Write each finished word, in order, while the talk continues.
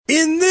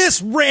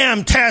this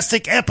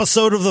RAM-tastic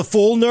episode of The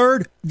Full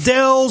Nerd,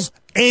 Dell's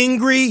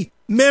Angry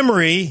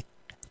Memory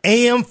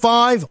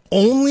AM5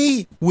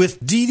 only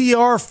with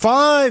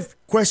DDR5?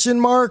 Question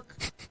mark.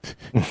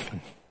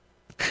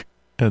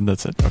 And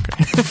that's it.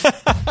 Okay.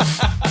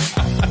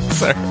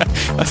 Sorry,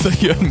 I thought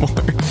you had more.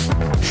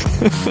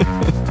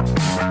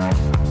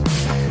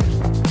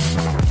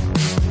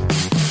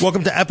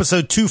 Welcome to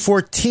episode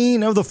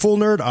 214 of The Full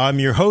Nerd. I'm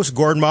your host,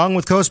 Gordon Mong,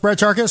 with co-host Brad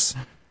Charkis.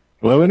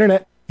 Hello,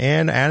 Internet.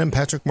 And Adam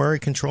Patrick Murray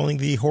controlling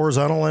the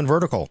horizontal and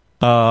vertical.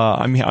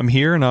 I'm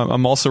here, and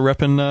I'm also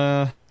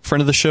repping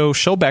friend of the show,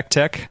 Shellback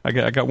Tech. I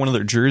got one of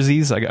their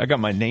jerseys. I got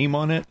my name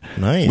on it.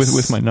 Nice.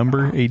 With my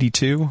number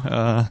 82.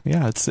 Yeah,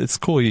 it's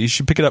cool. You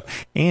should pick it up,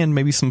 and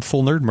maybe some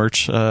Full Nerd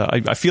merch.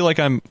 I feel like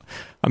I'm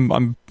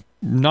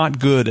not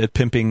good at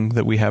pimping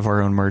that we have our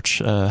own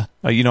merch. I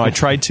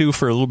tried to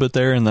for a little bit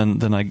there, and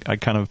then I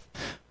kind of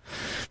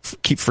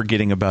keep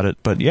forgetting about it.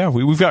 But yeah,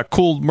 we've got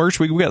cool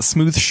merch. We got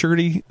Smooth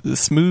 30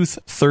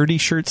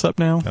 shirts up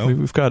now. Oh.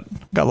 We've got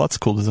lots of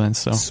cool designs.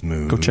 So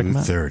Smooth go check them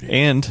out. 30.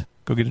 And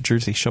go get a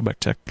jersey,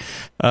 Shellback Tech.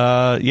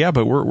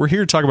 But we're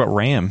here to talk about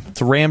RAM. It's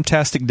a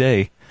RAM-tastic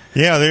day.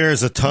 Yeah,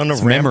 there's a ton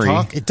of RAM memory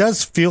talk. It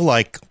does feel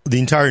like the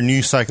entire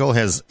news cycle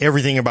has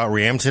everything about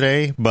RAM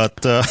today, but...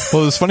 Well, it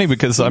was funny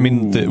because, I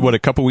mean, a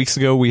couple weeks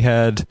ago we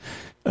had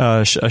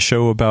a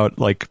show about,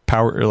 like,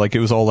 power, like,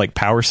 it was all, like,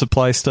 power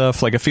supply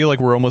stuff. Like, I feel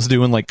like we're almost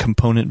doing, like,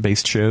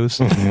 component-based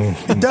shows.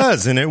 It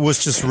does, and it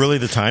was just really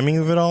the timing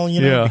of it all,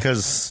 Yeah.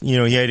 because, you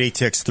had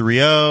ATX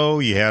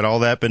 3.0, you had all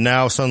that, but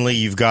now suddenly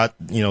you've got,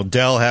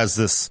 Dell has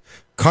this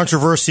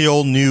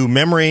controversial new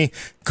memory.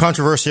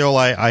 Controversial,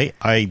 I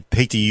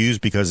hate to use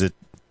because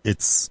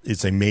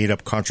it's a made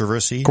up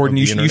controversy. Gordon,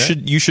 you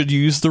should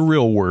use the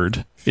real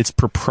word. It's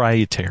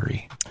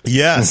proprietary.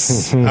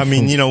 Yes, I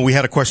mean, we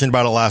had a question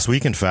about it last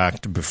week. In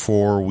fact,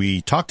 before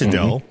we talked to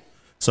Dell,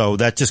 so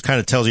that just kind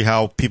of tells you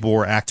how people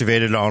were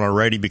activated on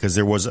already. Because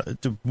there was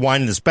to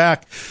wind this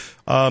back.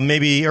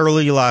 Maybe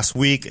early last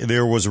week,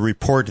 there was a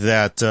report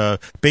that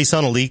based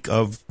on a leak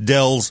of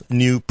Dell's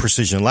new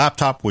precision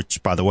laptop,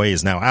 which, by the way,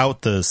 is now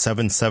out, the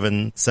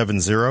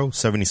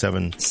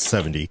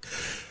 7770.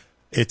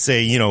 It's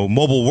a,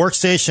 mobile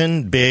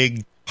workstation,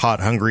 big, hot,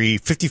 hungry,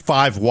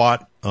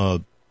 55-watt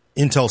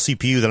Intel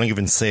CPU. They don't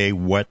even say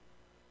what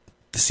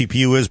the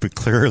CPU is, but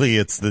clearly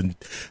it's the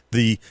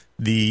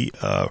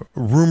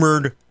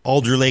rumored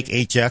Alder Lake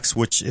HX,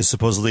 which is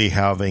supposedly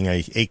having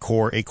a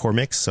 8-core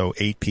mix, so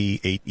 8P,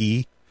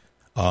 8E.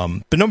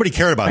 But nobody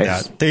cared about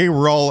that. They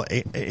were all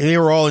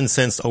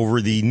incensed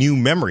over the new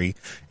memory,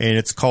 and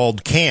it's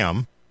called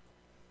CAM.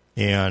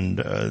 And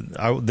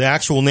the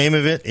actual name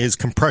of it is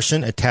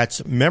Compression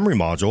Attached Memory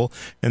Module.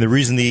 And the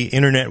reason the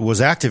internet was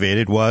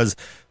activated was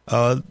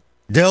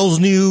Dell's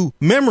new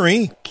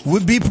memory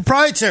would be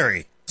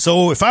proprietary.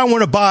 So if I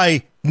want to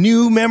buy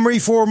new memory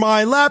for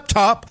my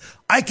laptop,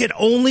 I could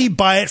only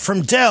buy it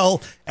from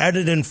Dell at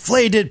an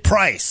inflated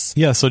price.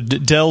 Yeah, so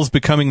Dell's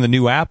becoming the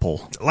new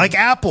Apple. Like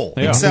Apple,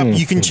 Yeah. except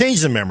you can change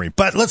the memory.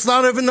 But let's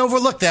not even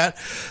overlook that.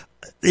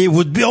 It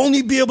would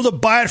only be able to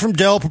buy it from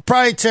Dell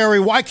proprietary.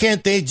 Why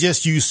can't they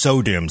just use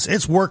SODIMMs?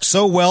 It's worked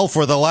so well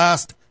for the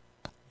last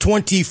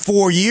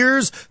 24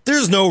 years.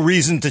 There's no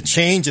reason to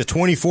change a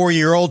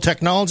 24-year-old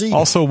technology.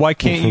 Also, why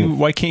can't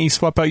you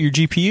swap out your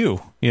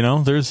GPU?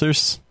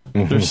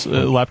 There's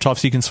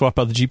laptops you can swap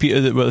out the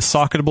GPU, a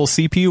socketable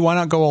CPU. Why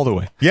not go all the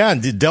way? Yeah,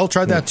 Dell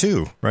tried that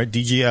too, right?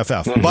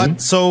 DGFF.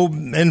 But so,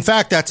 in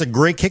fact, that's a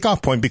great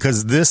kickoff point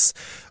because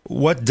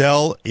what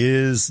Dell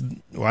is,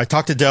 I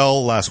talked to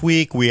Dell last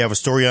week. We have a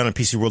story on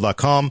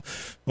PCWorld.com,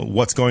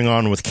 what's going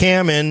on with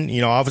CAM. And,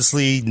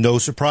 obviously, no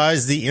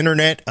surprise, the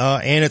internet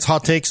and its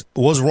hot takes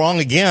was wrong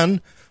again.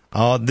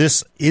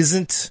 This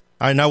isn't,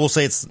 and I will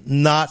say it's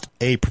not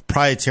a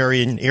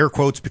proprietary in air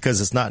quotes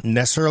because it's not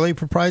necessarily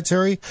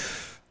proprietary.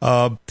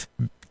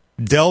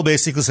 Dell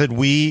basically said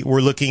we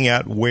were looking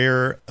at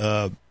where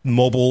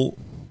mobile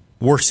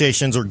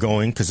workstations are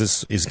going because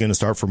this is going to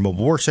start for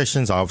mobile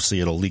workstations.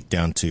 Obviously, it'll get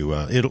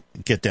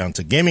down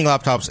to gaming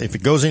laptops if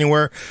it goes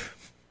anywhere.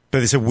 But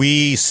they said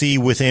we see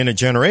within a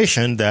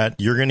generation that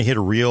you're going to hit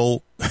a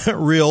real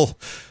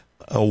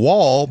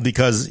wall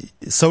because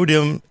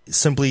SODIMM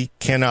simply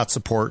cannot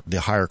support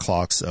the higher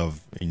clocks of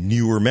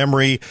newer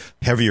memory,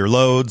 heavier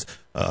loads.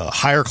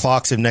 Higher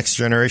clocks of next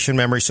generation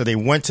memory. So they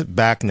went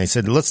back and they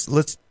said,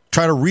 let's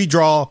try to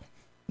redraw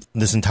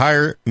this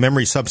entire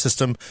memory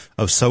subsystem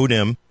of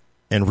SODIMM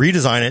and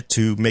redesign it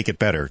to make it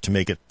better, to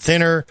make it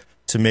thinner,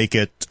 to make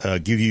it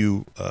give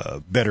you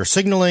better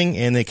signaling.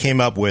 And they came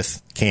up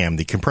with CAM,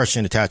 the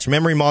Compression Attached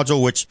Memory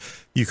Module, which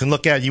you can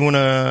look at.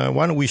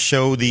 Why don't we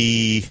show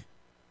the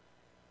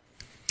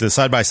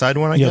side-by-side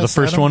one, I guess? Yeah, the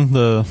first Adam?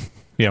 one,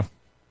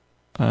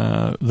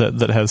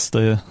 that has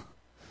the...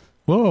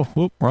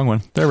 Whoa, wrong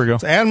one. There we go.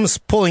 So Adam's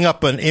pulling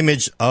up an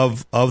image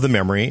of the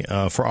memory.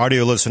 For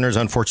audio listeners,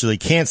 unfortunately,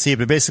 can't see it,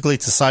 but basically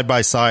it's a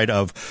side-by-side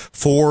of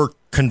 4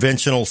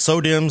 conventional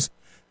SODIMMs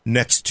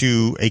next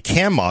to a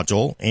CAM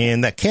module,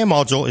 and that CAM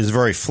module is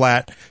very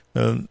flat.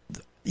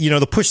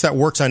 the push that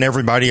works on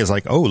everybody is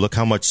like, oh, look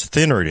how much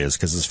thinner it is,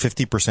 because it's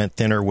 50%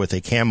 thinner with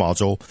a CAM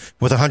module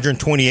with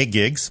 128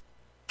 gigs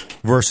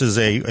versus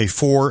a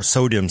 4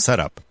 SODIMM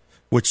setup,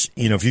 which,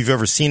 if you've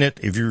ever seen it,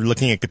 if you're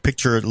looking at the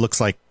picture, it looks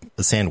like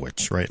a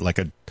sandwich, right? Like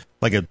a,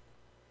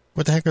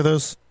 what the heck are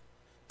those?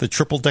 The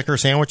triple decker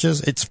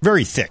sandwiches? It's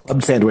very thick.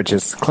 Club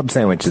sandwiches.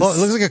 Well, it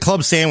looks like a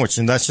club sandwich,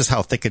 and that's just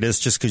how thick it is,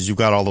 just because you've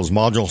got all those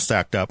modules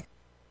stacked up.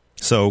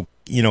 So,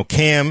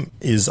 CAM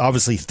is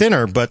obviously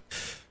thinner, but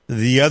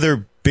the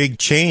other big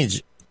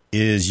change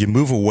is you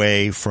move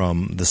away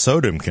from the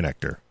SODIMM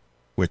connector,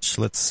 which,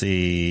 let's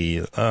see,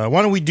 why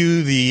don't we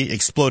do the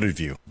exploded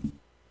view?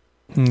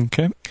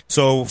 Okay.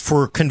 So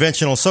for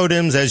conventional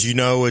SODIMMs, as you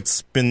know,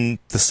 it's been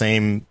the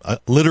same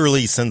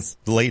literally since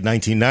the late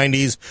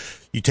 1990s.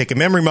 You take a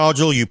memory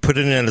module, you put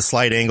it in at a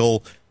slight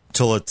angle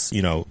till it's,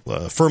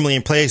 firmly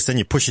in place, then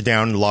you push it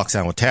down and it locks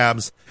down with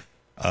tabs.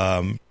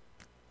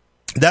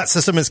 That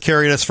system has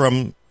carried us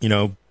from,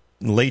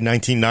 late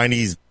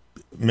 1990s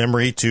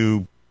memory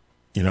to,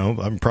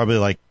 I'm probably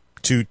like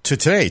to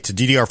today, to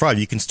DDR5.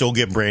 You can still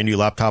get brand new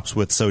laptops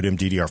with SODIMM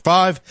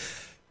DDR5.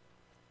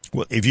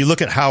 Well, if you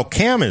look at how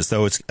CAM is,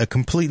 though, it's a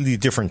completely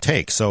different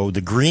take. So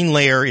the green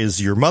layer is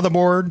your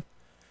motherboard.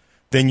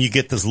 Then you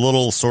get this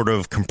little sort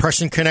of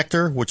compression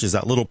connector, which is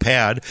that little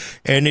pad,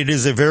 and it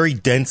is a very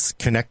dense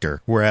connector.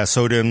 Whereas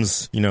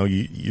SODIMMs,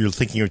 you're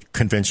thinking of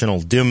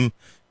conventional DIMM,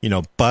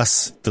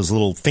 bus, those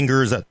little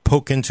fingers that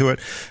poke into it.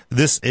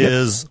 This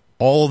is,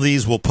 all of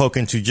these will poke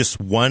into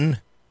just one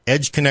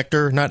edge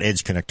connector, not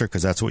edge connector,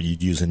 because that's what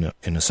you'd use in a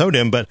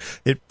SODIMM, but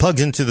it plugs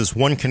into this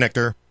one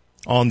connector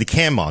on the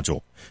CAM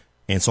module.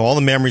 And so all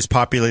the memory is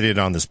populated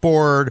on this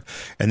board,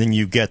 and then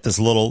you get this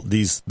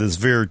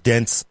very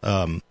dense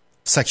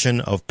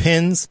section of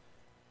pins.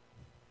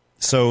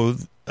 So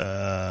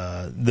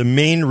the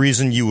main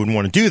reason you would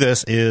want to do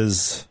this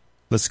is,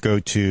 let's go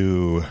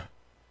to,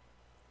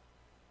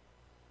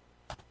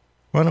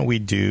 why don't we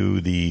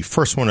do the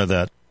first one of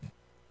that?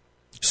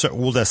 So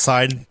we'll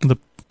decide the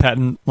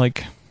patent,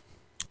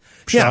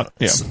 shot.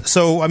 Yeah.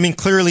 So,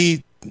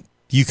 clearly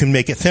you can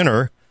make it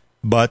thinner,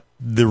 but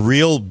the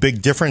real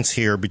big difference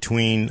here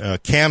between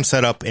CAM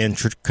setup and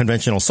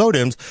conventional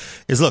SODIMMs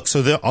is, look,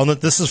 so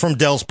this is from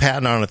Dell's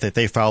patent on it that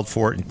they filed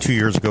for it 2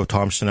 years ago.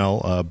 Tom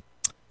Chanel,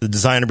 the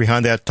designer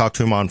behind that, talked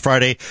to him on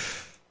Friday.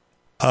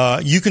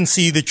 You can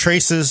see the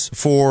traces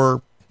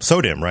for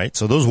SODIMM, right?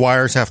 So those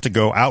wires have to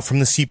go out from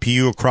the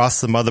CPU,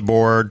 across the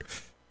motherboard,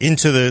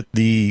 into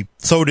the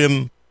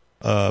SODIMM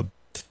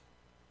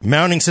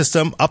mounting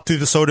system, up through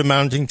the SODIMM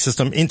mounting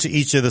system, into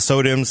each of the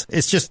SODIMMs.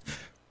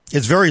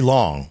 It's very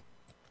long.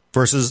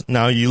 Versus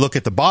now you look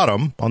at the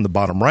bottom, on the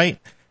bottom right,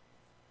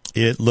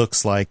 it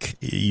looks like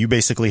you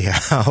basically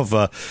have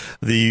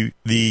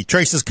the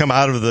traces come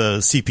out of the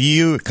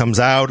CPU, it comes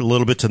out a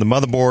little bit to the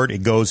motherboard,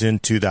 it goes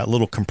into that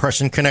little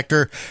compression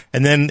connector,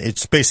 and then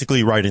it's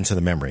basically right into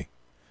the memory.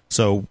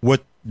 So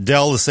what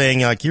Dell is saying,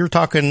 you're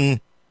talking,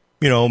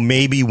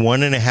 maybe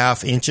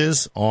 1.5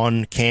 inches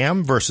on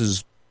CAM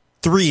versus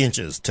 3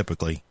 inches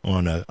typically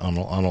on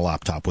a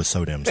laptop with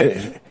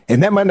SODIMMs.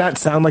 And that might not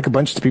sound like a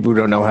bunch to people who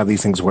don't know how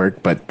these things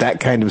work, but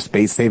that kind of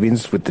space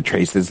savings with the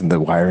traces and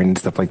the wiring and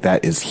stuff like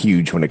that is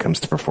huge when it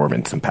comes to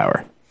performance and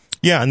power.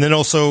 Yeah, and then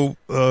also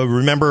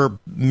remember,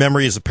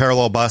 memory is a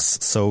parallel bus,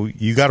 so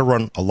you got to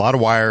run a lot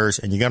of wires,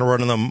 and you got to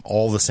run them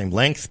all the same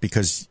length,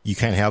 because you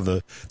can't have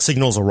the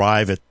signals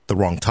arrive at the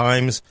wrong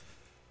times.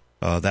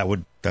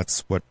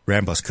 That's what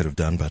Rambus could have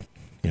done, but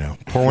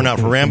pour one out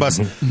for Rambus.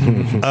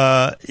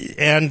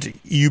 And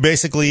you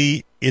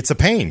basically, it's a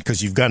pain,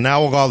 because you've got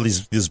now all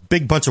this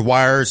big bunch of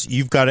wires.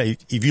 You've got to,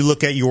 if you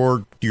look at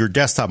your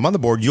desktop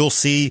motherboard, you'll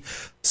see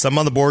some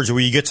motherboards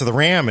where you get to the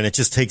RAM and it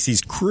just takes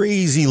these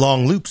crazy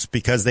long loops,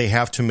 because they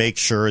have to make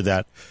sure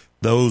that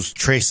those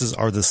traces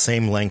are the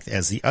same length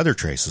as the other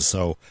traces.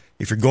 So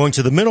if you're going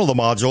to the middle of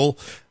the module,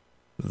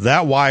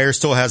 that wire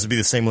still has to be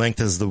the same length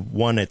as the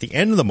one at the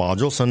end of the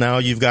module. So now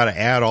you've got to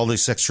add all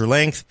this extra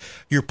length.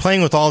 You're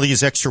playing with all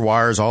these extra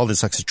wires, all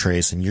this extra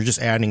trace, and you're just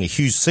adding a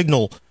huge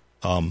signal.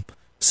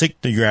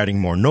 You're adding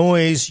more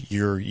noise.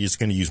 You're just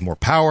going to use more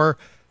power.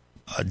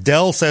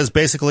 Dell says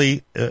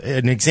basically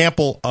an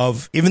example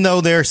of, even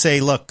though they're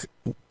saying, look,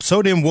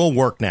 SODIMM will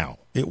work now.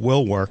 It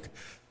will work.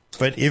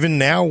 But even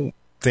now,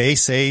 they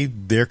say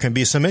there can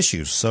be some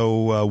issues.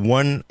 So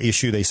one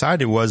issue they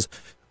cited was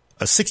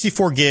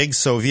 64 gigs.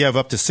 So if you have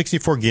up to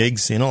 64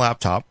 gigs in a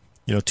laptop,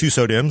 2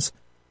 SODIMMs,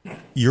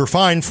 you're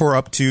fine for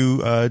up to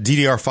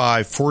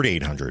DDR5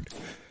 4800.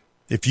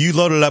 If you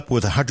load it up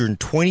with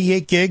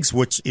 128 gigs,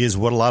 which is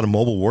what a lot of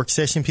mobile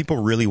workstation people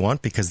really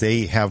want, because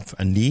they have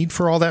a need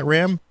for all that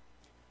RAM,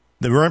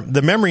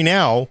 the memory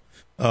now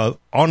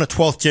on a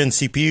 12th gen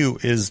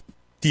CPU is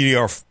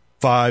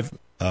DDR5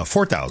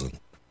 4000.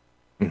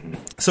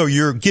 So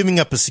you're giving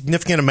up a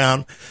significant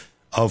amount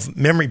of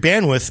memory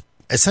bandwidth,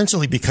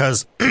 essentially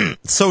because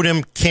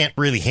SODIMM can't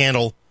really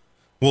handle,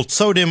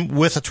 SODIMM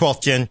with a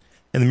 12th gen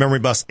and the memory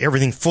bus,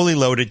 everything fully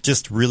loaded,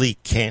 just really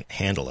can't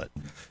handle it.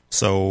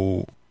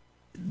 So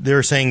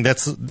they're saying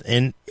that's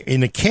in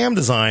a CAM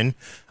design,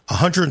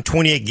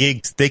 128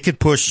 gigs, they could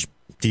push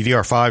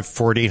DDR5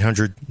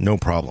 4800, no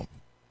problem.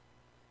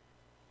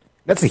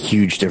 That's a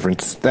huge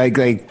difference.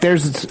 Like,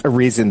 there's a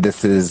reason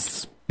this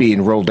is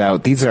being rolled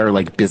out. These are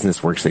like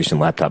business workstation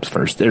laptops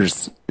first.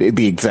 There's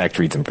the exact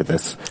reason for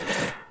this.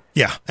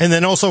 Yeah. And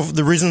then also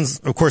the reasons,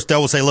 of course,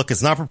 Dell will say, look,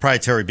 it's not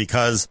proprietary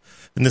because,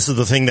 and this is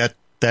the thing that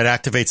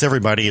activates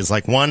everybody, is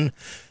like, one,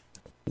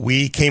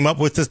 we came up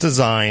with this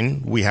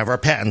design. We have our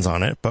patents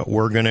on it, but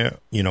we're going to,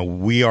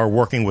 we are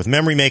working with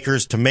memory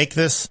makers to make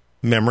this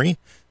memory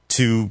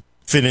to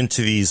fit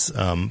into these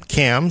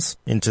cams,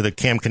 into the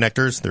cam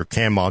connectors, their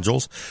cam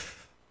modules.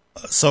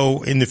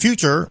 So in the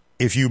future,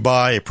 if you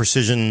buy a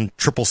Precision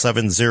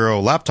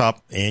 7770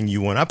 laptop and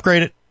you want to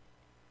upgrade it,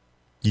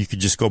 you could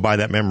just go buy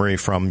that memory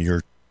from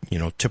your,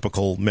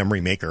 typical memory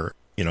maker,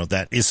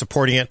 that is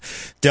supporting it.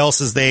 Dell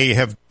says they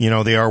have,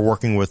 they are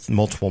working with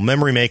multiple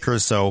memory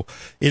makers. So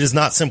it is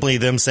not simply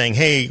them saying,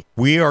 hey,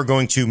 we are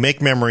going to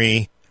make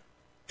memory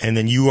and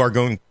then we're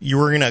going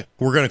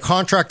to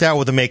contract out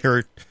with the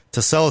maker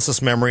to sell us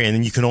this memory, and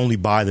then you can only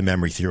buy the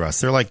memory through us.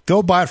 They're like,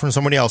 go buy it from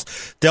somebody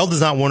else. Dell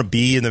does not want to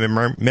be in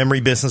the memory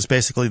business,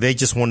 basically. They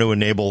just want to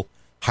enable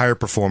higher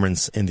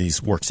performance in these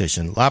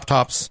workstation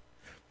laptops.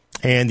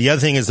 And the other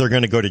thing is they're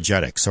going to go to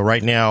JEDEC. So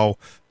right now,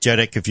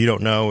 JEDEC, if you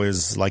don't know,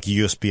 is like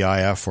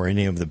USB-IF or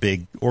any of the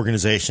big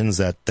organizations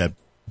that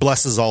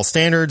blesses all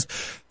standards.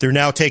 They're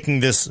now taking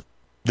this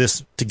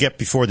to get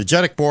before the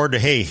JEDEC board.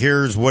 Hey,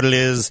 here's what it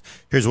is.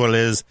 Here's what it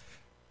is.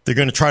 They're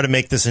going to try to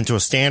make this into a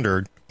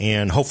standard,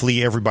 and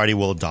hopefully everybody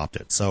will adopt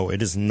it. So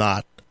it is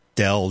not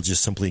Dell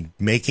just simply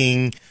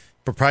making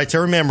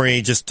proprietary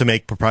memory just to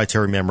make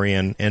proprietary memory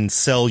and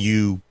sell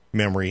you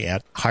memory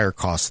at higher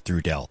costs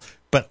through Dell.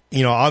 But,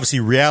 obviously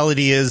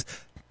reality is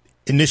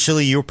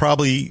initially you'll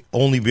probably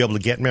only be able to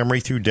get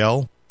memory through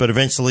Dell, but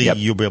eventually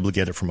you'll be able to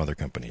get it from other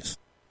companies.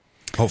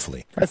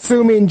 Hopefully.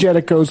 Assuming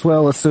JEDEC goes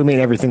well, assuming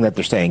everything that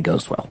they're saying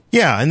goes well.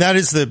 Yeah, and that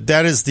is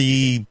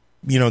the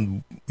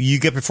you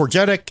get before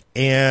JEDEC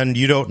and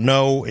you don't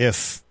know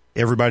if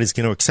everybody's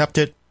going to accept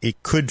it.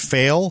 It could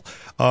fail.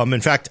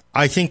 In fact,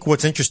 I think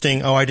what's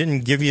interesting, I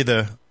didn't give you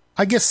the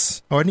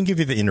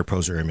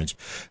interposer image.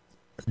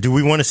 Do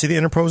we want to see the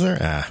interposer?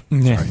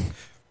 Sorry.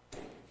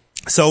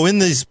 So in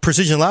these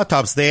precision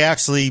laptops,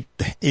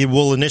 it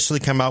will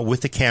initially come out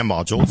with the cam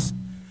modules,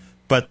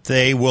 but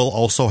they will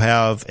also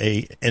have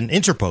an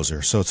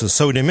interposer. So it's a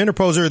SODIMM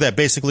interposer that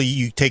basically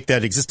you take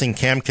that existing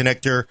cam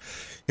connector.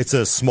 It's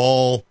a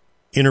small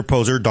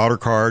interposer, daughter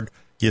card.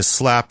 You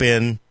slap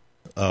in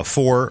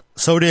 4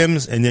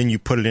 SODIMMs, and then you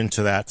put it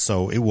into that.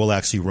 So it will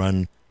actually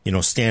run,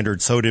 standard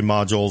SODIMM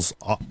modules,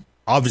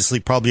 obviously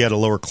probably at a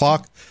lower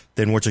clock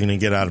than what you're going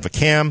to get out of a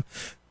cam.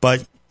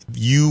 But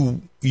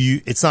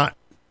it's not,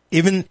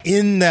 even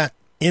in that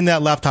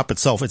laptop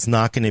itself, it's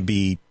not going to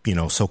be,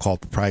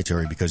 so-called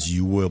proprietary, because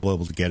you will be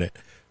able to get it.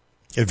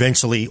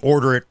 Eventually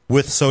order it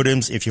with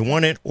SODIMMs if you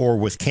want it, or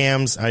with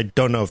cams. I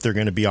don't know if they're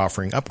going to be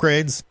offering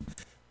upgrades.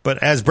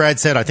 But as Brad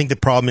said, I think the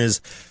problem is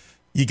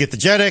you get the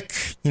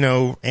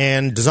JEDEC,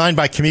 and design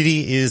by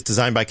committee is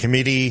design by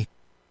committee,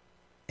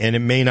 and it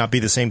may not be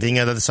the same thing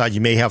on the other side.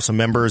 You may have some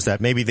members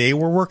that maybe they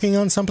were working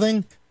on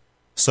something.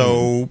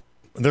 So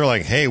they're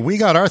like, hey, we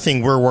got our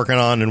thing we're working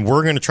on, and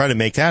we're going to try to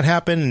make that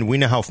happen. And we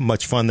know how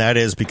much fun that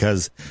is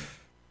because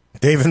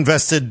they've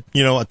invested,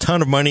 a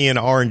ton of money in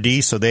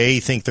R&D. So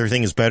they think their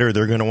thing is better.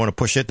 They're going to want to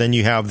push it. Then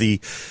you have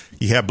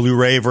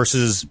Blu-ray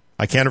versus,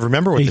 I can't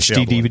remember what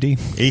HD DVD.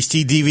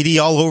 HD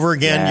DVD all over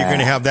again. Yeah. You're going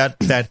to have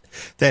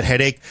that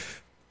headache.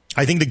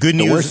 I think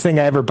the worst thing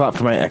I ever bought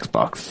for my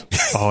Xbox.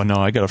 Oh no,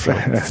 I got it for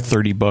like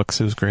 $30.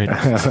 It was great.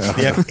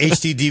 Yeah,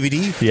 HD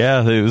DVD.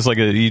 Yeah, it was like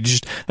you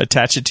just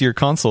attach it to your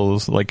console. It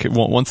was like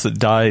once it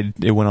died,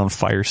 it went on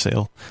fire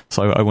sale.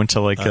 So I went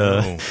to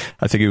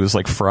I think it was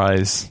like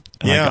Fry's.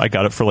 And I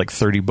got it for like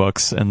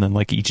 $30, and then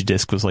like each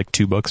disc was like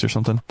 $2 or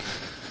something.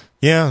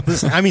 Yeah,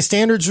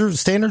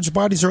 standards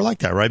bodies are like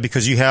that, right?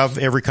 Because you have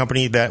every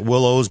company that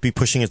will always be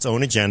pushing its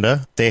own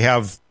agenda. They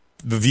have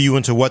the view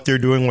into what they're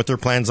doing, what their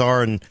plans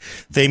are, and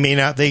they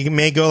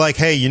may go like,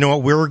 hey, you know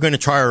what, we're going to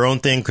try our own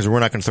thing because we're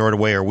not going to throw it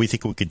away, or we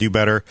think we could do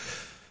better.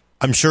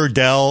 I'm sure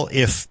Dell,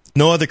 if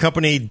no other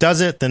company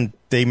does it, then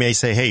they may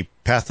say, hey,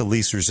 path of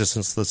least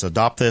resistance, let's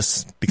adopt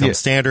this, become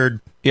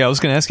standard. Yeah, I was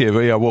going to ask you,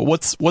 but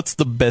what's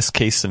the best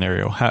case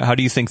scenario? How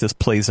do you think this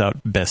plays out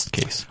best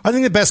case? I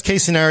think the best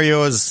case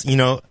scenario is,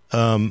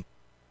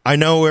 I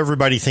know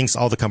everybody thinks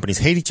all the companies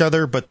hate each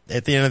other, but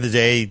at the end of the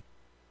day,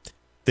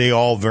 they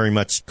all very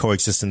much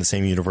coexist in the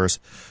same universe.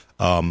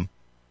 I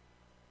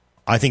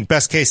think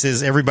best case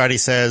is everybody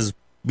says,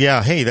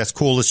 yeah, hey, that's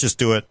cool, let's just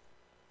do it,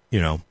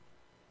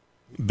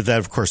 But that,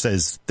 of course,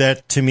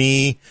 that to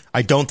me,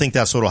 I don't think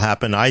that's what will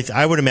happen.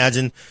 I would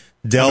imagine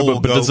Dell will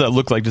go. But does that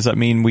look like, does that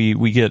mean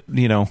we get,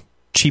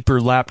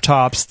 cheaper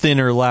laptops,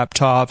 thinner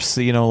laptops,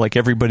 like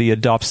everybody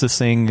adopts this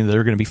thing,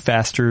 they're going to be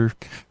faster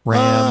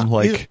RAM,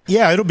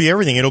 it'll be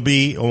everything. It'll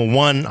be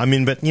one,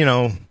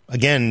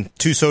 again,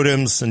 2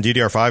 SODIMMs and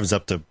DDR5 is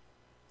up to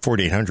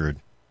 4800,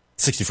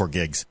 64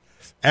 gigs.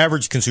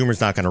 Average consumer's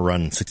not going to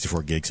run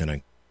 64 gigs in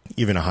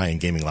even a high-end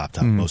gaming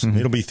laptop.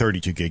 It'll be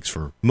 32 gigs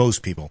for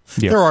most people.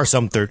 Yeah. There are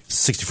some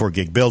 64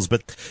 gig builds,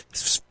 but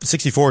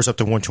 64 is up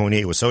to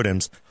 128 with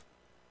SODIMMs.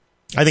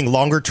 I think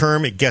longer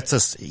term, it gets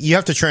us, you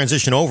have to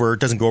transition over. It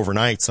doesn't go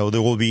overnight. So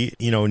there will be,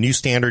 a new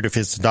standard. If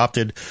it's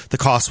adopted, the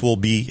cost will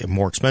be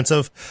more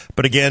expensive.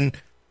 But again,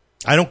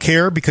 I don't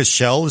care because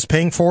Shell is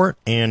paying for it.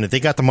 And if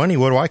they got the money,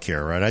 what do I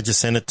care, right? I just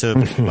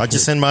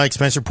send my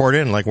expense report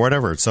in, like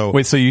whatever. So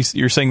wait, so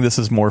you're saying this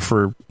is more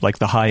for like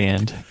the high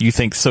end? You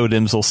think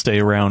SODIMMs will stay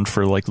around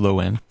for like low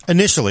end?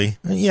 Initially,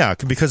 yeah,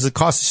 because the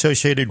cost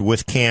associated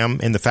with CAM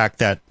and the fact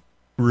that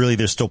really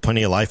there's still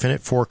plenty of life in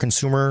it for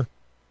consumer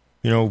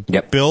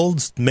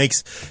builds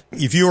makes,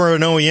 if you are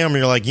an OEM,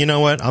 you're like, you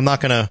know what, I'm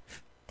not going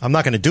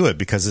to do it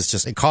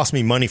because it costs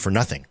me money for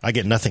nothing. I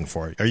get nothing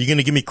for it. Are you going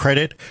to give me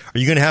credit? Are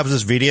you going to have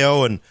this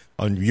video and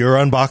on your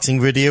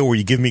unboxing video where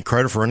you give me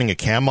credit for running a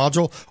CAM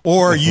module?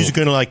 Or are you just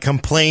going to like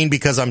complain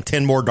because I'm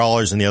 $10 more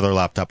in the other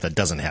laptop that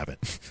doesn't have it?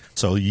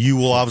 So you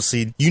will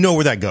obviously,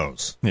 where that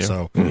goes. Yeah.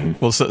 So,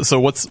 well, so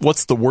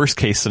what's the worst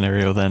case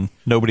scenario then?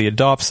 Nobody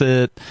adopts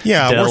it.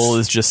 Yeah. Dell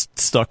is just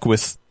stuck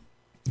with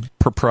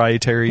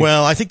proprietary.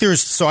 Well, I think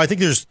there's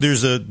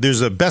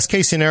a best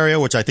case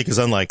scenario, which I think is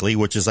unlikely,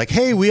 which is like,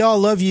 hey, we all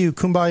love you,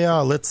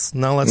 kumbaya. Let's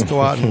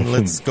go out and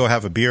let's go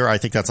have a beer. I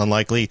think that's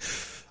unlikely.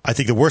 I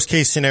think the worst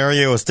case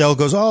scenario is Dell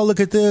goes, oh, look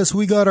at this,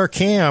 we got our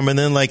CAM, and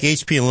then like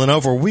HP and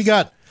Lenovo, we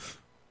got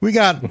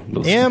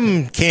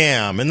M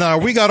CAM, and now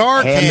we got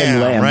our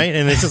CAM, right?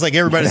 And it's just like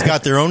everybody's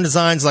got their own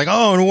designs. Like,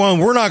 oh, well,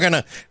 we're not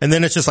gonna, and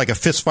then it's just like a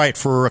fist fight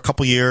for a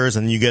couple years,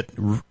 and you get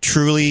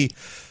truly,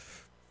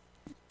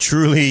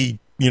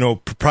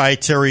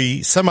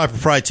 proprietary,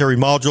 semi-proprietary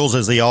modules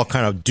as they all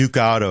kind of duke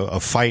out a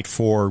fight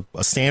for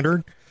a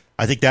standard.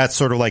 I think that's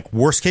sort of like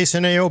worst case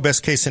scenario.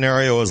 Best case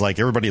scenario is like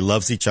everybody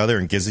loves each other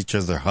and gives each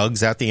other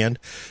hugs at the end.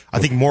 I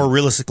think more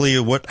realistically,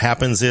 what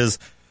happens is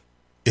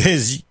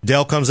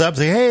Dell comes up and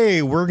say,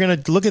 hey, we're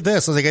going to look at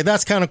this. I was like, hey,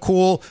 that's kind of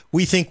cool.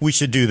 We think we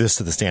should do this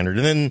to the standard.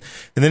 And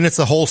then it's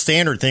the whole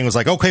standard thing. It was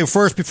like, okay,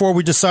 first, before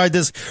we decide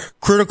this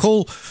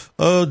critical,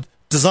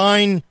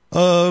 design,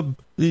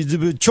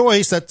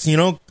 choice that's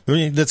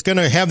going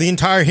to have the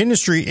entire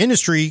industry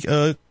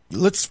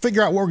let's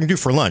figure out what we're going to do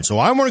for lunch. So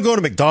I want to go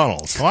to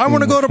McDonald's. So I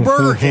want to go to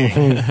Burger King.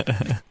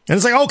 And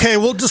it's like, okay,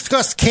 we'll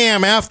discuss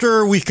CAM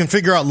after we can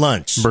figure out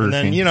lunch. Burger and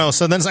then King.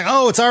 So then it's like,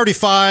 oh, it's already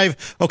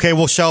 5. Okay,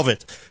 we'll shelve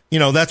it.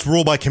 That's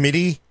ruled by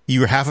committee.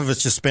 Half of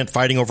it's just spent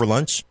fighting over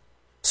lunch.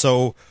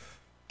 So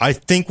I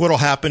think what'll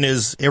happen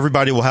is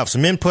everybody will have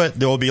some input.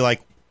 There will be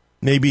like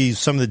maybe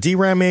some of the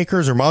DRAM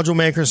makers or module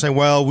makers say,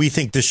 well, we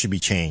think this should be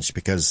changed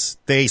because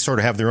they sort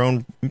of have their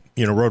own,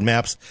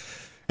 roadmaps.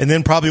 And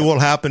then probably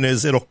what'll happen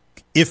is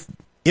if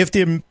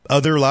the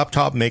other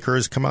laptop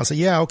makers come out and say,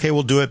 yeah, okay,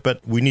 we'll do it,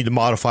 but we need to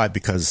modify it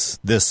because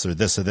this or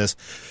this or this,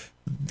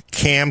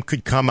 CAM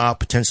could come out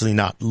potentially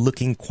not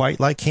looking quite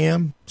like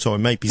CAM. So it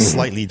might be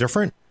slightly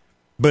different,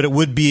 but it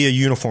would be a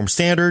uniform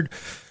standard.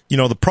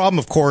 The problem,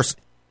 of course,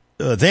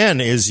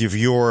 then is if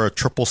you're a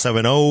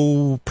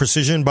 7770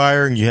 precision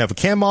buyer and you have a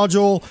CAM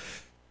module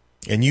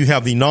and you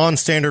have the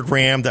non-standard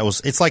RAM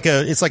it's like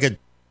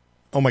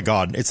oh my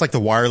God, it's like the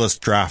wireless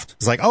draft.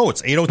 It's like, oh,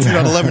 it's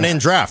 802.11n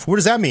draft. What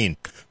does that mean?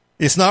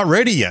 It's not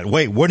ready yet.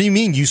 Wait, what do you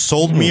mean? You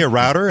sold me a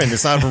router and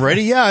it's not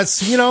ready? Yeah, it's,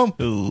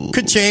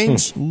 could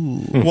change.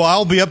 Well,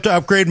 I'll be up to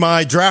upgrade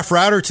my draft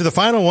router to the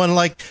final one.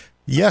 Like,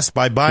 yes,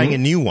 by buying a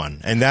new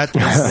one. And that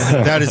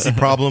is the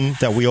problem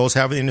that we always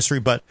have in the industry.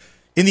 But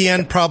in the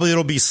end, probably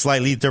it'll be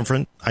slightly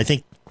different. I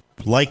think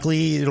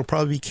likely it'll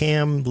probably be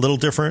CAM, a little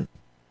different.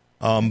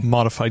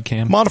 Modified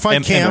CAM.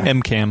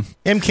 MCAM.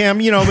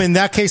 MCAM. In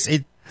that case,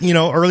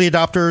 early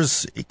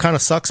adopters, it kind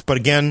of sucks. But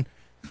again,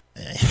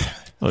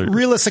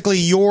 realistically,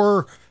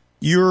 you're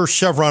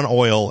Chevron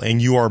Oil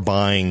and you are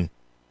buying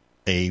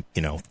a,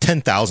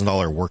 $10,000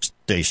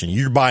 workstation.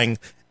 You're buying,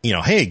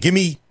 hey, give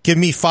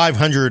me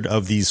 500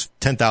 of these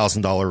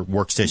 $10,000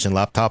 workstation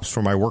laptops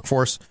for my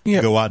workforce.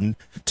 Yep. Go out and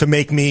to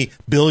make me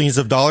billions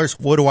of dollars.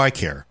 What do I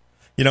care?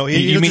 You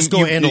mean, just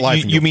go end of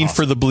life. You mean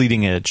for the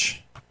bleeding edge?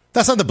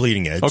 That's not the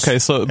bleeding edge. Okay,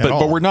 so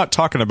but we're not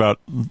talking about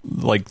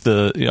like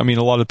a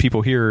lot of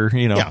people here,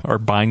 are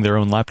buying their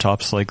own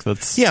laptops. Like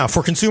that's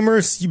for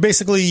consumers.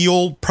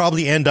 You'll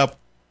probably end up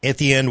at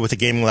the end with a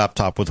gaming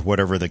laptop with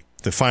whatever the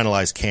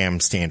finalized CAM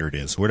standard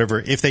is. Whatever,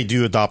 if they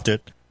do adopt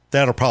it,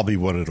 that'll probably be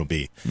what it'll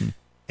be.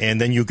 And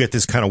then you get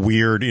this kind of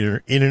weird,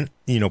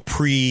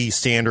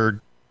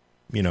 pre-standard,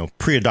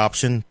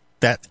 pre-adoption.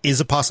 That is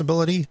a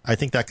possibility. I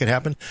think that could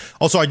happen.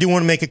 Also, I do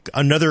want to make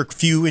another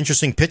few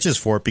interesting pitches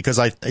for it because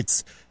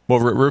Well,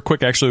 real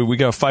quick, actually, we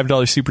got a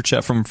 $5 super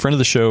chat from friend of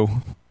the show,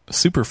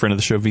 super friend of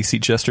the show, VC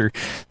Jester,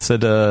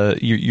 said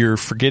you're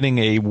forgetting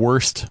a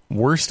worst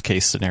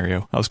case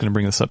scenario. I was going to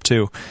bring this up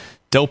too.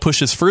 Dell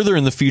pushes further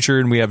in the future,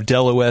 and we have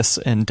Dell OS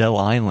and Dell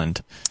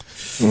Island.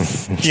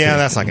 Yeah,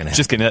 that's not going to happen.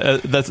 Just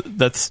kidding.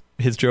 That's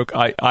his joke.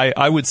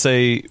 I would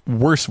say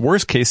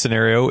worst case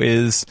scenario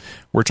is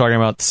we're talking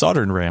about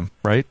soldered RAM,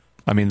 right?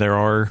 I mean, there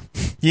are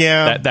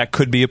that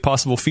could be a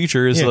possible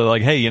feature. Is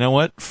like, hey, you know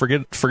what?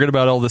 Forget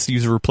about all this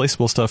user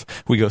replaceable stuff.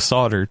 We go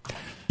soldered.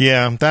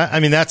 Yeah,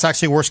 that's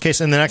actually worst case.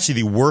 And then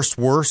actually the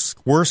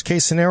worst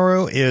case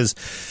scenario is,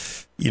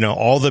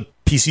 all the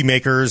PC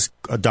makers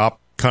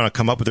kind of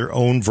come up with their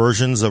own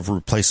versions of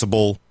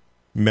replaceable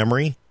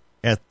memory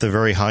at the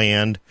very high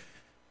end.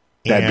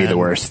 That'd be the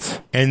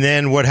worst. And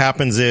then what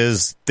happens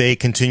is they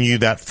continue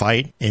that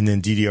fight, and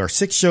then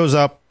DDR6 shows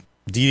up.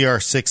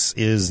 DDR6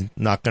 is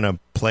not going to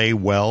play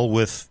well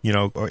with,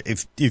 or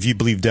if you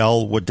believe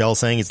what Dell's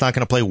saying, it's not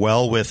going to play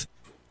well with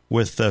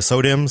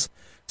SODIMMs.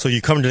 So you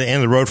come to the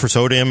end of the road for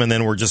SODIMM, and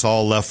then we're just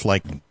all left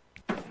like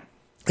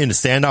in a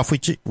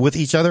standoff with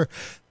each other.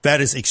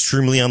 That is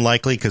extremely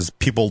unlikely because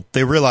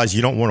they realize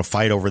you don't want to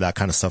fight over that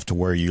kind of stuff to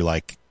where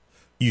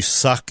you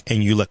suck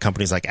and you let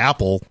companies like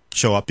Apple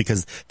show up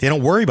because they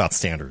don't worry about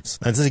standards.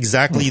 That's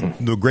exactly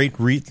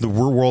the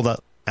world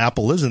that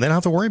Apple lives in. They don't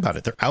have to worry about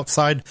it. They're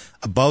outside,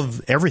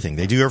 above everything.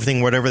 They do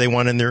everything, whatever they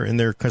want, in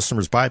their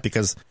customers buy it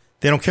because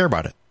they don't care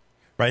about it,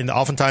 right? And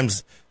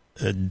oftentimes,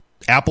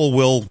 Apple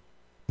will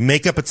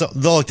make up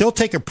they'll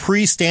take a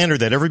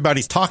pre-standard that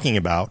everybody's talking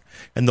about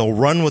and they'll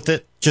run with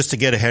it just to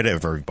get ahead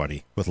of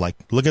everybody with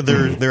look at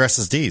their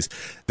SSDs.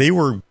 They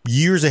were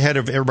years ahead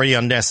of everybody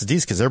on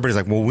SSDs because everybody's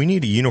like, well, we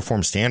need a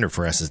uniform standard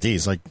for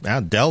SSDs.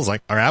 Like Dell's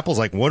like, or Apple's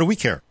like, what do we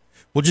care?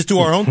 We'll just do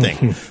our own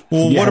thing.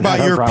 Well, what about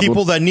your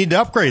people that need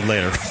to upgrade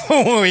later?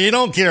 You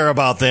don't care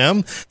about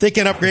them. They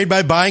can upgrade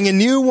by buying a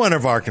new one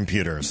of our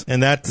computers.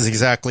 And that's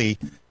exactly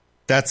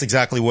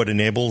what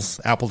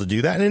enables Apple to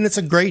do that. And it's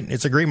a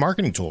great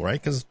marketing tool,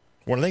 right? Because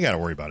what do they got to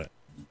worry about it?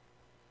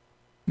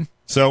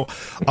 So,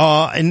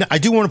 and I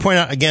do want to point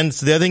out again,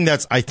 so the other thing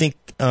that's, I think,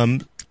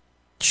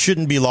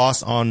 shouldn't be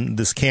lost on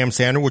this CAM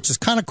standard, which is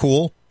kind of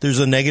cool. There's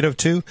a negative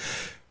too,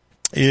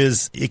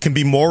 is it can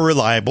be more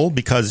reliable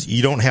because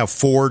you don't have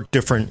 4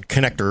 different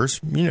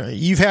connectors.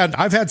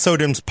 I've had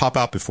SODIMMs pop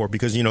out before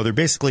because, they're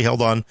basically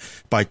held on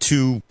by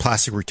 2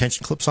 plastic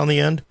retention clips on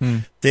the end.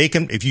 They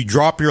can, if you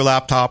drop your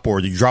laptop or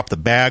you drop the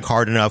bag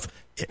hard enough,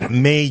 it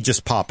may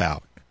just pop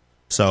out.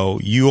 So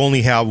you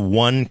only have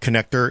one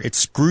connector. It's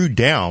screwed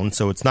down,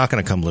 so it's not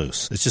going to come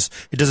loose.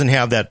 It doesn't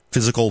have that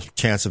physical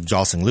chance of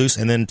jostling loose.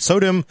 And then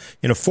SODIMM,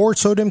 in a 4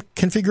 SODIMM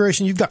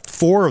configuration, you've got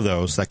 4 of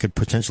those that could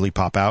potentially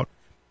pop out.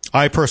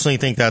 I personally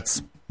think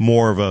that's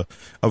more of a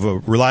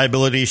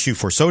reliability issue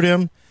for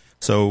SODIMM.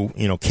 So,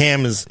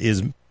 CAM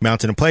is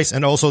mounted in place.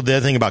 And also the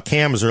other thing about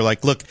CAM is they're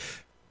like, look,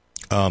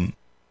 the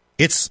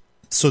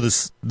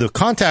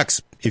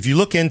contacts, if you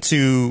look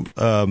into,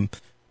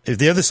 if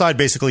the other side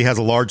basically has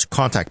a large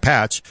contact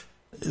patch,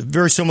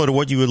 very similar to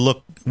what you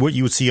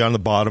would see on the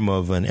bottom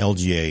of an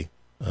LGA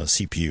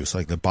CPU. It's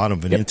like the bottom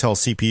of an Intel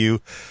CPU.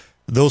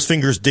 Those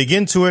fingers dig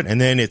into it,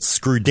 and then it's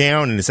screwed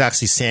down, and it's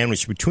actually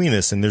sandwiched between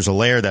this, and there's a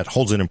layer that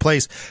holds it in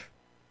place.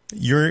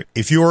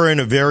 If you're in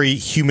a very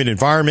humid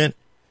environment,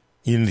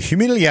 the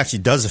humidity actually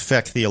does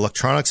affect the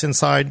electronics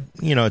inside.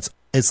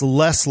 It's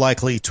less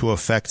likely to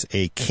affect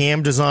a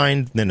CAM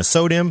design than a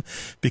SODIMM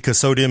because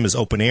SODIMM is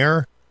open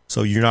air.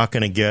 So you're not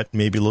going to get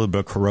maybe a little bit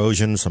of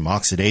corrosion, some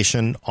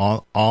oxidation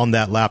on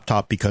that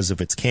laptop because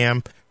of its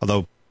CAM.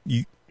 Although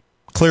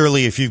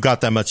clearly, if you've got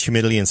that much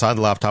humidity inside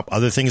the laptop,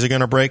 other things are going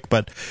to break.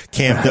 But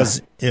CAM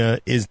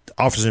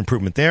offers an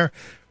improvement there.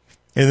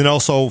 And then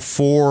also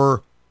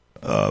for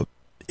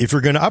if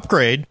you're going to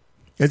upgrade,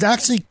 it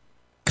actually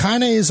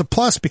kind of is a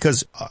plus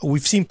because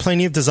we've seen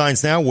plenty of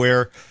designs now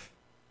where,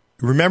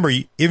 remember,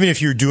 even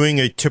if you're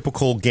doing a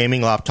typical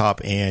gaming laptop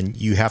and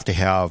you have to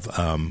have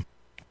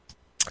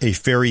a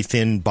very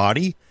thin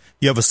body,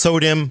 you have a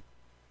SODIMM.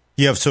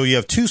 You have 2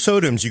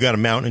 SODIMMs you got to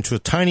mount into a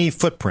tiny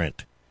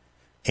footprint,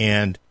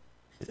 and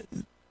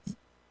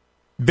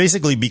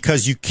basically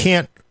because you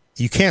can't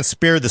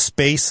spare the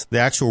space, the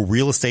actual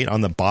real estate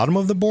on the bottom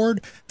of the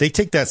board, they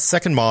take that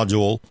second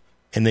module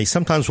and they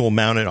sometimes will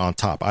mount it on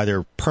top,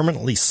 either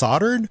permanently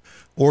soldered,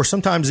 or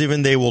sometimes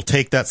even they will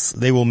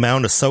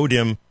mount a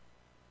SODIMM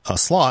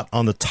slot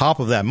on the top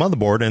of that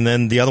motherboard, and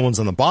then the other one's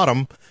on the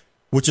bottom,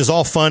 which is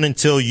all fun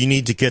until you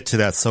need to get to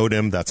that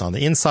SODIMM that's on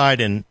the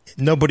inside, and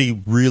nobody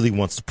really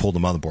wants to pull the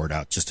motherboard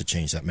out just to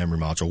change that memory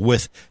module.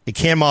 With a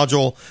CAM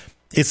module,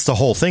 it's the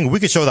whole thing. We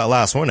could show that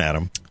last one,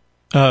 Adam.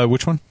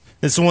 Which one?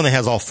 It's the one that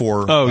has all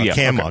 4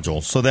 CAM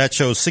modules. So that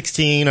shows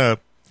 16,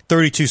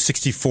 32,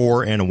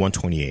 64, and a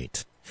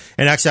 128.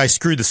 And actually, I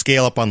screwed the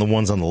scale up on the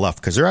ones on the left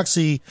because they're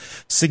actually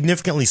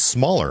significantly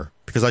smaller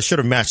because I should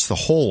have matched the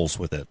holes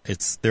with it.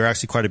 They're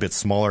actually quite a bit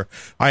smaller.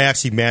 I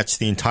actually matched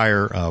the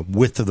entire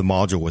width of the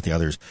module with the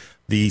others.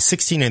 The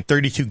 16 and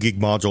 32 gig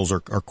modules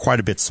are quite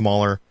a bit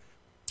smaller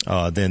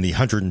than the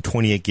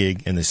 128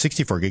 gig and the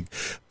 64 gig.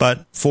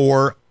 But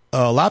for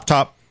a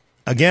laptop,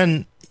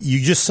 again, you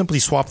just simply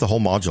swap the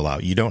whole module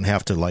out. You don't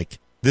have to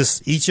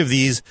each of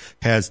these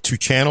has 2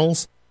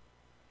 channels,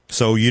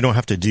 so you don't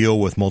have to deal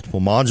with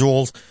multiple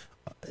modules.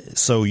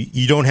 So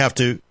you don't have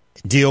to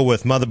deal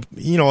with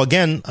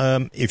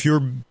if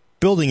you're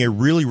building a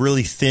really,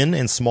 really thin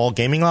and small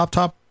gaming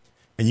laptop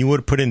and you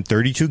would put in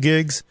 32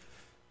 gigs,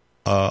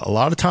 a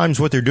lot of times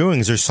what they're doing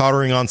is they're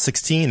soldering on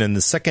 16, and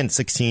the second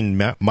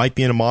 16 might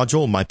be in a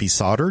module, might be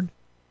soldered.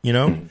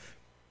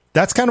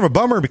 That's kind of a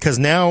bummer because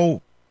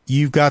now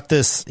you've got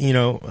this,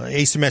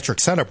 asymmetric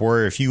setup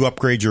where if you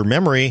upgrade your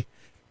memory,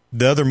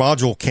 the other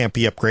module can't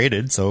be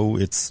upgraded. So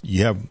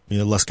you have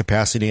less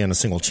capacity on a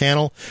single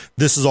channel.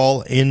 This is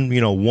all in,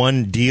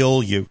 one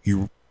deal. You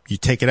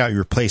take it out, you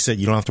replace it.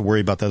 You don't have to worry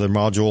about the other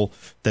module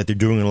that they're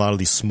doing in a lot of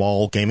these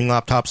small gaming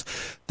laptops.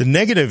 The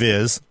negative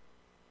is,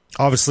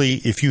 obviously,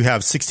 if you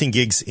have 16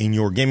 gigs in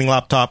your gaming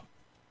laptop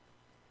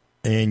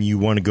and you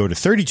want to go to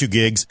 32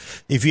 gigs,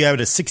 if you have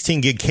a 16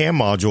 gig CAM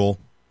module,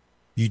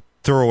 you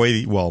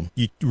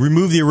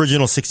remove the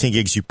original 16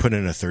 gigs, you put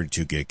in a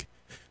 32 gig.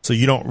 So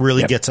you don't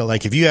really get to,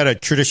 like, if you had a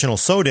traditional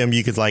SODIMM,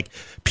 you could, like,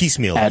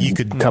 piecemeal. You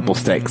could couple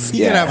sticks.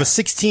 You could have a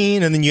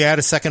 16, and then you add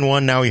a second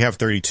one. Now you have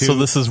 32. So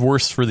this is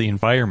worse for the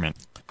environment.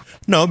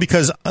 No,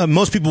 because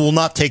most people will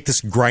not take this,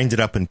 grind it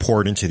up, and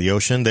pour it into the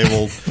ocean. They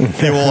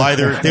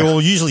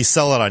will usually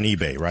sell it on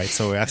eBay, right?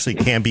 So it actually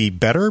can be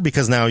better,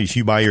 because now if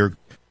you buy your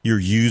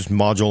used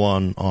module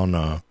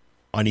on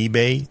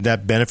eBay,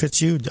 that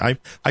benefits you.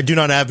 I do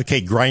not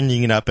advocate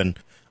grinding it up and,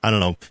 I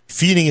don't know,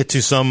 feeding it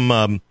to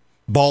some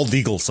bald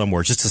eagle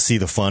somewhere just to see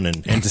the fun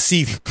and to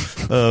see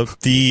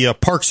the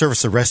Park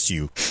Service arrest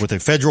you with a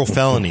federal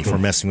felony for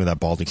messing with that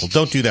bald eagle.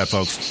 Don't do that,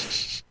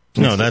 folks.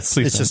 No,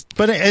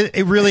 but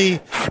it really,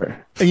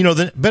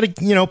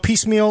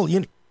 piecemeal,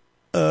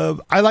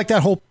 I like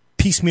that whole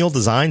piecemeal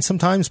design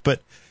sometimes,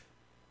 but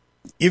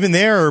even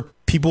there,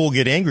 people will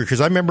get angry,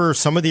 because I remember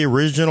some of the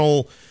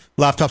original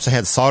laptops that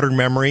had soldered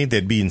memory,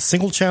 they'd be in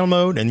single channel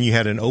mode, and you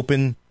had an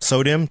open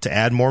SODIMM to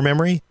add more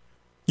memory.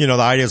 The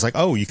idea is like,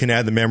 oh, you can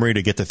add the memory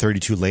to get to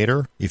 32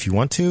 later if you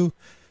want to.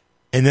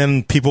 And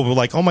then people were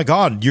like, oh my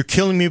God, you're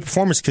killing me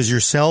performance because you're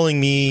selling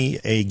me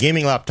a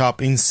gaming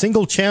laptop in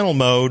single channel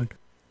mode.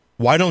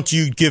 Why don't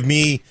you give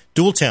me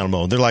dual channel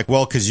mode? They're like,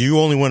 well, because you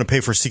only want to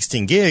pay for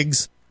 16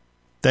 gigs.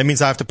 That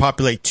means I have to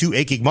populate 2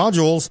 8 gig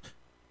modules.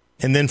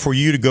 And then for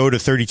you to go to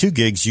 32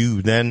 gigs,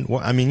 you then,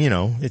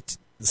 it's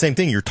the same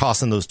thing. You're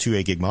tossing those 2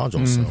 8 gig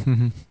modules.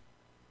 Mm-hmm. So.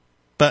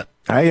 But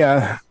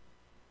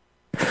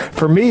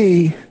for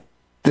me,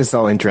 this is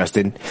all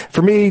interesting.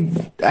 For me,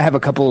 I have a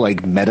couple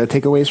like meta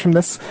takeaways from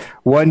this.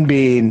 One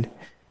being,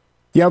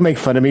 y'all make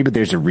fun of me, but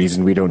there's a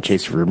reason we don't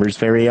chase rumors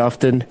very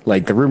often.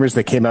 Like the rumors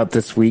that came out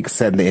this week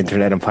said in the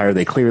internet empire,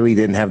 they clearly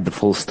didn't have the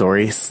full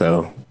story.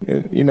 So,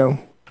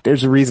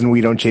 there's a reason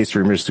we don't chase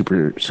rumors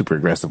super, super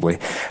aggressively.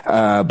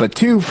 But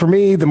two, for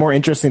me, the more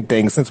interesting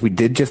thing, since we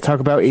did just talk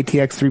about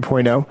ATX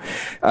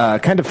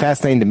 3.0, kind of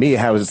fascinating to me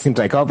how it seems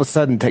like all of a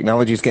sudden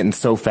technology is getting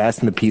so fast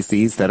in the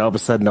PCs that all of a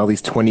sudden all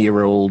these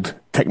 20-year-old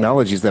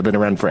technologies that have been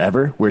around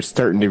forever, we're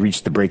starting to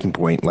reach the breaking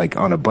point, like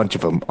on a bunch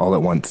of them all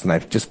at once. And I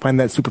just find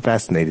that super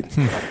fascinating.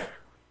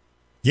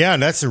 Yeah,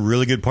 and that's a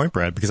really good point,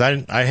 Brad, because I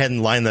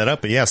hadn't lined that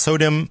up. But yeah,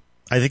 SODIMM,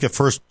 I think the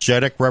first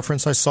JEDEC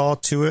reference I saw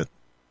to it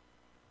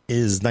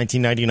is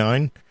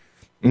 1999.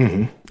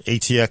 Mm-hmm.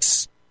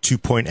 ATX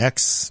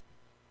 2.x,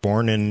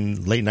 born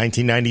in late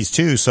 1990s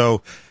too.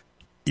 So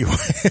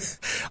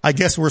I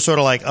guess we're sort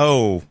of like,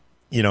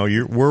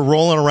 we're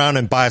rolling around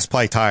in bias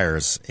ply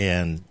tires,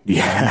 and we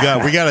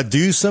got to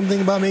do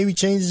something about maybe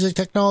changing the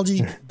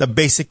technology, the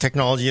basic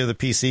technology of the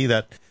PC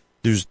that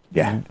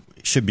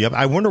should be up.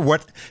 I wonder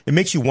it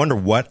makes you wonder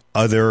what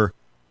other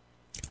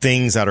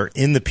things that are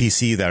in the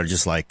PC that are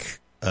just like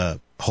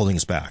holding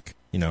us back,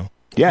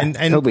 Yeah, and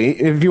totally.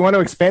 If you want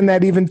to expand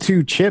that even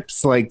to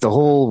chips, like the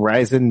whole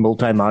Ryzen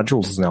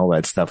multi-modules and all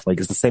that stuff, like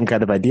it's the same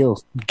kind of idea,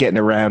 getting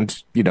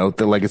around,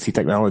 the legacy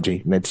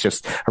technology. And it's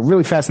just a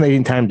really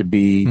fascinating time to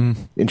be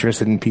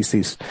interested in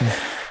PCs.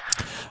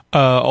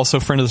 Also,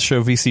 friend of the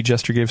show, VC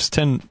Jester, gave us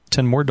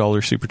 $10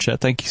 more super chat.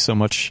 Thank you so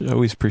much.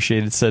 Always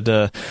appreciate it. Said,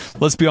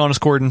 let's be honest,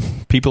 Gordon.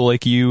 People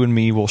like you and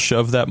me will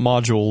shove that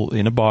module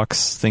in a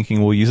box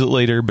thinking we'll use it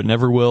later, but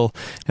never will.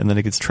 And then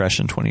it gets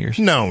trashed in 20 years.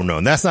 No,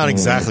 that's not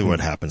exactly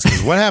what happens.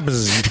 Because what happens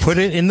is you put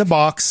it in the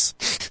box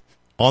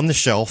on the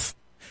shelf,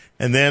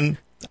 and then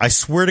I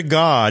swear to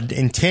God,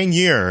 in 10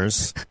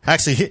 years,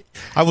 actually,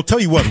 I will tell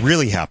you what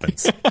really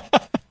happens.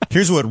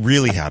 Here's what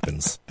really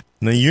happens.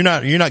 Now, you're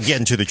not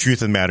getting to the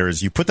truth of the matter.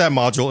 Is you put that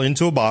module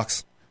into a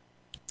box,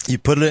 you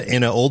put it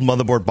in an old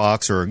motherboard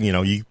box, or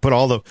you put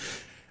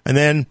and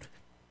then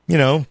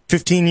 10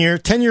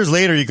 years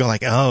later, you go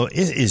like, oh,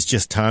 it is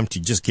just time to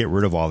just get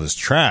rid of all this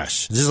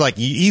trash. This is like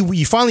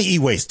you finally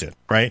e-waste it,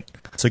 right?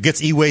 So it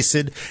gets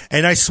e-wasted,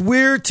 and I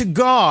swear to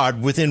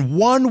God, within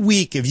 1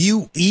 week of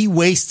you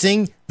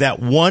e-wasting that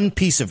one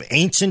piece of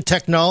ancient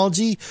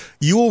technology,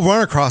 you will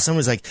run across someone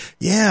who's like,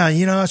 yeah, I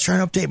was trying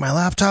to update my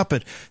laptop,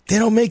 but they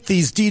don't make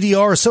these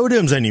DDR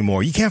SODIMMs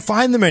anymore. You can't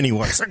find them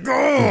anywhere. It's like,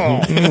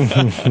 oh.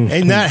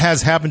 And that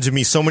has happened to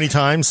me so many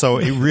times. So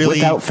it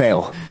really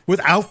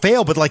without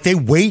fail, but like they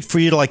wait for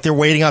you to, like, they're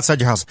waiting outside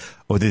your house.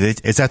 Oh,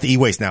 it's at the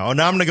e-waste now. Oh,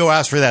 now I'm going to go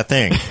ask for that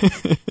thing.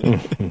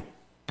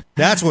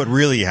 That's what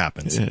really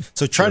happens.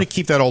 So try to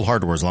keep that old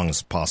hardware as long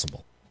as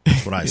possible.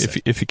 That's what I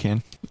say. if you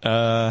can.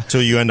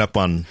 Till you end up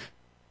on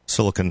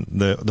Silicon,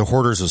 the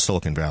hoarders of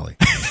Silicon Valley.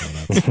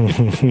 So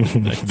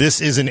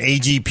this is an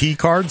AGP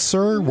card,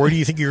 sir. Where do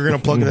you think you're going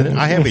to plug that in?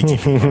 I have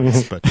AGP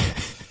cards, but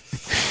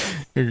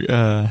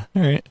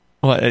all right.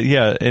 Well,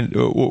 yeah,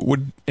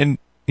 and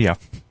Yeah.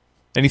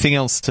 Anything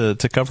else to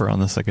cover on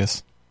this, I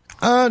guess?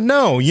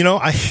 No,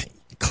 I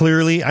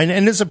clearly,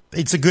 and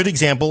it's a good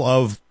example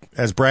of,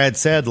 as Brad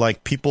said,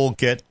 like people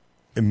get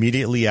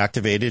immediately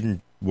activated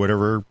and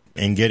whatever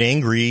and get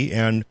angry,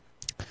 and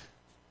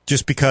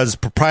just because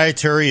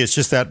proprietary is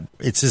just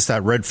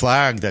that red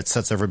flag that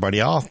sets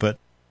everybody off. But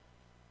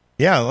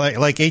yeah,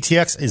 like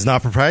ATX is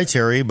not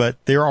proprietary, but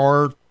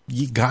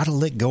you gotta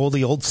let go of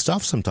the old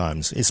stuff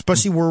sometimes,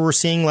 especially where we're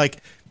seeing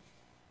like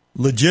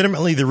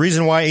legitimately the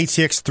reason why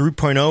ATX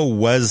 3.0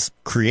 was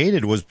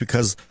created was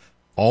because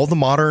all the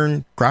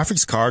modern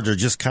graphics cards are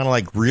just kind of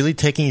like really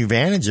taking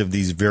advantage of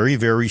these very,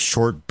 very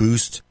short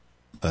boost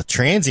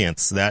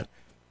transients that,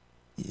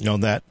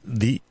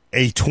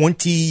 a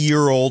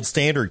 20-year-old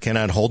standard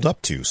cannot hold up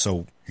to.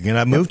 So you're going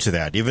to move to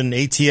that. Even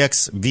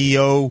ATX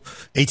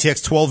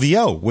 12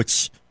 VO,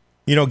 which,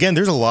 again,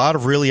 there's a lot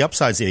of really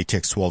upsides to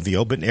ATX 12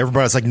 VO, but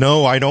everybody's like,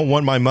 no, I don't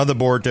want my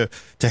motherboard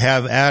to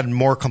add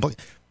more complex.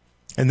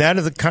 And that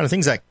are the kind of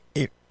things that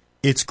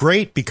it's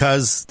great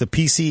because the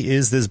PC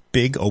is this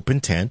big open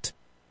tent.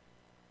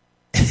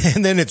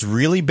 And then it's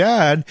really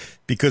bad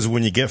because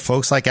when you get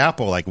folks like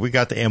Apple, like we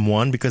got the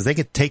M1, because they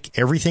could take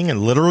everything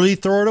and literally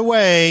throw it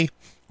away,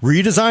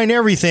 redesign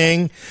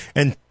everything,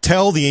 and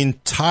tell the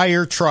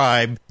entire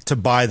tribe to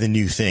buy the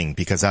new thing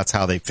because that's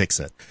how they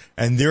fix it.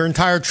 And their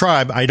entire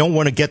tribe, I don't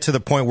want to get to the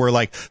point where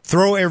like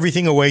throw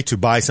everything away to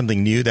buy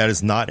something new. That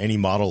is not any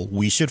model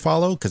we should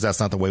follow because that's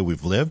not the way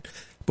we've lived.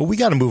 But we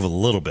got to move a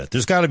little bit.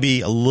 There's got to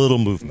be a little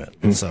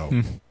movement. So,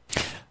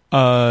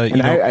 go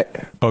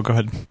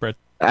ahead, Brett.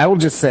 I will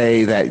just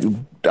say that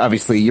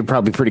obviously you're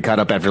probably pretty caught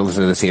up after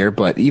listening to this here,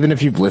 but even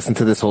if you've listened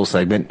to this whole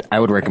segment, I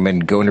would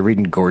recommend going to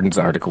reading Gordon's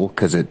article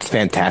because it's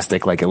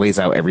fantastic. Like it lays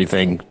out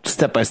everything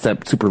step by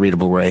step, super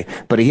readable way.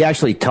 But he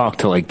actually talked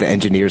to like the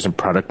engineers and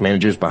product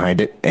managers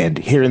behind it, and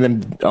hearing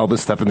them all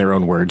this stuff in their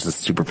own words is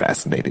super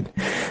fascinating.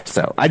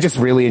 So I just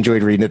really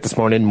enjoyed reading it this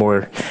morning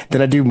more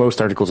than I do most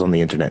articles on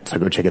the internet. So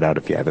go check it out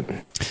if you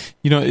haven't.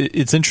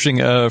 It's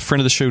interesting. A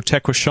friend of the show,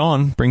 Tech with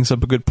Sean, brings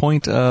up a good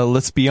point.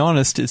 Let's be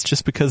honest, it's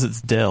just because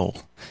it's Dell.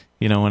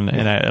 And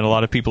a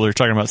lot of people are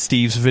talking about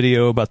Steve's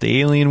video about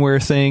the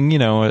Alienware thing.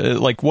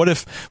 Like what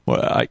if?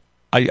 Well,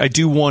 I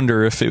do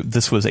wonder if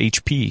this was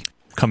HP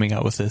coming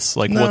out with this.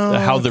 Like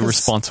how the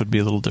response would be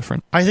a little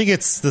different. I think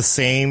it's the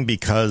same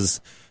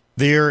because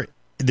there's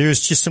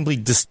just simply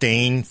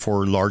disdain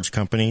for large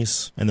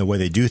companies and the way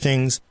they do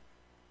things,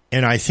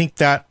 and I think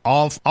that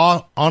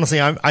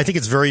honestly, I think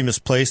it's very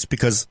misplaced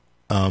because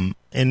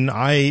and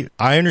I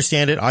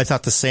understand it. I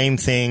thought the same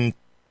thing.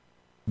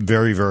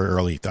 Very, very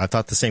early. I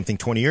thought the same thing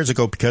 20 years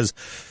ago because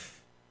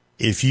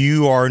if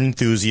you are an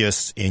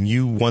enthusiast and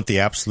you want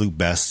the absolute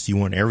best, you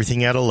want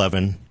everything at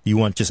 11, you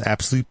want just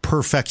absolute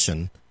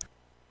perfection,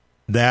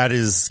 that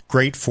is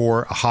great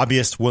for a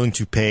hobbyist willing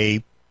to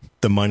pay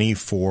the money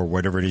for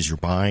whatever it is you're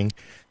buying.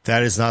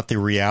 That is not the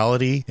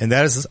reality. And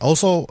that is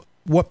also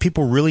what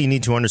people really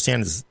need to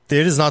understand is that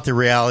it is not the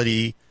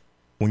reality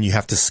when you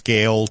have to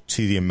scale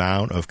to the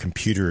amount of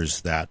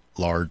computers that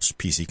large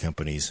PC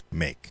companies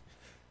make.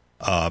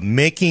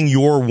 Making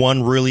your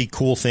one really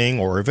cool thing,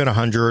 or even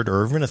 100,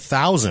 or even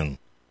 1,000,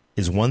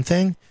 is one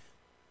thing.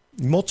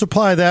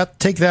 Multiply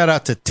that, take that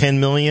out to 10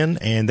 million,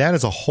 and that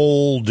is a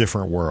whole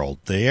different world.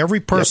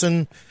 Every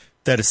person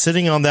that is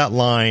sitting on that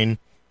line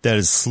that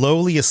is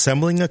slowly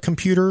assembling a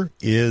computer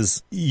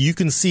you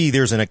can see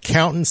there's an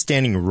accountant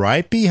standing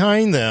right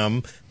behind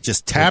them,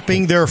 just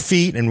tapping their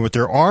feet and with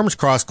their arms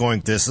crossed,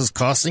 going, "This is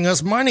costing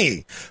us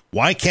money.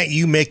 Why can't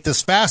you make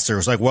this faster?"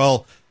 It's like,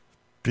 well,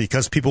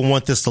 because people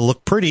want this to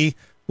look pretty.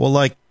 Well,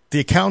 like the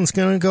accountant's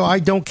going to go, "I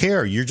don't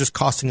care. You're just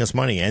costing us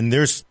money." And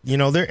there's,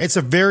 it's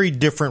a very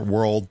different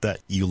world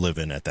that you live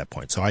in at that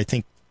point. So I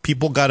think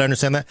people got to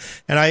understand that.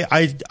 And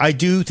I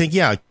do think,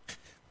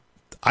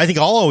 I think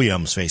all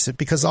OEMs face it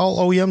because all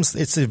OEMs,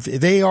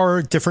 they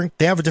are different.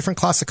 They have a different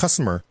class of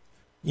customer,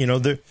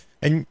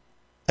 and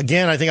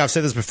again, I think I've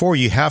said this before.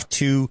 You have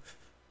to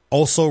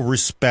also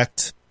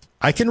respect.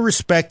 I can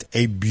respect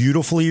a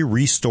beautifully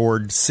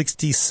restored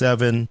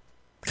 67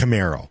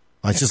 Camaro.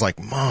 It's just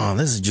like, Mom,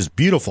 this is just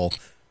beautiful.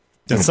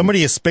 That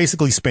somebody has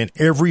basically spent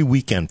every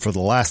weekend for the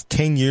last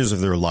 10 years of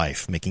their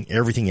life making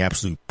everything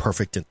absolutely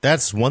perfect. And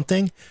that's one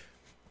thing.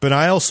 But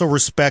I also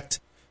respect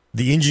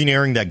the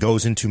engineering that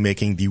goes into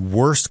making the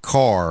worst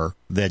car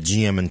that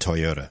GM and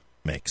Toyota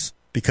makes.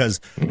 Because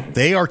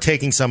they are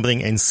taking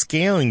something and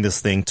scaling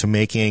this thing to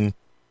making,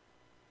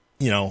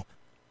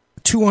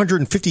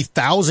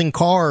 250,000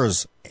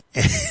 cars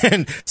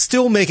and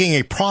still making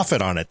a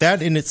profit on it.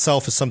 That in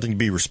itself is something to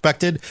be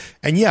respected.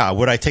 And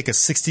would I take a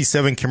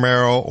 67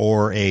 Camaro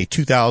or a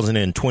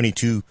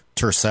 2022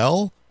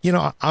 Tercel?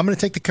 I'm going to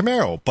take the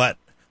Camaro, but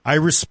I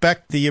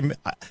respect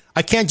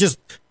I can't just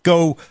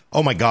go,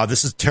 "Oh my God,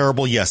 this is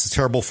terrible." Yes, it's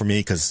terrible for me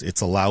because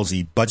it's a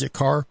lousy budget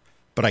car,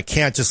 but I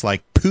can't just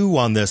like poo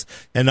on this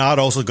and not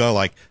also go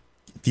like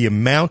the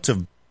amount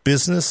of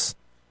business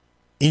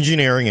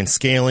engineering and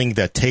scaling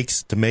that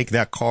takes to make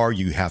that car,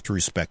 you have to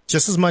respect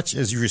just as much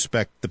as you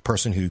respect the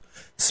person who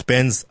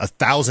spends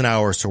 1,000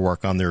 hours to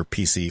work on their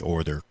PC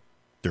or their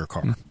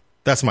car.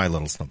 That's my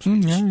little snub.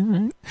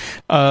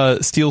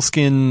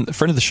 Steelskin,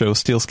 friend of the show,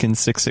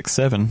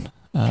 Steelskin667,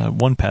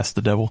 one past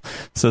the devil,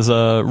 says,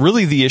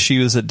 really the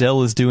issue is that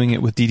Dell is doing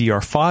it with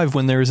DDR5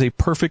 when there is a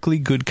perfectly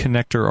good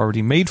connector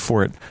already made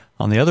for it.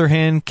 On the other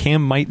hand,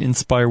 CAM might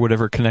inspire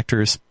whatever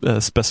connector is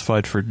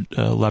specified for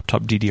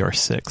laptop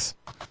DDR6.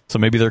 So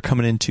maybe they're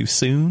coming in too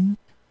soon?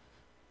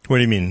 What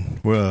do you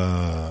mean?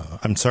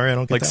 I'm sorry, I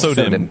don't get like that.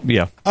 SODIMM,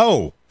 yeah.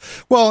 Oh,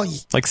 well,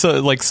 like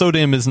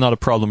SODIMM is not a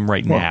problem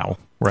right now,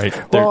 right?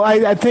 Well,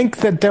 I think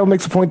that Dell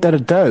makes a point that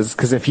it does,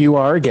 because if you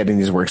are getting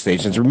these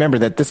workstations, remember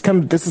that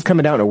this is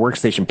coming out in a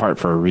workstation part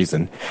for a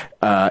reason.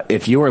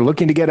 If you are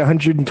looking to get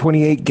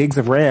 128 gigs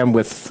of RAM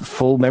with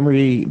full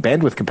memory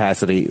bandwidth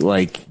capacity,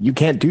 like, you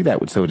can't do that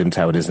with SODIMMs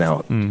how it is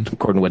now,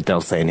 according to what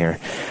Dell's saying here.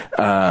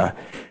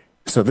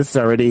 So this is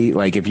already,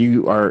 like, if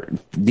you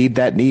need,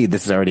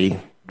 this is already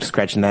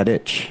scratching that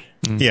itch.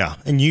 Yeah,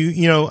 and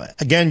you know,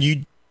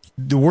 again,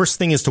 the worst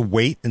thing is to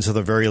wait until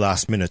the very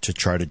last minute to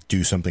try to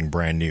do something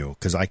brand new,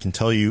 because I can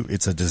tell you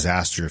it's a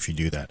disaster if you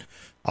do that.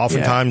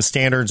 Oftentimes,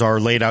 standards are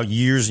laid out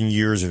years and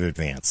years in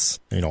advance.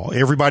 You know,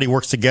 everybody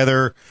works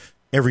together.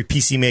 Every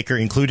PC maker,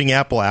 including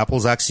Apple.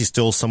 Apple's actually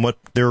still somewhat,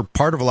 they're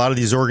part of a lot of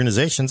these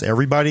organizations.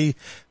 Everybody,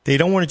 they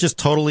don't want to just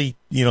totally,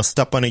 you know,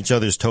 step on each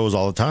other's toes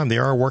all the time. They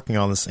are working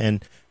on this,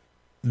 and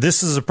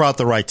this is about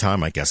the right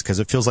time, I guess, because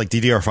it feels like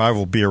DDR5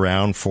 will be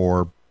around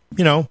for,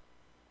 you know,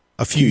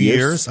 a few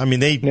years. I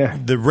mean,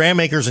 the RAM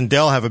makers and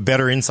Dell have a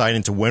better insight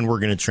into when we're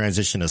going to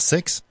transition to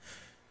 6.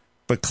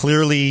 But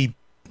clearly,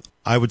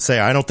 I would say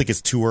I don't think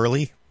it's too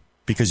early,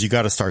 because you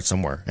got to start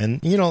somewhere.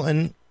 And, you know,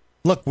 and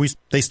look,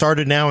 they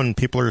started now and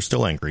people are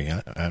still angry.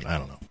 I don't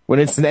know. When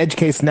it's an edge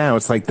case now,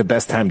 it's like the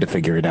best time to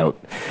figure it out,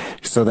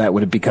 so that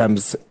when it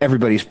becomes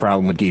everybody's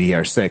problem with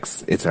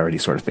DDR6, it's already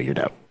sort of figured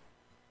out.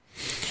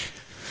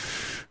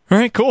 All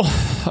right, cool.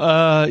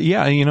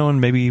 Yeah, you know, and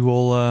maybe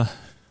we'll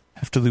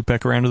have to loop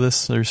back around to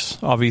this. There's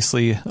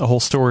obviously a whole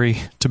story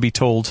to be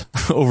told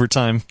over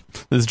time.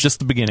 This is just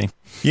the beginning.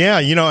 Yeah,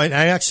 you know,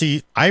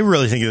 I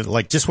really think that,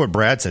 like, just what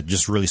Brad said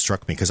just really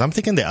struck me, because I'm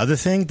thinking the other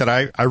thing that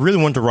I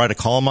really wanted to write a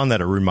column on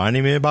that it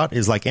reminded me about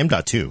is like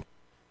M.2.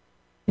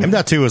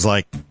 M.2 is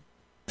like,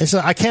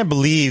 I can't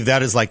believe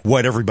that is like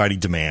what everybody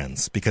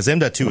demands, because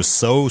M.2 is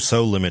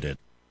so limited.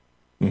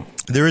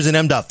 There is an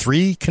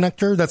M.3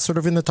 connector that's sort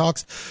of in the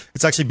talks.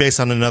 It's actually based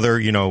on another,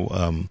 you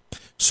know,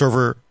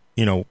 server,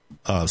 you know,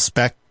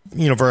 spec,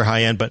 you know, very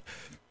high end. But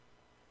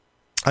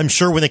I'm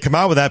sure when they come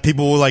out with that,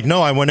 people will like,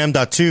 no, I want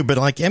M.2. But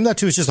like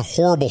M.2 is just a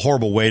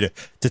horrible way to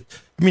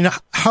I mean,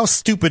 how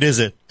stupid is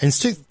it? And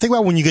think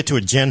about when you get to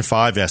a Gen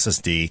 5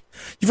 SSD.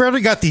 You've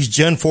already got these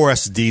Gen 4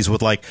 SSDs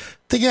with like,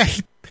 they got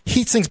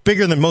heat sinks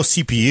bigger than most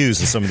CPUs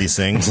in some of these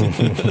things.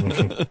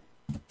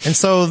 And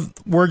so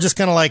we're just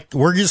going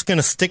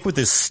to stick with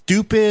this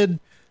stupid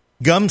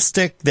gum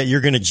stick that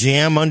you're going to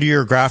jam under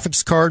your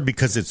graphics card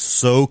because it's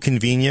so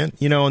convenient,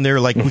 you know, and they're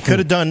like, we could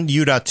have done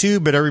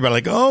U.2, but everybody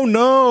like, oh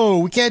no,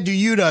 we can't do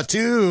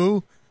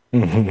U.2.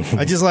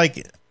 I just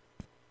like,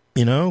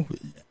 you know,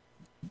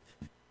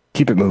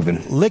 keep it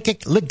moving.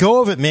 Let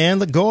go of it, man.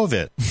 Let go of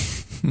it.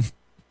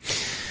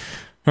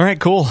 All right,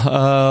 cool.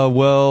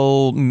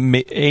 Well,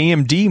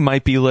 AMD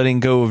might be letting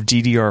go of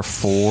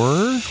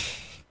DDR4.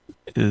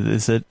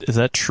 Is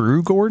that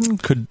true, Gordon?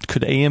 Could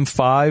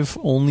AM5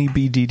 only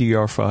be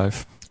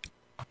DDR5?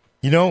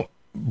 You know,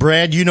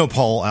 Brad, you know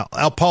Paul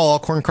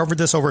Alcorn covered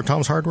this over at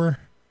Tom's Hardware.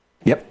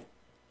 Yep.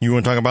 You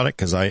want to talk about it?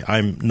 Because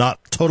I'm not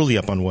totally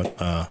up on what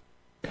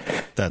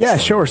that's. Yeah,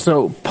 sure.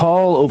 So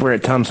Paul over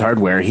at Tom's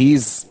Hardware,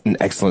 he's an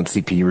excellent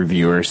CPU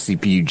reviewer,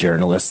 CPU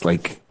journalist.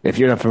 Like, if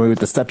you're not familiar with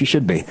the stuff, you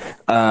should be.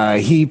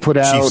 He put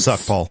out... Chief suck,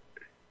 Paul.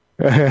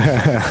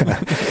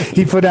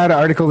 He put out an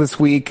article this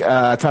week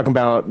talking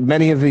about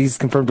many of these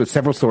confirmed with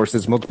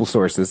multiple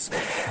sources,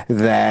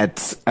 that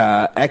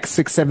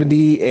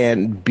X670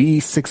 and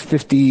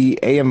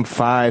B650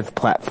 AM5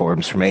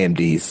 platforms from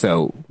AMD,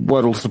 so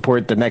what'll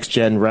support the next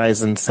gen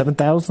Ryzen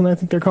 7000, I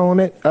think they're calling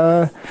it,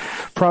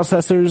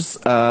 processors,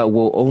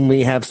 will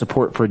only have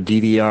support for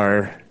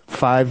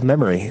DDR5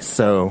 memory.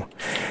 So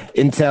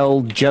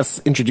Intel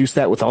just introduced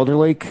that with Alder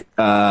Lake,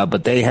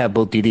 but they have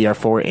both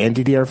DDR4 and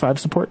DDR5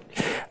 support.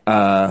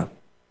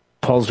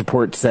 Paul's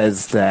report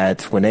says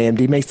that when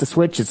AMD makes the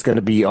switch, it's going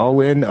to be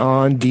all in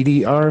on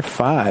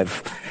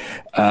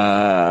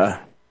DDR5.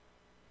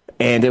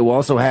 And it will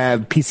also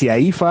have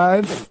PCIe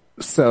 5,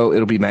 so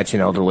it'll be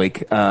matching Alder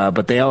Lake.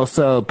 But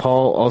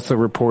Paul also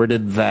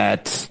reported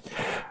that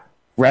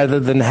rather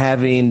than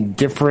having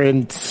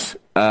different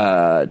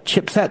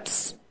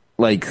chipsets,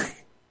 like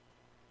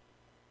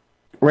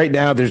right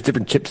now there's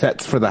different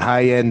chipsets for the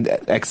high-end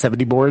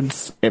X70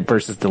 boards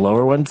versus the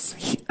lower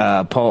ones.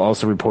 Paul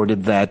also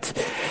reported that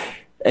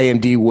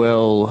AMD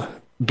will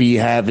be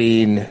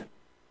having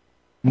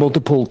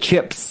multiple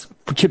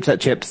chipset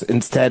chips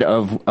instead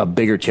of a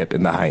bigger chip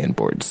in the high-end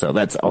board. So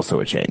that's also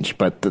a change.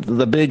 But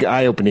the big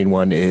eye-opening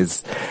one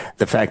is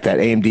the fact that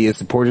AMD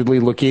is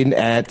reportedly looking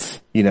at,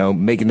 you know,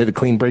 making it a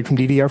clean break from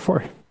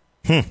DDR4.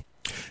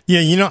 Yeah,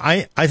 you know,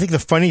 I think the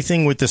funny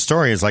thing with this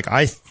story is, like,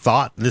 I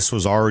thought this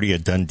was already a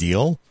done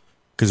deal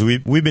because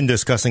we've been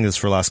discussing this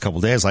for the last couple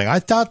of days. Like, I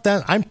thought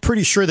that, I'm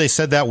pretty sure they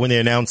said that when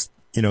they announced,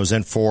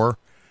 Zen 4.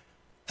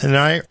 And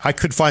I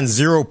could find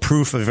zero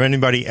proof of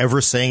anybody ever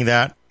saying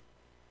that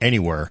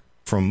anywhere,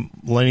 from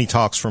Lenny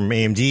talks from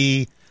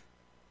AMD.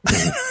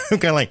 I'm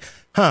kind of like,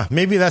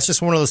 maybe that's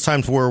just one of those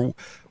times where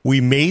we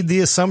made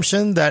the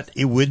assumption that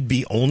it would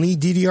be only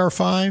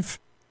DDR5.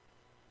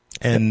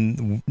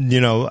 And,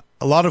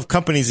 a lot of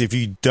companies, if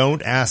you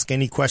don't ask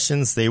any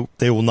questions,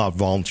 they will not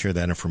volunteer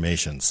that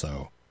information.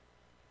 So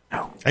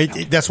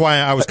that's why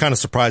I was kind of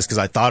surprised, because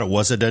I thought it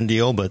was a done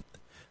deal, but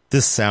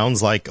this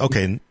sounds like,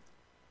 okay,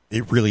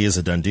 it really is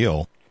a done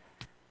deal.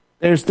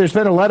 There's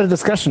been a lot of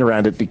discussion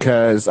around it,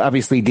 because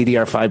obviously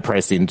DDR5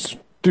 pricing's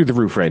through the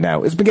roof right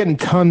now. It's been getting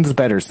tons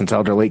better since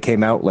Alder Lake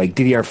came out. Like,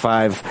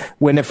 DDR5,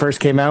 when it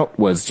first came out,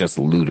 was just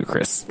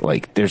ludicrous.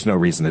 Like, there's no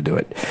reason to do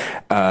it.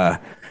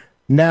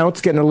 Now it's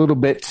getting a little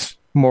bit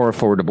more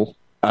affordable.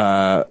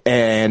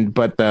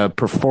 But the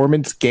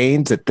performance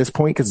gains at this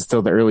point, because it's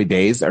still the early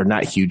days, are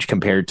not huge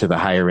compared to the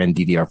higher end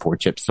DDR4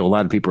 chips. So a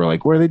lot of people are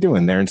like, what are they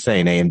doing? They're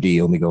insane.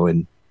 AMD only go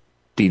in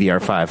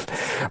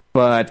DDR5.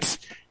 But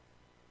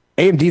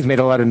AMD's made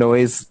a lot of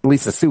noise.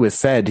 Lisa Su has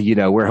said,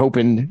 we're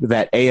hoping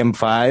that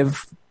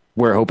AM5,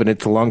 we're hoping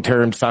it's a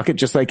long-term socket,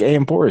 just like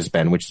AM4 has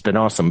been, which has been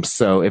awesome.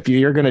 So if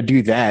you're going to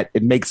do that,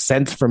 it makes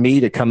sense for me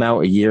to come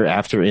out a year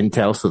after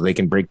Intel so they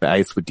can break the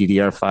ice with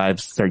DDR5,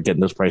 start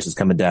getting those prices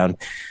coming down,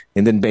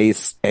 and then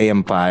base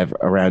AM5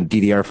 around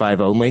DDR5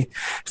 only,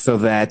 so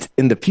that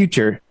in the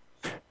future,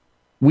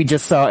 we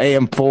just saw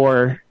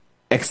AM4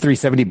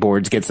 X370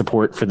 boards get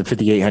support for the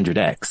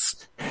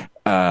 5800X.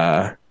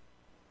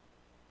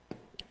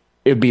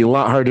 It'd be a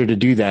lot harder to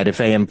do that if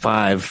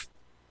AM5,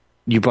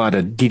 you bought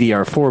a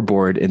DDR4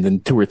 board and then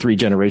 2 or 3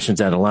 generations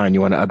down the line, you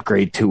want to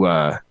upgrade to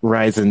a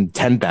Ryzen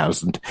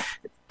 10,000,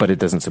 but it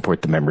doesn't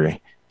support the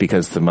memory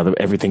because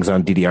everything's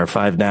on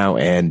DDR5 now,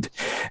 and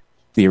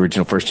the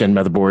original first gen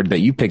motherboard that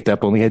you picked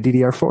up only had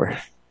DDR4.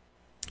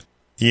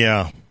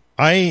 Yeah.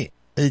 I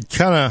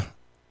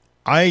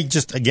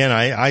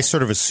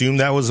sort of assumed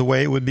that was the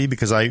way it would be,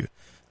 because I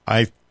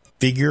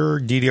figure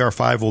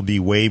DDR5 will be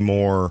way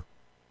more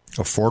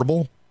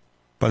affordable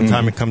by the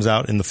time it comes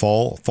out in the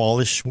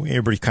fallish.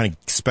 Everybody kind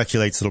of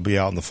speculates it'll be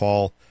out in the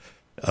fall.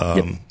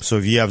 So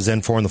if you have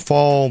Zen 4 in the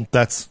fall,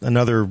 that's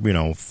another,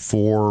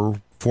 4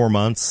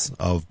 months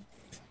of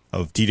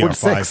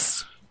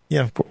DDR5.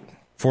 Yeah.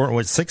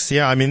 6?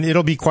 Yeah. I mean,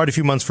 it'll be quite a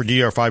few months for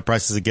DDR5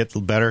 prices to get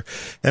better.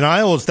 And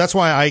that's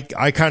why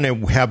I kind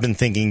of have been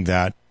thinking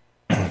that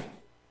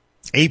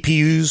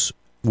APUs,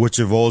 which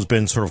have always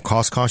been sort of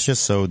cost conscious,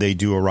 so they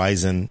do a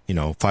Ryzen,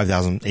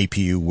 5000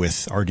 APU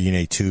with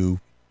RDNA 2.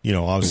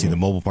 Obviously the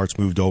mobile parts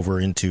moved over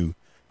into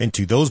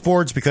those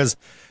boards because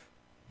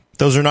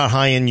those are not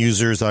high-end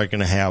users that are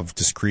going to have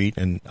discrete,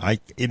 and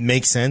it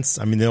makes sense.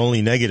 I mean, the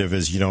only negative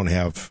is you don't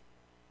have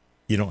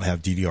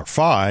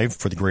DDR5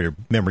 for the greater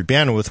memory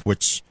bandwidth,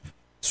 which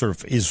sort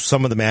of is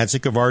some of the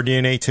magic of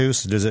RDNA 2.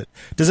 So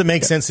does it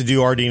make sense to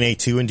do RDNA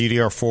 2 and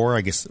DDR4?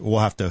 I guess we'll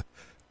have to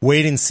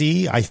wait and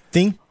see. I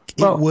think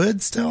it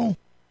would still.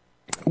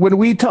 When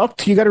we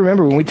talked, you got to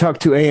remember when we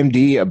talked to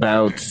AMD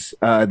about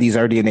these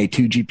RDNA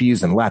 2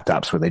 GPUs and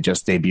laptops where they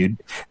just debuted,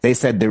 they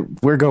said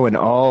that we're going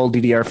all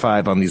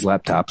DDR5 on these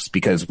laptops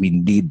because we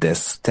need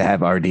this to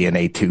have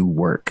RDNA 2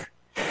 work.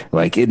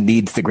 Like, it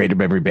needs the greater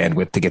memory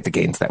bandwidth to get the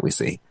gains that we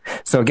see.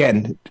 So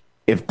again,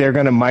 if they're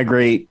going to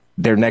migrate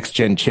their next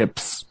gen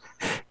chips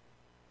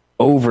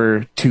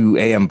over to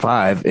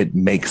AM5, it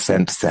makes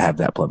sense to have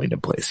that plumbing in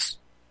place.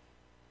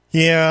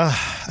 Yeah,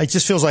 it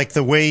just feels like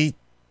the way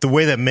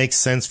that makes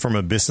sense from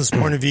a business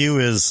point of view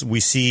is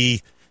we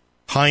see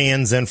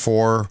high-end Zen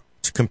 4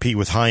 to compete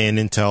with high-end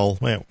Intel,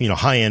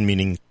 high-end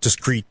meaning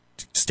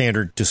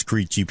standard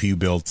discrete GPU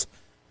builds.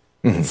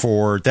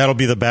 That'll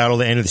be the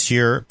battle at the end of this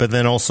year. But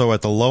then also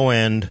at the low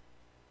end,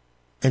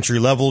 entry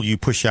level, you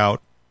push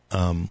out,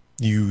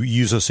 you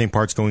use those same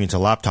parts going into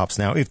laptops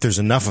now, if there's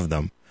enough of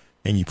them,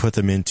 and you put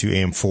them into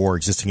AM4,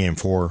 existing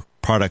AM4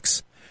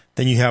 products,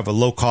 then you have a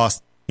low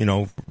cost,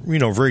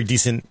 very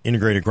decent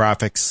integrated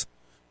graphics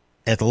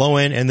at the low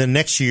end. And then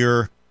next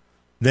year,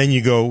 then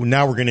you go,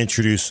 now we're going to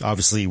introduce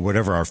obviously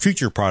whatever our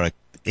future product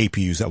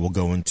APUs that will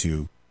go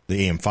into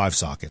the AM5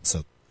 socket.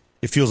 So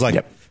it feels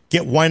like,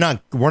 why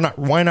not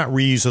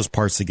reuse those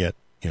parts to get,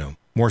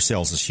 more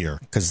sales this year?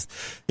 Because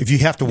if you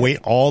have to wait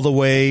all the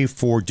way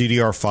for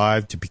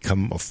DDR5 to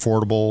become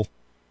affordable,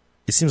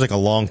 it seems like a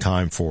long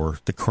time for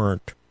the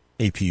current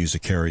APUs to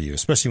carry you,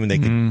 especially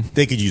when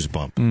they could use a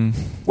bump.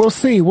 We'll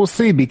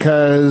see,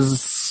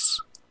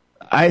 because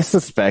I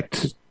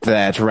suspect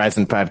that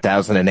Ryzen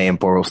 5000 and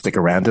AM4 will stick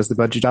around as the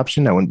budget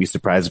option. I wouldn't be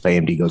surprised if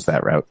AMD goes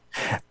that route.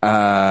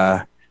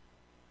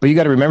 But you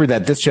got to remember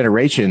that this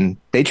generation,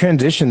 they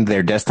transitioned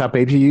their desktop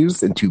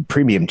APUs into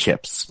premium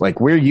chips.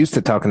 Like, we're used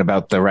to talking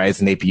about the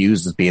Ryzen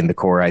APUs as being the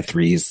Core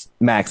i3s,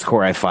 max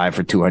Core i5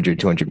 for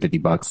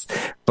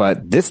 $250.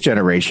 But this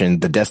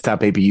generation, the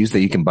desktop APUs that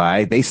you can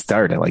buy, they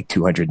start at like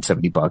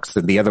 $270,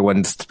 and the other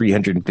one's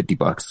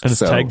 $350. And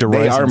it's tagged to Ryzen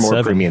they are more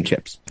 7. premium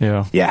chips.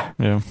 Yeah.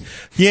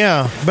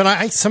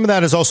 But some of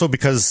that is also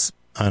because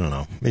I don't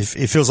know.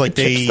 It feels like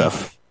Chip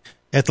stuff.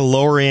 at the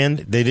lower end,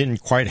 they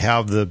didn't quite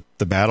have the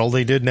battle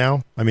they did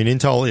now. I mean,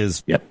 Intel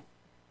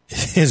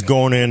is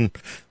going in,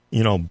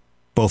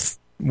 both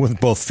with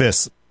both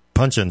fists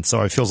punching.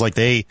 So it feels like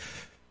they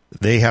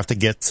have to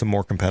get some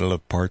more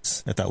competitive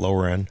parts at that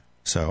lower end.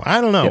 So I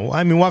don't know. Yep.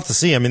 I mean, we'll have to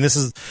see. I mean, this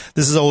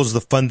is always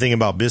the fun thing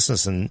about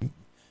business, and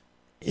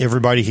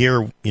everybody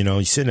here,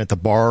 you're sitting at the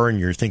bar and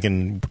you're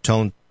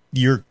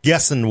you're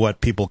guessing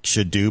what people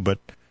should do, but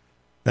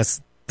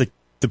that's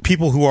the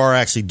people who are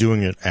actually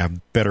doing it have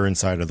better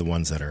insight of the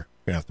ones that are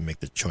going to have to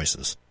make the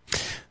choices.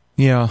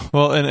 Yeah.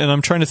 Well, and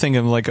I'm trying to think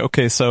of like,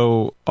 okay,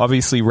 so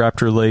obviously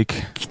Raptor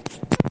Lake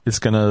is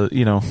going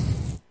to,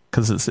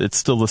 cause it's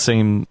still the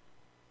same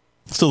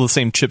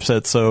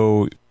chipset.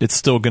 So it's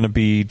still going to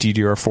be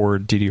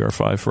DDR4,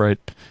 DDR5, right?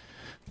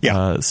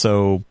 Yeah.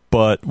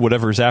 But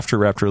whatever's after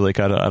Raptor Lake,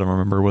 I don't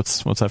remember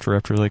what's after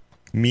Raptor Lake.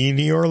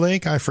 Meteor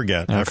Lake? I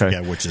forget. Okay. I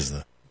forget which is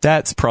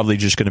That's probably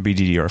just going to be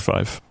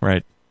DDR5,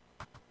 right?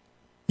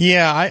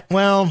 Yeah,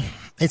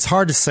 it's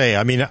hard to say.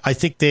 I mean, I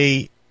think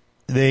they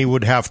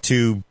would have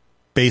to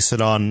base it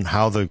on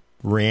how the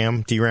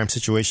DRAM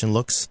situation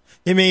looks.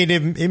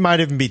 It might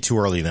even be too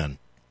early then,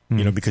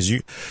 because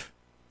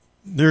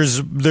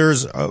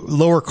there's a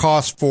lower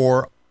cost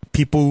for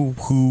people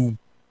who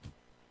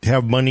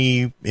have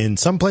money in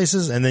some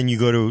places, and then you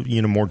go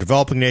to more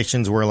developing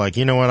nations where like,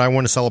 I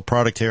want to sell a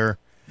product here.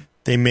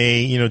 They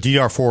may,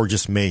 DDR4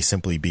 just may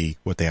simply be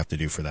what they have to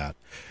do for that.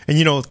 And,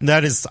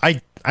 that is,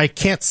 I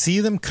can't see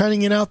them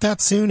cutting it out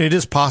that soon. It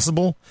is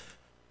possible.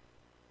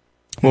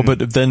 Well,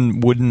 but then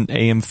wouldn't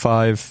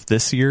AM5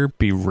 this year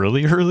be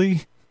really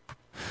early?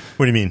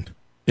 What do you mean?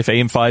 If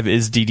AM5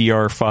 is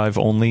DDR5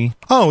 only?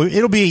 Oh,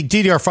 it'll be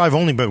DDR5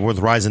 only, but with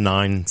Ryzen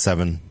 9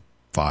 7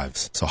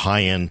 5s. So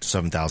high-end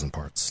 7,000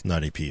 parts,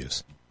 not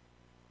APUs.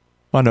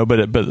 I know,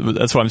 but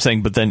that's what I'm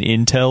saying. But then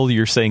Intel,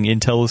 you're saying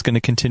Intel is going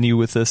to continue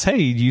with this, hey,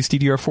 use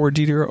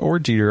DDR4 or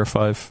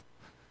DDR5?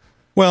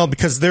 Well,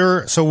 because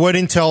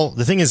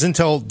the thing is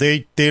Intel,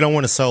 they don't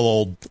want to sell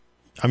old.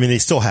 I mean, they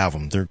still have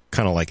them. They're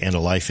kind of like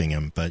end-of-lifing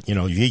them. But,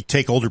 if you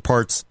take older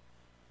parts,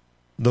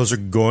 those are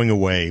going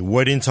away.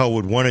 What Intel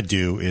would want to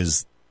do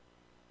is,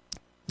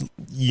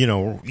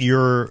 your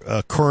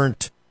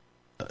current,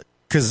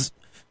 because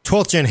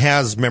 12th Gen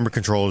has memory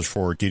controllers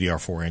for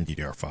DDR4 and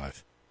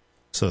DDR5.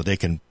 So they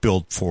can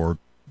build for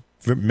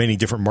many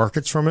different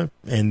markets from it,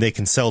 and they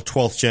can sell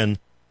 12th Gen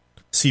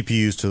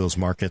CPUs to those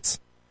markets.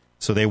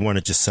 So they want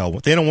to just sell.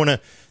 They don't want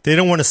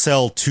to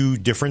sell two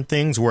different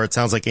things where it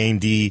sounds like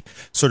AMD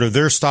sort of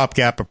their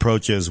stopgap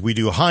approach is we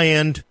do high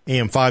end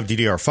AM5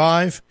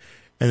 DDR5,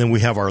 and then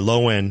we have our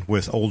low end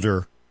with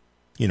older,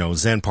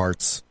 Zen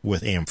parts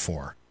with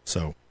AM4.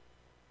 So.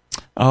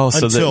 Oh,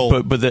 so in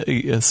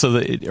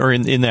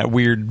that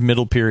weird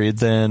middle period,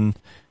 then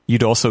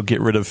you'd also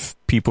get rid of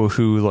people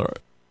who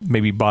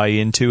maybe buy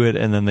into it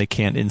and then they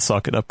can't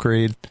in-socket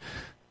upgrade.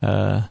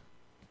 Yeah.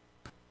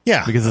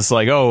 Because it's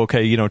like,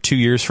 2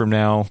 years from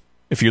now,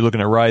 if you're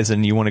looking at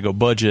Ryzen, you want to go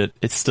budget,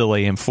 it's still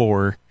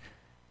AM4,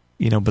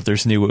 but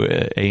there's new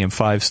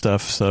AM5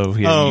 stuff, so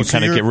you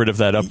kind of get rid of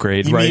that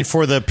upgrade, you right? mean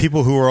for the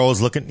people who are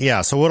always looking,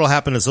 yeah, so what'll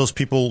happen is those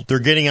people, they're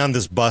getting on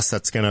this bus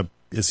that's going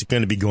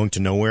to be going to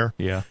nowhere.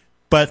 Yeah.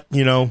 But,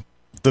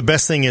 the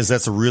best thing is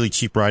that's a really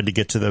cheap ride to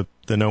get to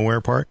the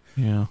nowhere part.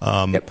 Yeah.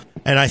 Yep.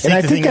 And I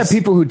think that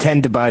people who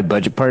tend to buy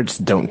budget parts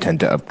don't tend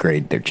to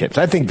upgrade their chips.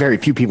 I think very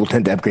few people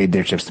tend to upgrade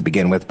their chips to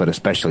begin with, but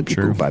especially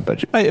people who buy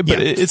budget.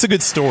 It's a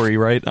good story,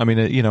 right? I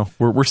mean,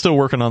 we're still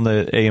working on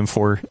the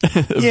AM4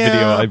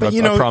 video, I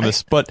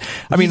promise. But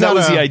I mean, that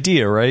was the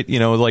idea, right?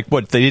 Like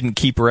what they didn't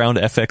keep around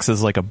FX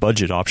as like a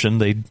budget option.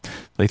 They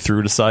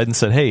threw it aside and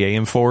said, "Hey,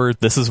 AM4,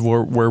 this is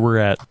where we're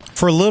at."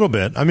 For a little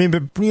bit. I mean,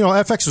 but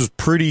FX was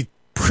pretty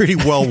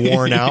well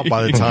worn out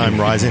by the time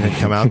Ryzen had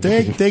come out.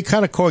 They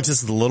kind of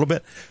coexisted a little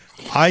bit.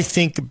 I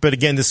think, but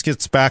again, this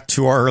gets back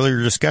to our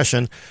earlier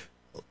discussion.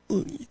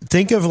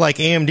 Think of like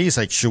AMD. It's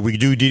like, should we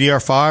do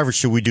DDR5 or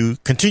should we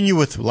continue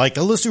with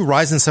let's do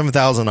Ryzen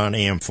 7000 on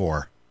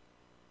AM4?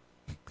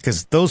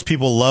 Because those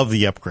people love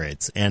the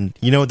upgrades. And,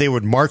 they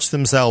would march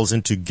themselves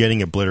into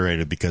getting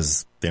obliterated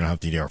because they don't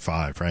have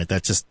DDR5, right?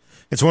 It's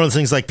one of those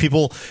things like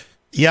people...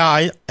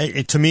 Yeah,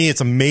 to me,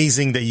 it's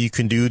amazing that you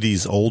can do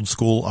these old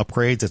school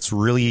upgrades. It's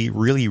really,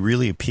 really,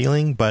 really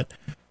appealing. But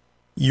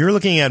you're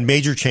looking at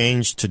major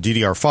change to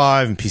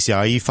DDR5 and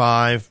PCIe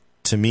 5.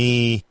 To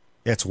me,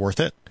 it's worth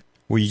it.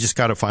 Where you just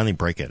got to finally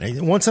break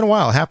it. Once in a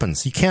while, it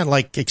happens. You can't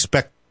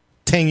expect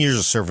 10 years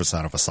of service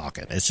out of a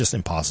socket. It's just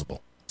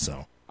impossible.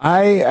 So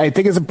I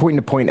think it's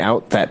important to point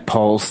out that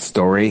Paul's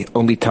story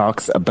only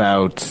talks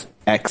about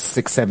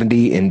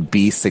X670 and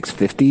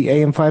B650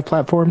 AM5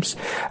 platforms.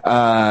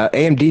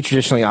 AMD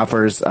traditionally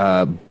offers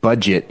a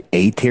budget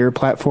A-tier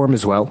platform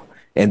as well,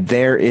 and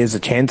there is a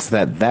chance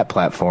that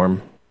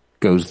platform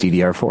goes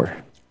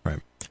DDR4. Right.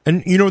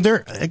 And,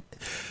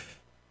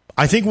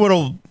 I think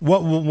when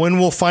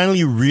we'll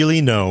finally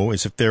really know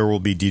is if there will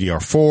be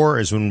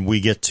DDR4 is when we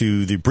get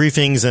to the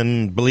briefings,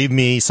 and believe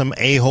me, some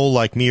a-hole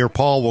like me or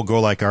Paul will go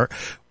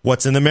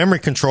what's in the memory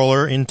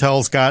controller.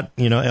 Intel's got,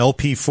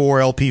 LP4,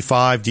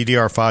 LP5,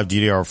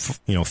 DDR5,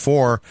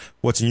 DDR4.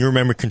 What's in your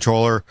memory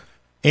controller?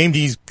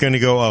 AMD's going to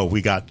go, oh,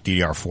 we got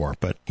DDR4,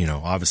 but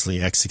obviously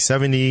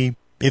X670.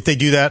 If they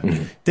do that,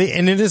 and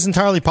it is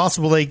entirely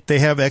possible they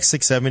have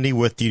X670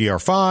 with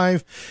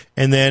DDR5,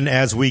 and then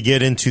as we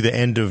get into the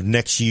end of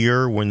next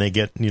year, when they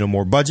get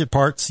more budget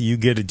parts, you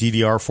get a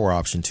DDR4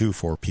 option too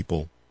for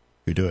people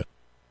who do it.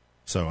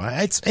 So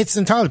it's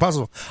entirely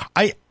possible.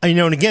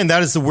 And again,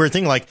 that is the weird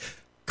thing,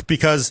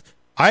 because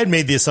I had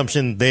made the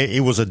assumption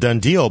it was a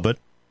done deal, but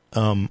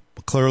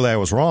clearly I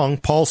was wrong.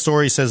 Paul's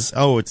story says,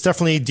 oh, it's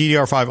definitely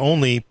DDR5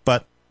 only,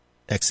 but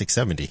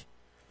X670.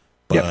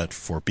 But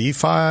for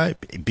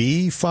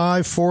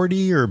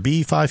B540 or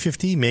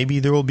B550, maybe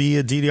there will be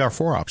a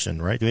DDR4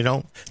 option, right?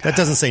 That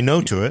doesn't say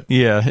no to it.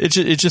 Yeah, it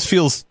just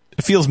feels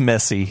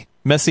messy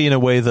in a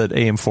way that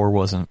AM4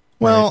 wasn't.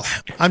 Well,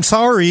 right? I'm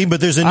sorry,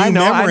 but there's a new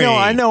memory.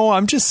 I know.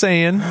 I'm just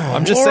saying.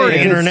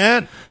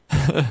 Internet.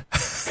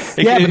 But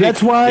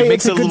that's why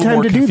it's a good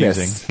time to do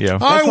this. Yeah.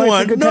 I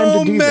want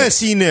no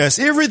messiness.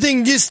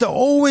 Everything just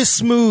always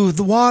smooth.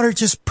 The water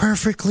just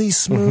perfectly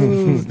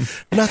smooth.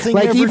 Nothing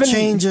ever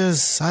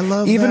changes. I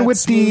love even that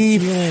with the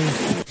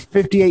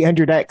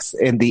 5800X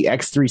and the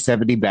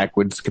X370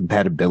 backwards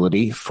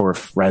compatibility for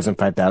Ryzen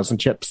 5000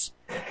 chips.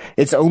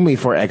 It's only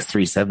for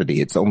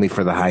X370. It's only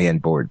for the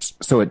high-end boards.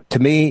 So to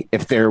me,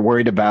 if they're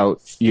worried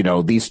about,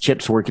 these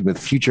chips working with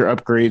future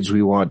upgrades,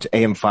 we want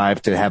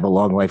AM5 to have a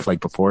long life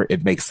like before,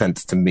 it makes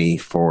sense to me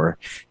for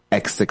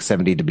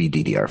X670 to be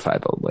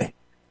DDR5 only.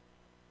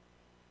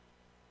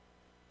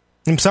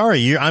 I'm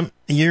sorry,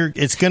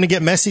 it's going to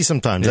get messy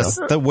sometimes. Yeah.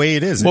 That's the way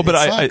it is. Well, but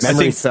I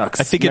think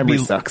sucks. I think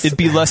it'd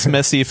be less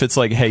messy if it's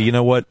like, hey, you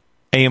know what?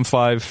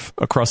 AM5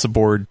 across the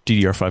board,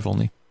 DDR5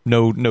 only.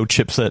 No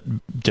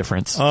chipset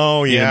difference.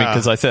 Oh yeah,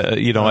 because I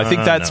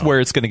think that's where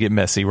it's going to get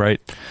messy,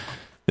 right?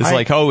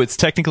 It's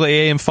technically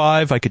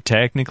AM5. I could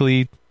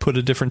technically put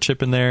a different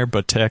chip in there,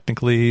 but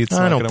technically it's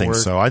not going to work. I don't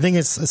think so. I think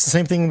it's the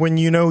same thing when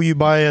you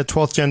buy a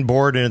 12th gen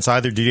board and it's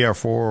either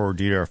DDR4 or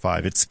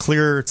DDR5. It's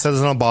clear. It says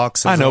it on the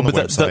box. I know, but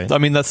that's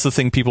the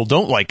thing people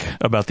don't like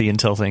about the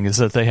Intel thing is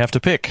that they have to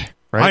pick.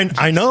 Right?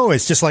 I know.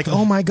 It's just like,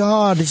 oh my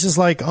God. It's just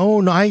like, oh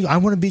no, I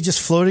want to be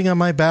just floating on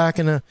my back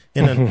in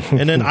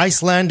an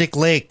Icelandic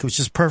lake, which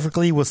is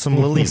perfectly with some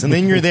lilies. And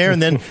then you're there, and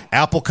then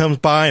Apple comes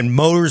by and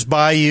motors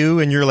by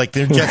you, and you're like,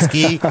 they're jet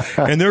ski,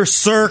 and they're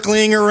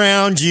circling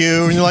around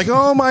you, and you're like,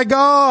 oh my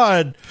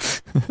God,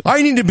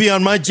 I need to be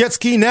on my jet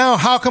ski now.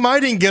 How come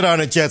I didn't get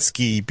on a jet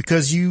ski?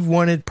 Because you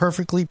wanted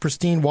perfectly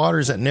pristine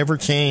waters that never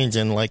change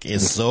and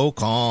is so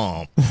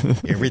calm.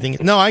 Everything.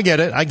 No, I get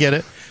it.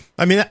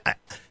 I mean,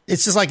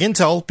 it's just like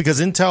Intel,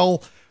 because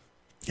Intel,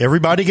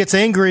 everybody gets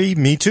angry,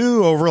 me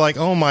too, over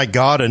oh my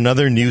God,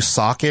 another new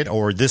socket,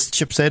 or this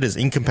chipset is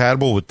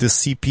incompatible with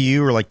this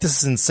CPU, or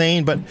this is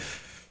insane. But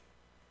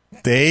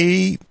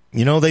they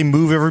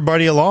move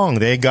everybody along.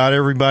 They got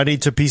everybody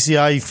to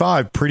PCIe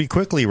 5 pretty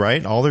quickly,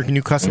 right? All their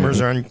new customers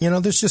are on,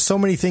 there's just so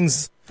many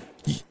things.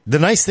 The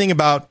nice thing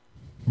about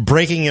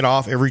breaking it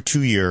off every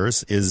 2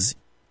 years is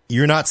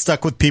you're not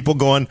stuck with people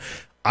going,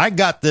 I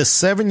got this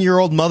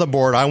 7-year-old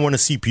motherboard I want a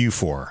CPU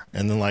for.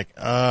 And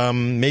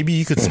then maybe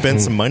you could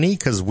spend some money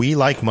because we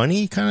like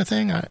money kind of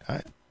thing.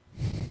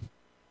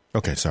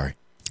 Okay, sorry.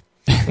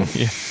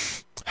 Yeah.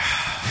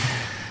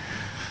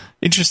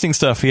 Interesting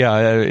stuff.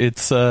 Yeah.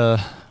 It's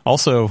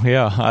also,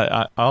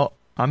 yeah,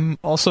 I'm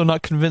also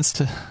not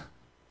convinced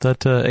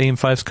that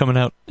AM5 is coming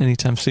out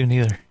anytime soon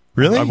either.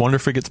 Really? I wonder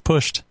if it gets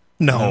pushed.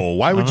 No.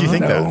 Why would you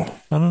think that?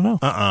 I don't know.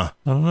 I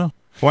don't know.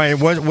 Why?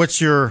 What's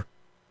your...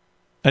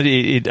 I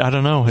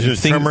don't know.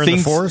 Is it tremor in the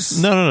force?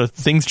 No.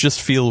 Things just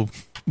feel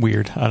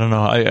weird. I don't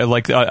know.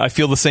 I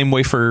feel the same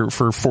way for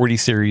 40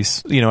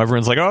 series.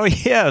 Everyone's like, oh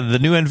yeah, the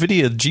new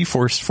NVIDIA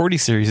GeForce 40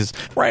 series is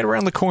right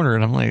around the corner,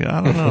 and I'm like,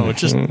 I don't know. It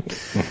just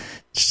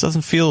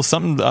doesn't feel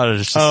something.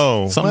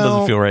 Something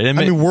doesn't feel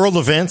right. World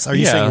events. Are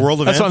you saying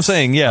world events? That's what I'm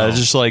saying. Yeah, it's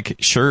just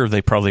sure,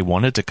 they probably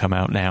want it to come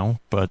out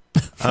now, but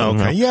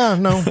okay, yeah,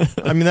 no.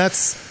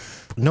 that's.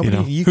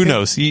 Nobody. Who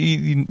knows?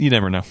 You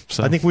never know.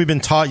 So I think we've been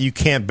taught you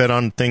can't bet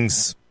on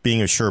things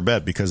being a sure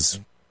bet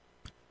because,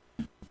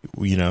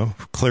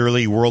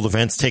 clearly world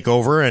events take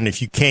over, and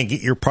if you can't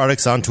get your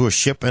products onto a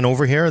ship and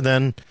over here,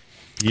 then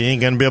you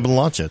ain't gonna be able to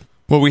launch it.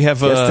 Well, we have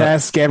just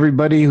ask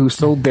everybody who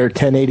sold their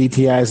 1080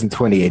 Ti's and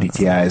 2080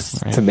 Ti's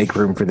to make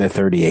room for their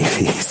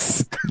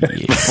 3080s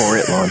before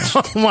it launched.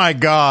 Oh my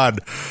God!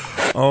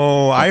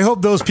 Oh, I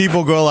hope those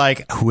people go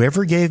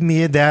whoever gave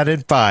me that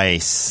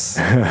advice.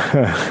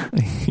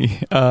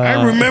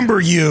 I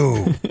remember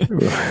you.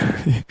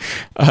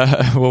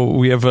 Well,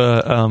 we have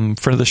a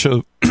friend of the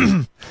show,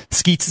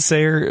 Skeet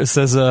Sayer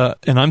says,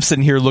 and I'm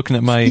sitting here looking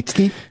at my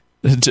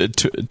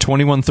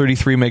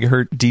 2133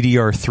 megahertz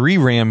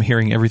DDR3 RAM,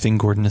 hearing everything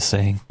Gordon is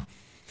saying.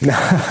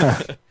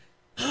 If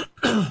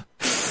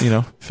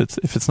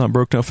it's not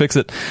broke, don't fix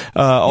it.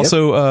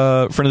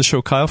 Also, friend of the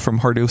show, Kyle from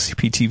Hard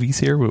OCP TV's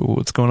here.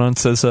 What's going on?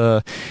 Says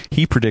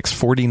he predicts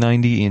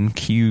 4090 in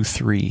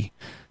Q3.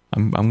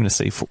 I'm going to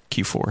say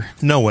Q4.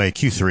 No way,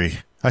 Q3.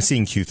 I see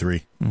in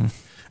Q3.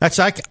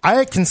 Actually,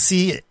 I can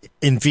see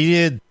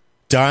NVIDIA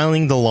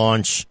dialing the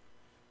launch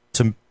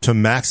to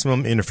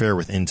maximum interfere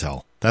with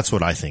Intel. That's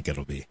what I think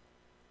it'll be.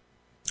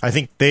 I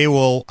think they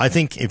will. I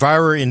think if I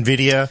were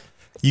NVIDIA,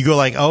 you go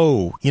like,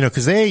 oh,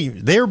 because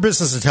they're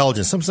business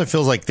intelligence. Sometimes it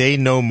feels like they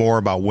know more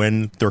about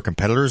when their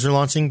competitors are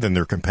launching than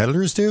their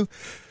competitors do.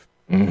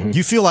 Mm-hmm.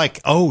 You feel like,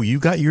 oh, you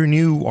got your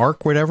new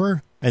ARC,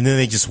 whatever, and then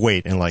they just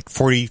wait, and like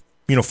 40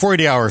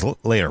 hours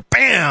later,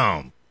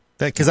 bam!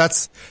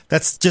 Because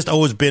that's just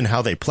always been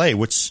how they play,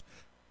 which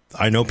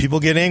I know people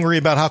get angry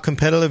about how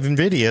competitive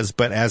NVIDIA is,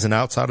 but as an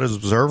outside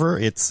observer,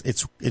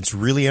 it's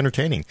really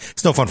entertaining.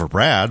 It's no fun for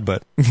Brad,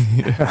 but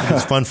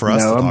it's fun for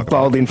us to talk about. I'm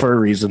balding for a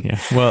reason. Yeah.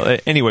 Well,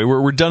 anyway,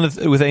 we're done with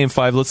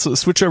AM5. Let's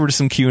switch over to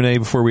some Q&A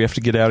before we have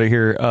to get out of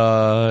here.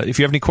 If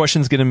you have any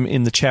questions, get them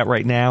in the chat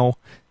right now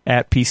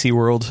at PC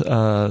World,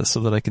 so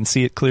that I can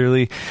see it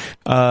clearly.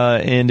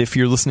 And if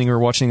you're listening or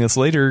watching this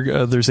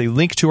later, there's a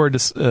link to our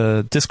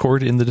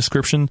Discord in the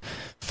description.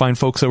 Find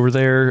folks over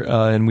there,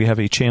 and we have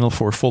a channel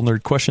for full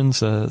nerd questions,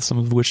 some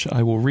of which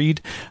I will read.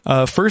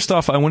 First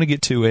off, I want to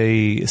get to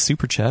a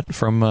super chat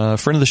from a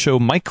friend of the show,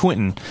 Mike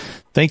Quinton.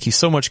 Thank you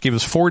so much. Gave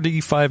us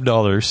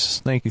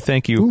 $45.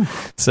 Thank you. Ooh.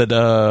 Said,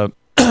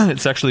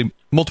 it's actually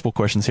multiple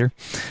questions here.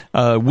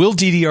 Will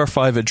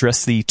DDR5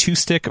 address the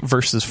 2-stick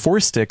versus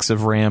 4 sticks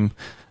of RAM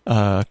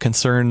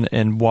concern,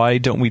 and why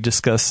don't we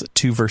discuss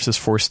 2 versus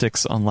 4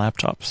 sticks on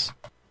laptops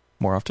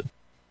more often?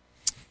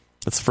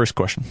 That's the first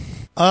question.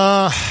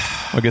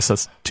 I guess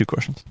that's 2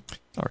 questions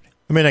already.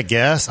 I mean,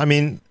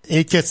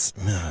 it gets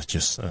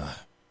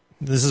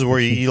this is where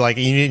you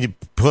need to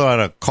put out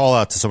a call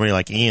out to somebody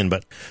like Ian,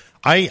 but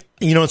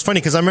it's funny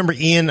because I remember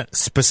Ian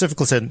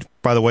specifically said,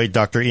 by the way,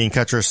 Dr. Ian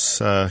Cuttress,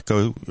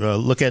 go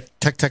look at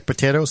Tech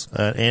Potatoes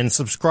and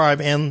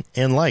subscribe and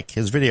like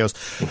his videos.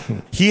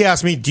 He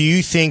asked me, do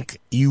you think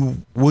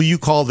will you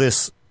call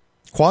this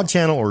quad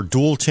channel or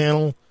dual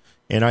channel?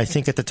 And I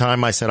think at the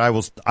time I said I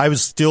would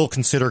still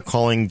consider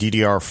calling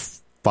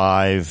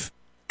DDR5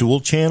 dual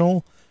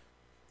channel.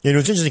 And it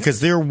was interesting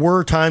because there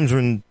were times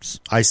when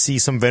I see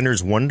some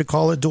vendors wanted to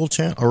call it dual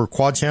channel or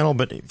quad channel,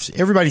 but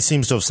everybody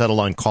seems to have settled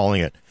on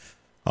calling it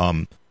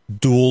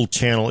dual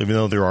channel, even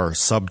though there are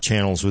sub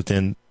channels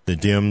within the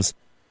DIMMs.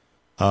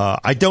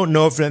 I don't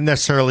know if that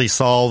necessarily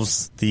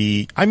solves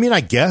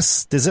I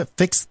guess, does it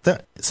fix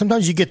that?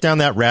 Sometimes you get down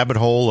that rabbit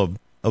hole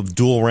of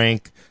dual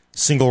rank,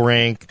 single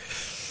rank,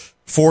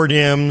 4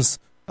 DIMMs,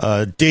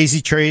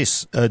 daisy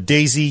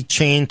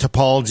chain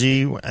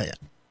topology.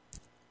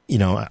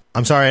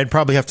 I'm sorry, I'd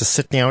probably have to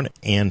sit down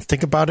and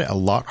think about it a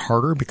lot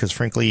harder because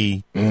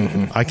frankly,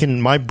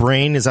 my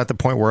brain is at the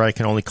point where I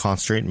can only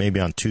concentrate maybe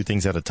on 2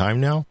 things at a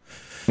time now.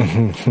 I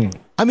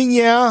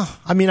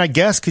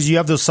guess because you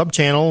have those sub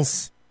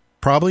channels,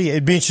 probably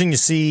it'd be interesting to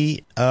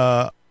see,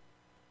 4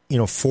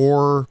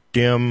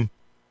 DIMM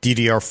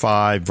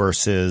DDR5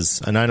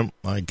 versus, and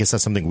I guess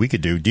that's something we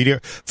could do,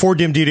 4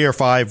 DIMM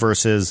DDR5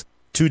 versus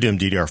 2 DIMM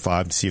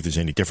DDR5 to see if there's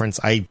any difference.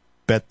 I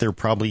bet there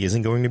probably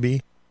isn't going to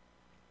be.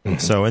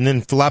 So, and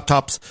then for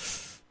laptops,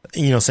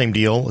 same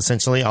deal,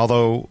 essentially.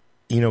 Although,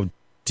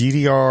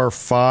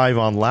 DDR5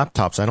 on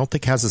laptops, I don't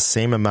think has the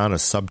same amount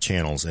of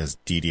sub-channels as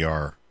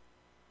DDR,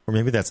 or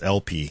maybe that's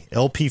LP.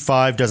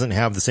 LP5 doesn't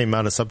have the same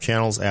amount of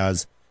sub-channels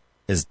as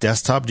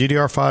desktop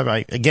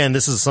DDR5. Again,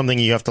 this is something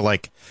you have to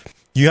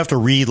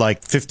read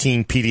like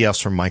 15 PDFs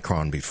from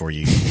Micron before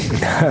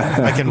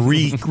I can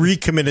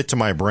recommit it to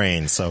my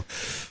brain. So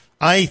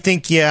I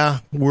think,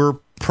 I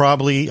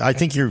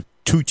think you're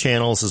 2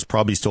 channels is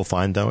probably still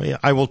fine, though.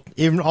 I will,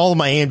 even all of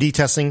my AMD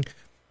testing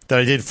that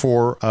I did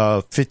for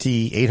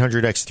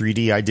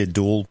 5800X3D, I did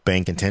dual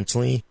bank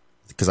intentionally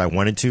because I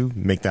wanted to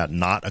make that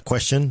not a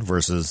question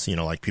versus,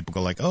 like people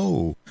go like,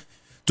 oh,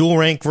 dual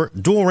rank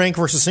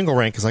versus single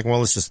rank. It's like, well,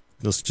 let's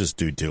just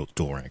do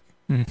dual rank.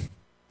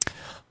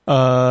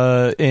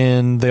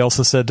 And they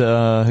also said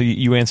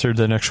you answered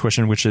the next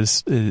question, which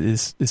is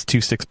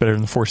 2 sticks better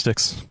than 4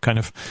 sticks, kind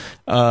of.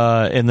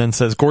 And then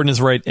says Gordon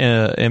is right.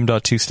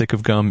 M.2 stick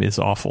of gum is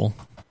awful.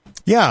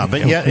 Yeah,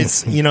 but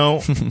it's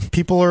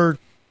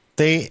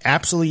they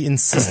absolutely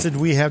insisted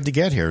we have to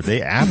get here.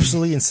 They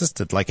absolutely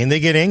insisted, and they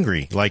get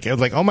angry, like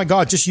oh my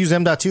god, just use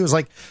M.2. It's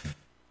like.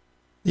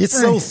 It's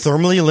so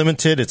thermally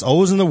limited. It's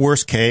always in the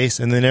worst case.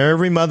 And then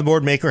every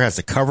motherboard maker has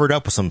to cover it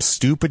up with some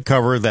stupid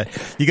cover that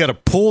you got to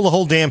pull the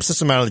whole damn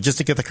system out of it just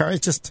to get the car. I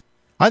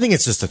think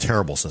it's just a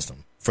terrible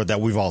system that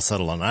we've all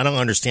settled on. I don't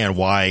understand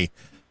why,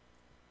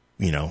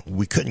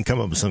 we couldn't come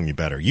up with something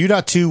better.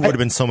 U.2 would have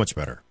been so much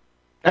better.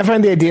 I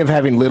find the idea of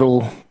having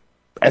little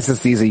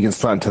SSDs that you can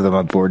slot into the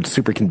motherboard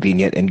super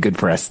convenient and good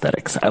for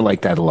aesthetics. I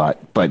like that a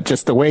lot. But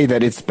just the way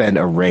that it's been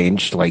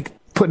arranged, like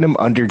putting them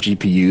under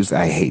GPUs,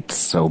 I hate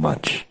so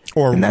much.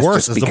 Or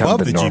worse, it's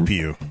above the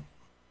GPU.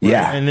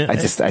 Yeah, and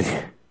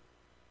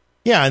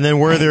then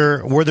where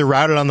they're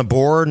routed on the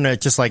board, and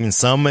it just like in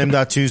some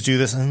M.2s do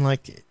this, and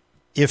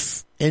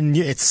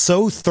it's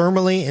so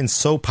thermally and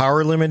so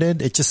power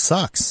limited, it just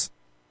sucks.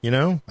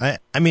 And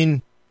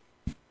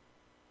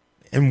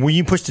when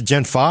you push to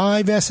Gen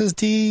 5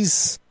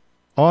 SSDs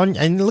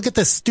and look at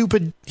the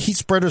stupid heat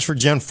spreaders for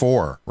Gen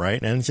 4,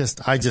 right? And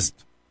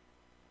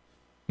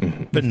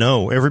but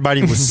no,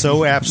 everybody was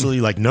so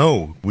absolutely like,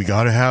 no, we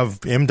got to have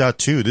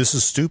M.2. This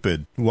is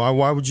stupid.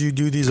 Why would you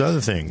do these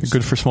other things?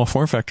 Good for small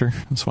form factor.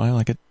 That's why I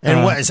like it.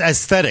 And what is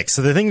aesthetics?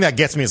 So the thing that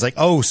gets me is like,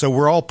 oh, so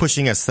we're all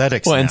pushing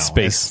aesthetics now. And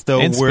space. Though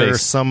and we're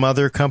space. some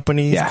other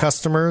companies'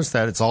 customers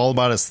that it's all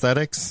about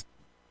aesthetics.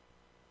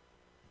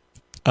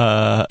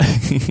 So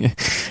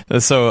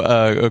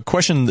a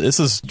question,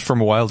 this is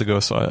from a while ago,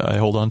 so I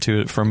hold on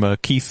to it, from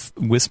Keith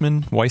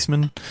Weissman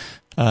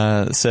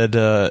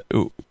said,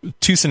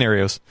 two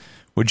scenarios.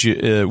 Which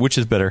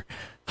is better,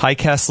 high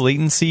cast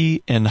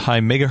latency and high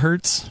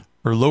megahertz,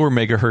 or lower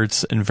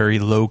megahertz and very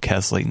low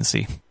cast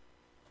latency?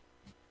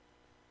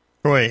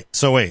 Wait,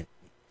 high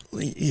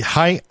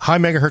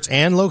megahertz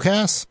and low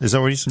cast? Is that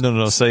what you said?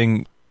 No,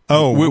 saying,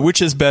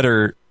 which is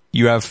better?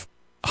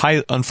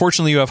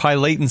 Unfortunately, you have high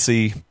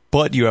latency,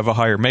 but you have a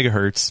higher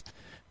megahertz,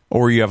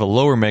 or you have a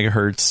lower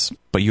megahertz,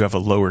 but you have a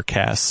lower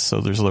cast,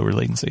 so there's lower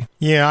latency.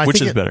 Yeah,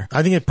 which is better?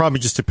 I think it probably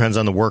just depends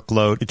on the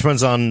workload. It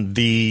depends on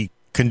the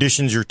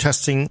conditions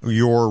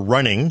you're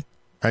running.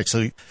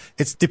 Actually,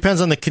 it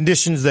depends on the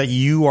conditions that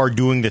you are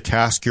doing the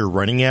task you're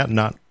running at,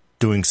 not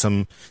doing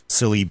some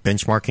silly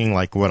benchmarking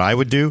like what I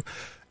would do.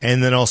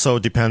 And then also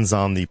it depends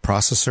on the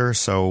processor.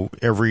 So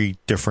every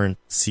different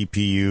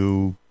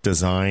CPU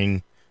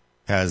design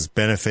has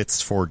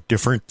benefits for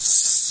different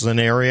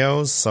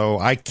scenarios. So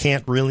I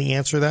can't really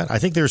answer that. I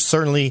think there's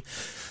certainly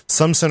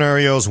some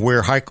scenarios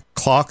where high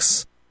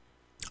clocks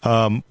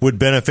would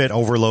benefit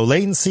over low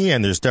latency,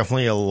 and there's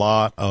definitely a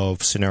lot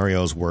of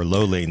scenarios where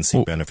low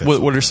latency benefits.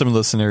 What are some of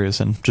those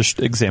scenarios, and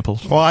just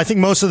examples? Well, I think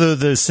most of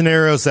the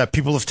scenarios that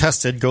people have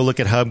tested, go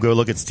look at Hub, go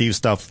look at Steve's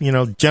stuff,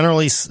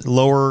 generally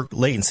lower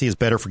latency is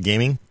better for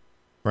gaming,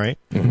 right?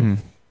 Mm-hmm.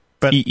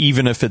 But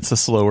even if it's a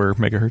slower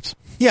megahertz?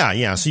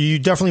 Yeah. So you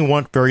definitely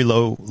want very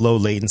low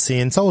latency,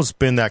 and it's always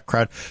been that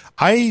crowd.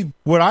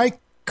 What I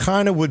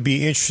kind of would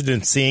be interested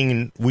in seeing,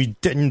 and we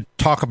didn't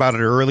talk about it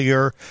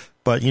earlier,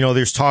 but,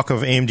 there's talk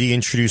of AMD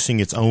introducing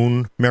its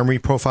own memory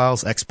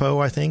profiles,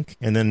 Expo, I think,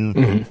 and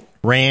then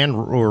RAMP,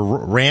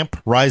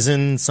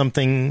 Ryzen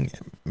something,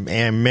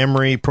 and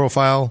memory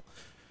profile,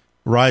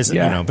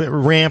 Ryzen, but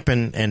RAMP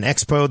and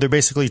Expo, they're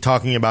basically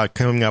talking about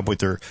coming up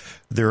with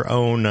their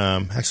own,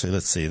 actually,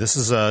 let's see, this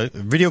is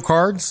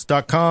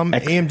videocards.com,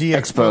 AMD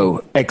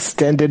Expo,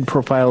 extended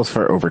profiles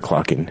for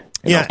overclocking.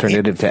 An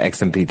alternative to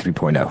XMP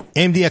 3.0.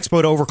 AMD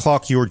Expo to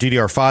overclock your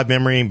DDR5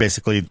 memory,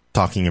 basically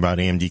talking about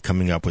AMD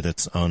coming up with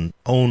its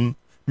own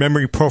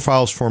memory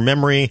profiles for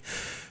memory.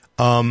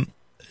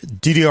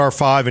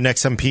 DDR5 and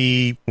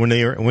XMP, when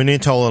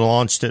Intel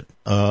launched it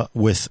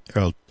with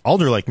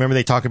Alder Lake, remember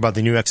they talked about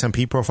the new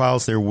XMP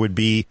profiles? There would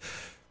be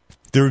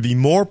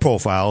more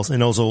profiles,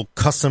 and also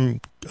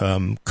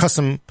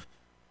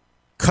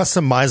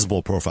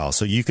customizable profiles.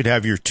 So you could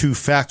have your two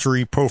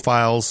factory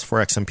profiles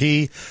for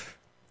XMP,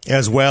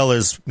 as well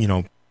as,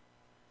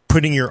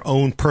 putting your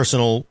own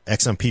personal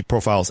XMP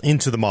profiles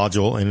into the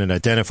module, and it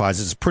identifies.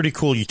 It's a pretty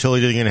cool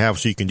utility they're going to have,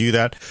 so you can do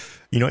that.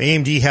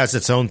 AMD has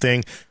its own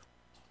thing.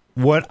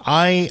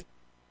 This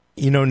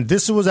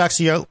was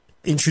actually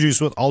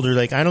introduced with Alder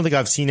Lake. I don't think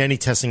I've seen any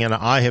testing, and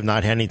I have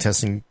not had any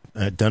testing,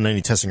 done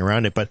any testing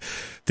around it, but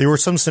there were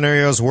some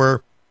scenarios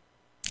where,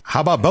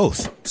 how about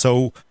both?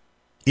 So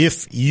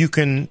if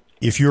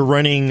you're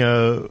running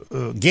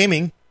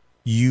gaming,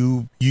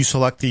 you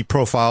select the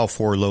profile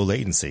for low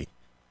latency.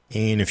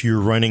 And if you're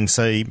running,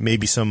 say,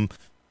 maybe a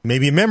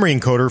memory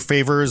encoder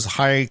favors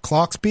high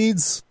clock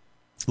speeds,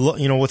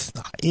 with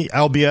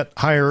albeit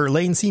higher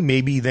latency,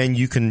 maybe then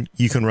you can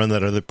run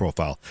that other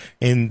profile.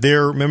 And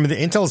remember, the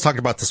Intel has talked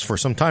about this for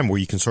some time, where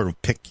you can sort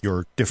of pick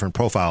your different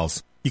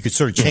profiles. You could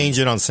sort of change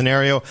it on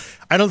scenario.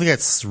 I don't think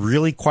that's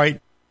really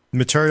quite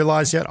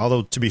materialized yet,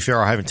 although to be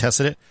fair, I haven't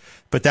tested it.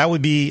 But that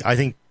would be, I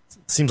think,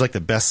 seems like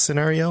the best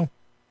scenario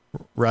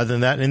rather than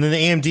that. And then the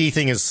AMD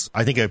thing is,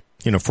 I think,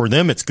 for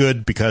them, it's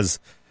good because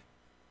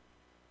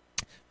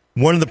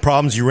one of the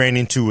problems you ran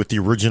into with the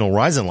original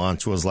Ryzen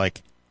launch was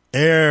like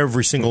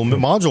every single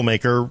module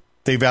maker,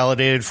 they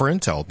validated for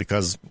Intel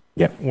because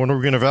when are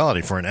we going to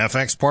validate for an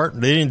FX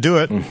part? They didn't do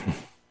it.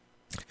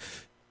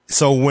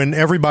 So when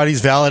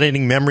everybody's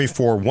validating memory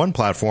for one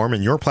platform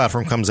and your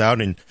platform comes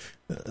out and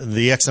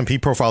the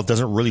XMP profile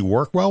doesn't really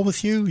work well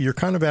with you, you're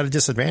kind of at a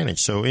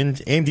disadvantage. So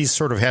AMD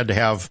sort of had to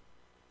have,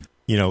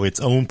 its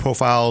own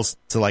profiles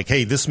to like,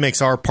 hey, this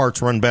makes our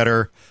parts run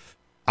better.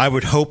 I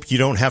would hope you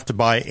don't have to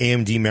buy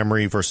AMD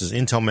memory versus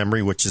Intel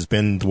memory, which has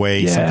been the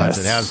way sometimes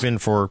it has been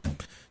for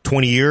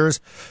 20 years.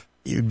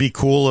 It would be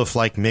cool if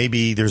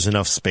maybe there's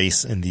enough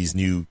space in these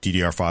new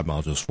DDR5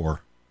 modules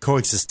for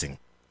coexisting.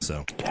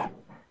 So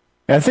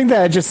I think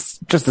that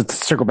just to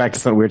circle back to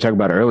something we were talking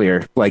about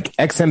earlier, like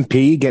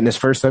XMP getting its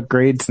first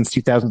upgrade since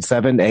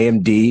 2007,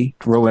 AMD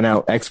rolling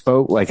out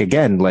Expo,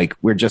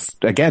 we're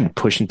just,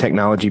 pushing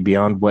technology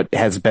beyond what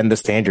has been the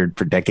standard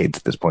for decades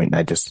at this point.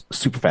 And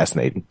super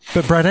fascinating.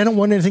 But Brad, I don't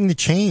want anything to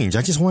change.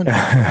 I just want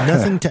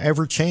nothing to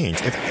ever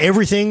change. If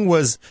everything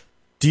was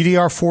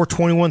DDR4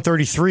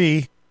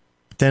 2133,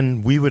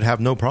 then we would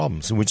have no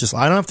problems. And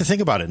I don't have to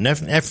think about it. And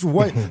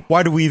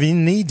why do we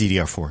even need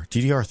DDR4?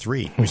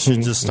 DDR3. We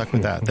should just stuck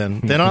with that.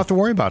 Then I don't have to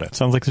worry about it.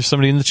 Sounds like there's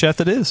somebody in the chat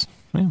that is.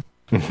 Yeah.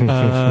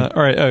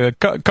 All right, a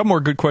couple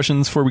more good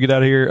questions before we get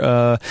out of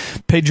here.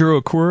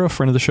 Pedro Akura,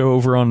 friend of the show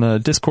over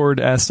on Discord,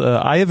 asks,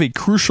 I have a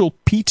Crucial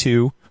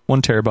P2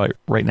 1 terabyte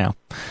right now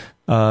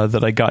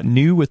that I got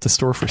new at the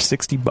store for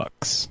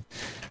 $60.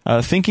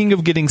 Thinking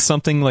of getting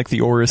something like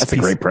the Aorus. That's a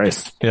great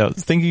price. Yeah,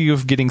 thinking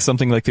of getting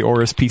something like the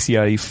Aorus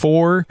PCIe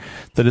 4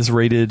 that is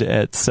rated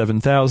at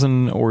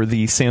 7,000 or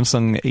the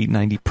Samsung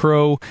 890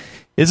 Pro.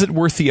 Is it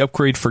worth the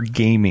upgrade for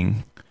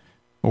gaming?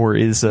 Or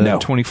is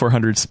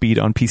 2400 speed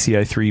on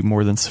PCI 3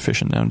 more than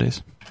sufficient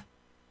nowadays?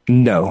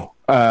 No.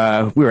 We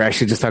were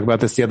actually just talking about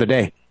this the other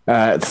day.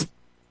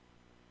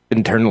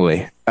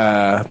 Internally.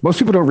 Most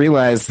people don't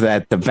realize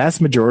that the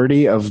vast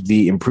majority of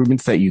the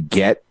improvements that you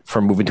get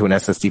from moving to an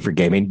SSD for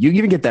gaming, you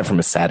even get that from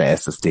a SATA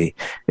SSD.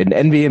 An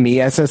NVMe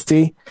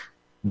SSD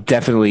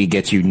definitely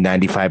gets you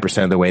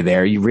 95% of the way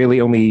there. You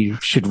really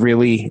should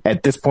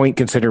at this point,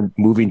 consider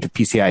moving to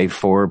PCIe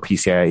 4,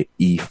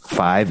 PCIe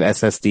 5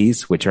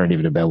 SSDs, which aren't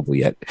even available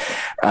yet.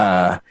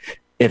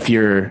 If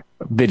you're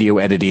video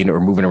editing or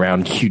moving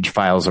around huge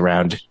files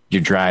around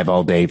your drive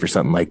all day for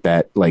something like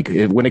that,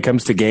 when it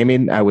comes to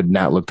gaming, I would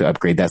not look to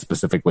upgrade that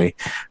specifically.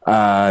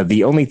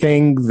 The only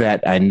thing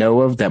that I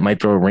know of that might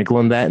throw a wrinkle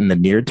in that in the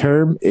near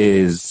term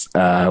is,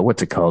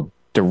 what's it called?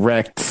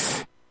 Direct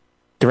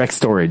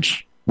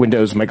storage.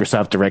 Windows,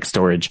 Microsoft Direct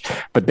Storage,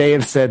 but they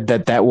have said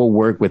that will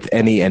work with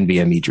any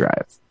NVMe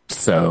drive.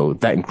 So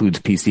that includes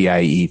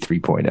PCIe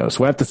 3.0. So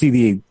we'll have to see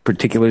the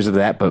particulars of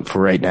that. But for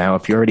right now,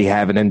 if you already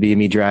have an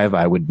NVMe drive,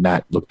 I would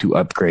not look to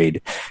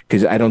upgrade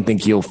because I don't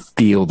think you'll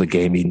feel the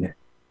gaming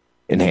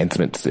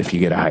enhancements if you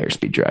get a higher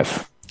speed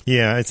drive.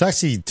 Yeah, it's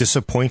actually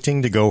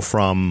disappointing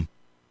to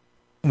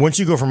once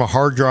you go from a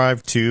hard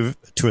drive to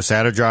a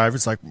SATA drive,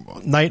 it's like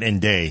night and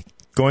day.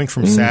 Going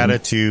from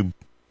SATA to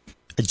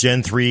a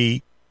Gen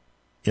 3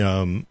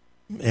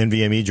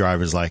 NVMe drive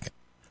is like,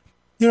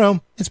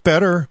 it's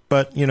better,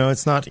 but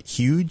it's not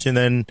huge. And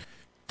then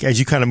as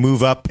you kind of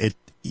move up,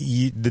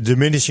 the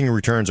diminishing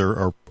returns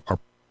are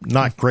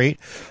not great.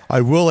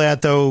 I will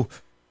add though,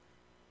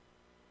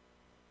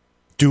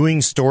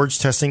 doing storage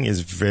testing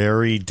is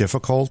very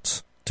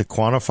difficult to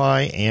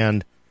quantify,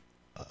 and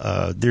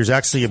there's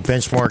actually a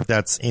benchmark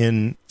that's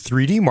in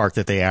 3D Mark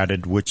that they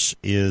added, which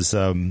is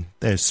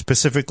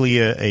specifically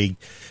a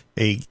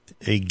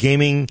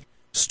gaming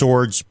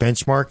storage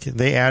benchmark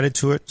they added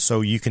to it.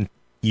 So you can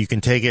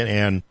take it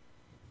and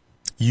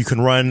you can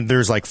run,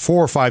 there's like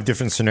 4 or 5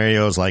 different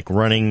scenarios, like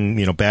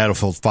running,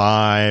 Battlefield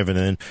 5. And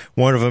then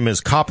one of them is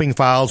copying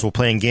files while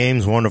playing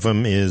games. One of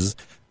them is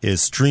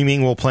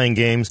streaming while playing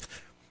games.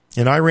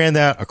 And I ran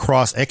that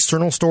across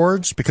external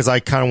storage because I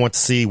kind of want to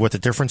see what the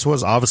difference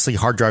was. Obviously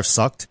hard drive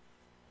sucked.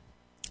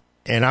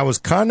 And I was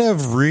kind of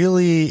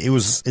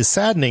it's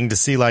saddening to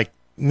see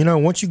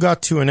once you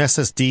got to an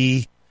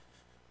SSD,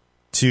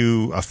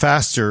 to a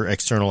faster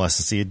external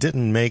SSD, it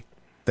didn't make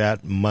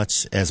that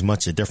much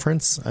a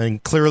difference. I mean,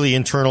 clearly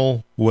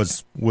internal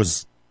was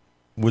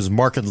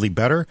markedly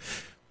better.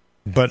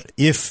 But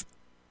if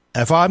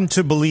I'm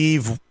to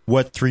believe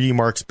what 3D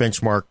Mark's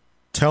benchmark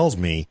tells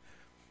me,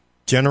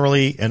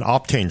 generally an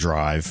Optane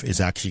drive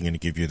is actually going to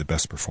give you the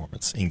best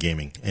performance in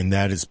gaming, and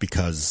that is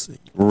because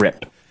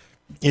RIP.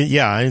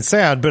 Yeah, and it's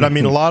sad, but I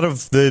mean,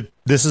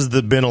 this has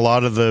been a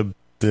lot of the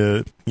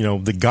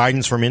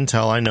guidance from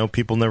Intel. I know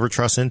people never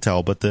trust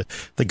Intel, but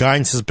the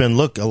guidance has been,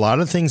 look, a lot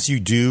of things you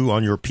do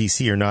on your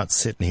PC are not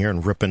sitting here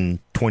and ripping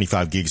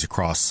 25 gigs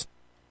across,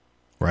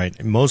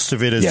 right? Most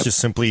of it is just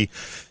simply,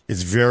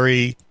 it's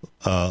very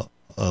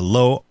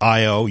low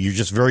IO. You're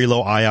just very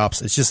low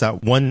IOPS. It's just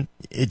that one,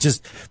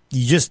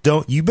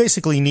 you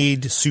basically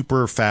need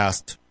super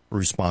fast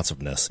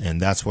responsiveness,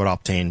 and that's what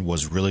Optane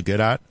was really good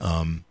at.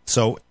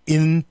 So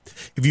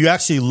if you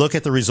actually look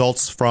at the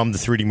results from the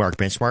 3D Mark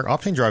benchmark,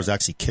 Optane drives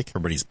actually kick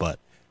everybody's butt.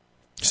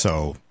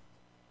 So,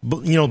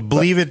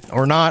 believe it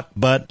or not,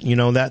 but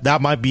that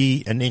might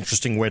be an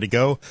interesting way to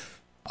go.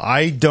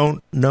 I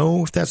don't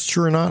know if that's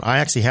true or not. I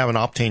actually have an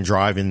Optane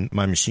drive in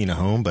my machine at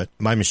home, but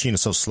my machine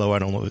is so slow I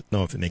don't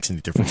know if it makes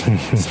any difference.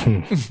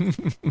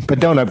 But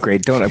don't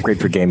upgrade. Don't upgrade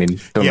for gaming.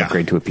 Don't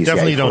upgrade to a PCIe.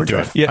 Definitely don't do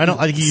it. Yeah,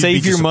 I think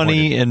save your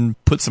money and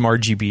put some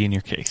RGB in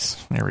your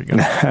case. There we go.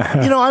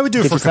 I would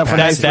do it for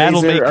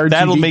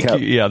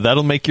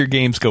that'll make your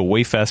games go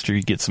way faster.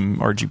 You get some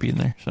RGB in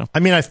there. So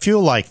I mean, I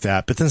feel like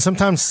that, but then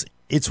sometimes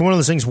it's one of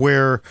those things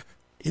where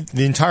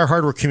the entire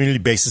hardware community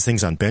bases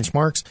things on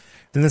benchmarks.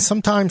 And then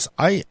sometimes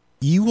I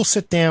will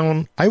sit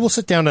down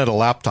at a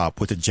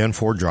laptop with a Gen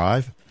 4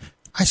 drive.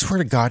 I swear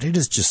to God, it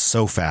is just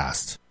so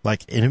fast.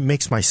 And it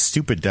makes my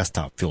stupid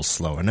desktop feel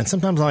slow. And then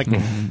sometimes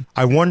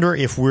I wonder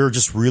if we're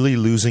just really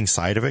losing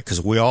sight of it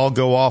because we all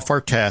go off our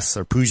tests,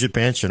 our Puget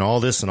Bench and all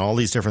this and all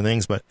these different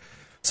things. But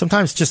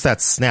sometimes just that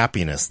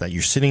snappiness that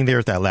you're sitting there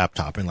at that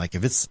laptop and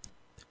if it's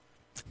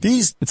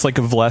like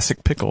a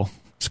Vlasic pickle.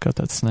 It's got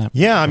that snap.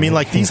 Yeah, I mean,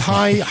 these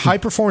high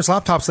performance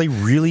laptops, they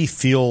really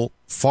feel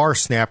far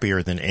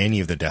snappier than any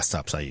of the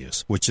desktops I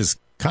use, which is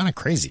kind of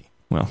crazy.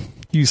 Well,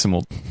 use some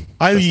old.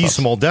 I use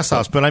some old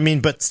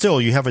desktops, but still,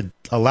 you have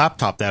a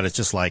laptop that is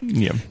just like,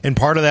 and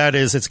part of that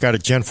is it's got a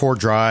Gen 4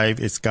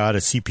 drive, it's got a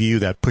CPU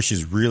that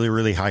pushes really,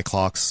 really high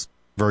clocks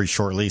very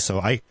shortly.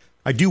 So I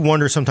do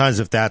wonder sometimes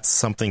if that's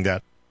something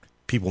that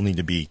people need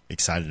to be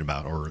excited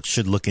about or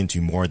should look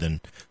into more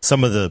than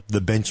some of the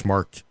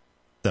benchmarking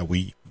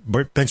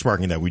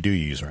that we do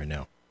use right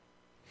now.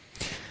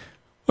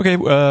 Okay,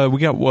 we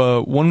got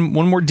one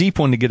more deep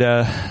one to get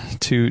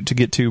to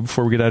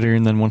before we get out of here,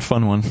 and then one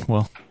fun one.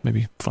 Well,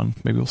 maybe fun,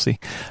 maybe we'll see.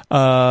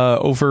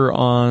 Over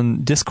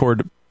on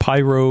Discord,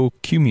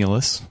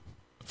 Pyrocumulus,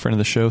 friend of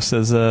the show,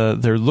 says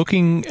they're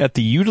looking at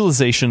the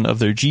utilization of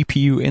their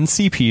GPU and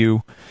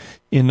CPU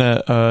in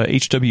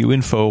HW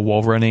Info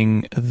while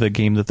running the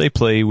game that they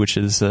play, which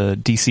is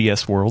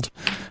DCS World.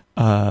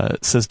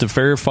 Says to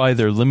verify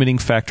their limiting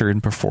factor in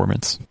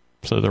performance.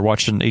 So they're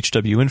watching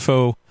HW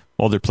Info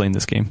while they're playing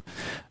this game.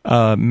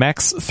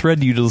 Max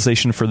thread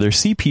utilization for their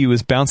CPU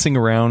is bouncing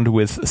around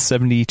with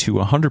 70 to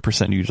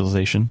 100%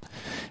 utilization,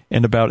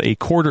 and about a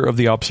quarter of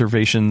the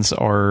observations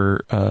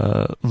are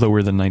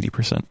lower than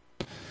 90%.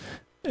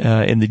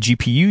 And the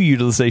GPU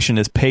utilization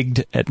is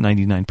pegged at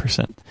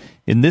 99%.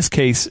 In this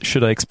case,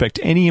 should I expect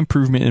any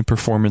improvement in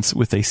performance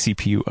with a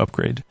CPU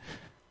upgrade?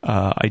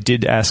 I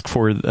did ask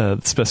for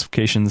the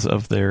specifications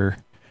of their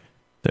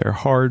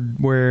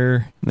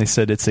hardware, and they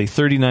said it's a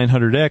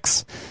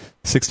 3900X,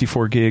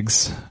 64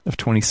 gigs of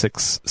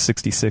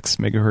 2666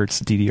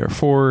 megahertz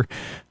DDR4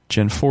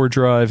 Gen 4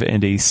 drive,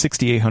 and a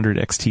 6800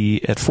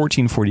 XT at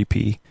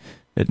 1440p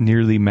at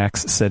nearly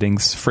max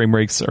settings. Frame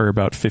rates are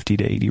about 50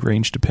 to 80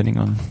 range depending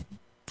on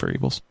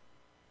variables.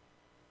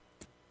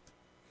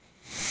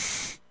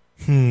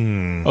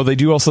 Oh, they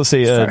do also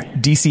say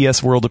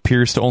DCS World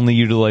appears to only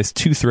utilize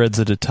 2 threads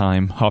at a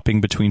time,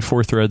 hopping between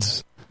 4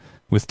 threads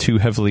with 2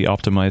 heavily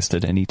optimized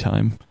at any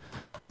time.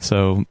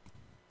 So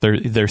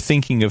they're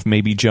thinking of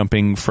maybe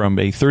jumping from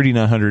a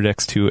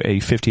 3900X to a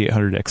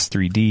 5800X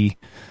 3D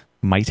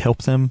might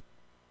help them.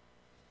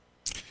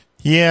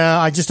 Yeah,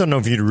 I just don't know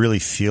if you'd really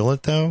feel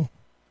it though.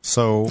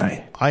 So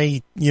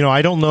I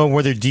don't know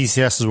whether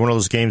DCS is one of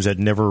those games that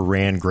never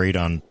ran great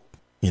on,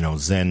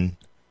 Zen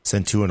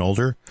 2 and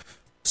older.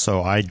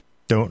 So I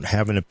don't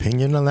have an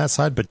opinion on that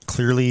side, but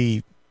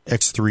clearly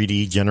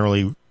X3D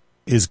generally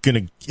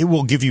it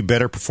will give you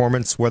better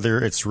performance. Whether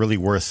it's really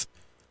worth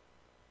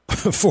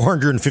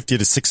 $450 to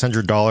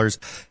 $600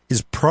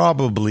 is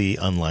probably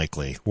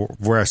unlikely.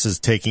 Whereas is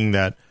taking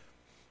that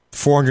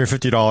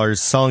 $450,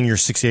 selling your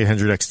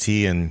 6800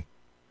 XT and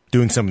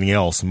doing something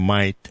else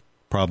might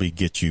probably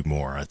get you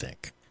more, I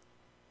think.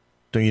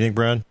 Don't you think,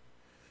 Brad?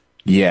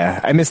 Yeah,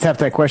 I missed half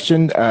that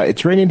question.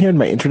 It's raining here and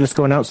my internet's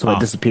going out, so I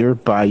disappear.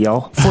 Bye,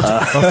 y'all.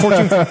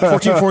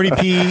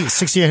 1440p,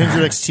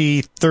 6800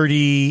 XT,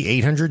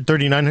 3900X?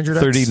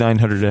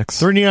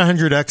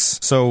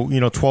 3900X. So,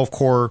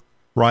 12-core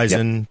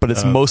Ryzen. Yep, but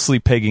it's mostly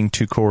pegging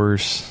 2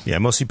 cores. Yeah,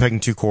 mostly pegging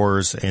 2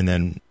 cores, and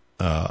then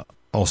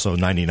also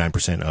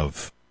 99%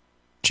 of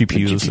GPU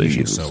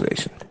utilization. So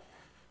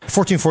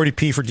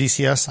 1440p for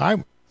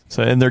DCS.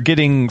 And they're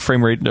getting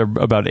frame rate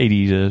about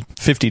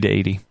 50 to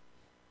 80.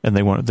 And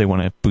they want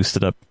to boost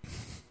it up.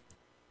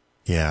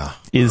 Yeah.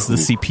 Is the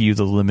CPU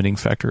the limiting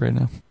factor right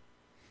now?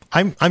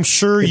 I'm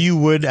sure you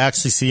would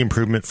actually see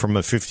improvement from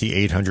a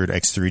 5800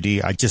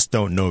 X3D. I just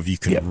don't know if you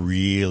can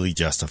really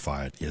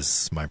justify it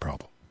is my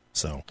problem.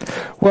 So,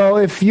 well,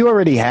 if you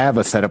already have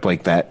a setup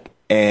like that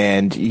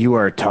and you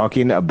are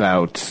talking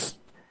about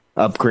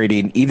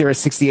upgrading either a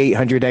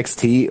 6800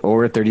 XT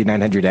or a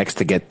 3900X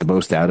to get the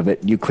most out of it,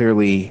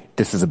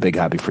 this is a big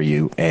hobby for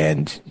you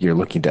and you're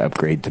looking to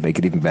upgrade to make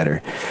it even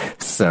better.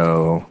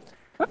 So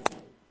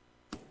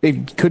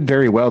it could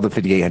very well, the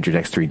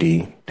 5800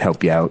 X3D,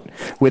 help you out.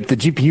 With the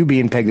GPU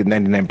being pegged at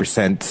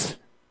 99%,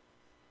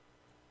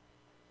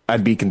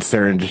 I'd be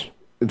concerned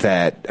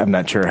that I'm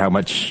not sure how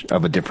much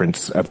of a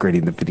difference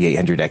upgrading the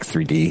 5800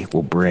 X3D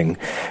will bring,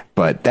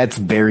 but that's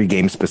very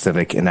game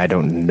specific, and I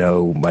don't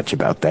know much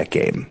about that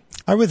game.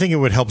 I would think it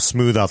would help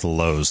smooth out the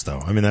lows, though.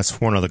 I mean, that's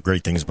one of the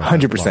great things about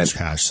 100%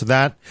 cache. So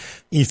that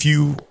if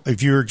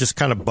you're just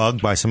kind of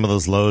bugged by some of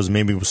those lows,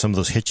 maybe with some of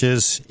those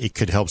hitches, it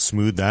could help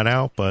smooth that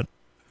out. But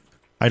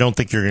I don't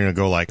think you're going to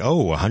go like,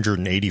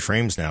 180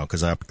 frames now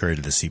because I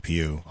upgraded the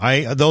CPU.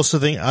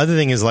 Other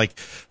thing is like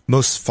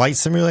most flight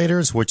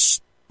simulators, which.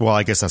 Well,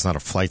 I guess that's not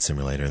a flight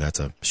simulator. That's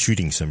a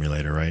shooting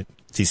simulator, right?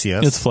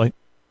 TCS? It's flight.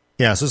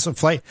 Yeah, so it's a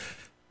flight.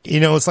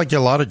 It's like a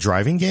lot of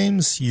driving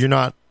games. You're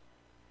not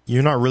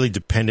really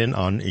dependent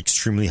on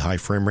extremely high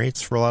frame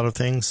rates for a lot of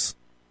things.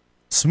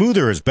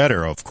 Smoother is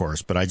better, of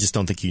course, but I just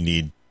don't think you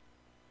need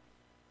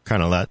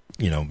kind of that,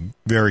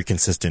 very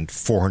consistent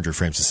 400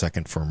 frames a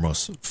second for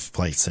most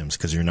flight sims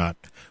because you're not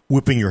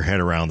whipping your head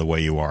around the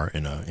way you are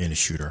in a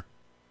shooter.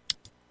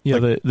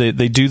 Yeah,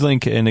 they do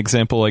link an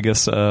example, I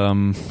guess,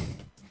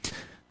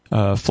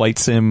 Flight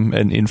Sim,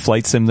 and in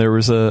Flight Sim there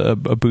was a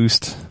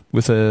boost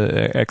with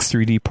a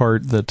X3D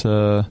part that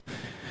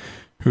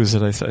who is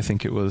it? I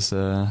think it was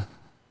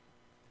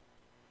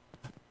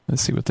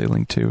Let's see what they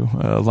linked to.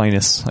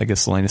 Linus, I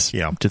guess Linus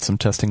did some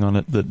testing on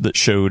it that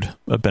showed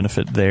a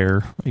benefit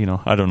there.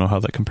 I don't know how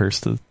that compares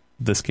to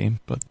this game,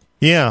 but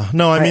yeah,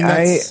 no, I mean,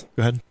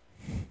 go ahead.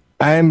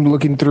 I'm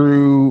looking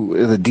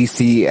through the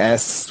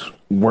DCS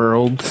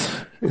World.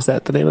 Is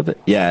that the name of it?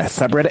 Yeah,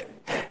 subreddit.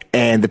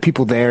 And the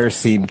people there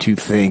seem to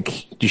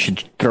think you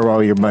should throw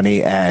all your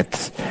money at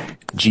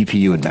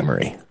GPU and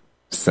memory.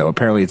 So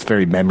apparently it's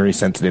very memory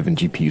sensitive and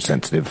GPU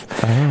sensitive.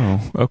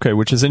 Oh, okay,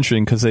 which is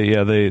interesting because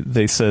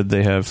they said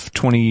they have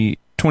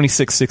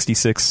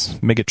 2666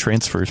 megabit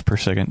transfers per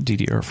second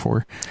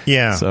DDR4.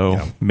 Yeah. So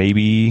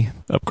maybe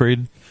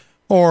upgrade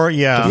or to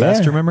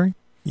faster memory.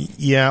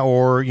 Yeah,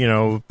 or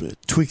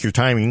tweak your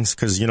timings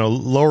because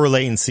lower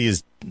latency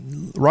is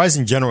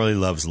Ryzen generally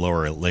loves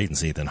lower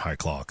latency than high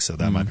clock, so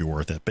that might be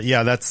worth it. But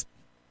yeah, that's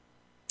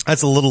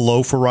a little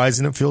low for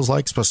Ryzen. It feels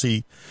like,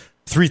 especially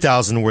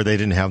 3000 where they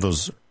didn't have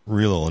those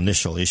real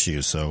initial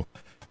issues. So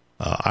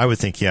I would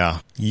think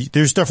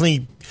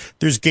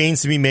there's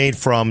gains to be made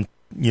from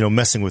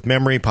messing with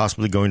memory,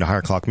 possibly going to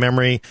higher clock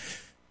memory.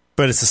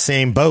 But it's the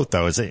same boat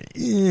though. Is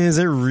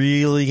it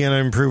really going to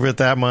improve it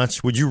that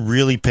much? Would you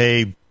really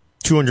pay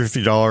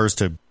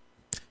 $250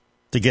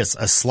 to get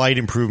a slight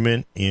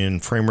improvement in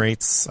frame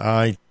rates?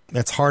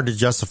 That's hard to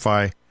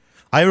justify.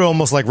 I would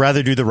almost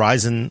rather do the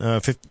Ryzen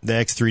the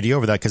X3D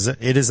over that because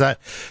it is that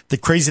the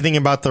crazy thing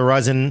about the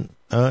Ryzen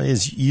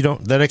is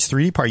that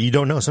X3D part you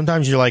don't know.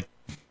 Sometimes you're like,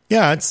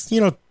 yeah, it's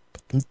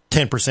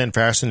 10%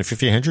 faster than the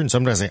 5800, and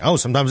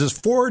sometimes sometimes it's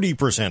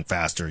 40%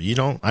 faster.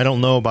 I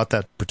don't know about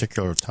that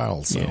particular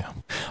tile. So. Yeah.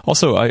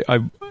 Also, I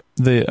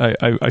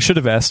should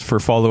have asked for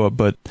follow up,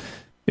 but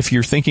if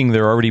you're thinking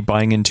they're already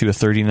buying into a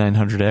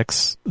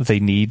 3900X, they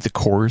need the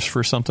cores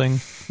for something,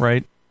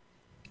 right?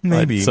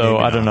 Maybe. So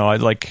maybe I don't know.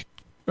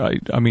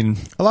 I mean,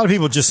 a lot of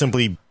people just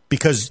simply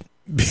because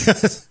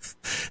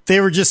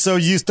they were just so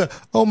used to,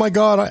 oh my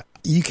God,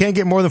 you can't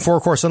get more than 4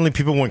 cores. Suddenly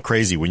people went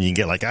crazy when you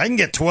can get I can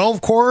get 12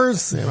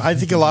 cores. I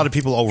think a lot of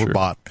people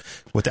overbought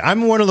with it.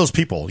 I'm one of those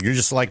people. You're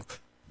just like,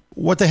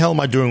 what the hell am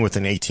I doing with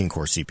an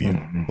 18-core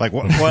CPU? Like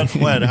what?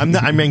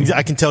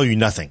 I can tell you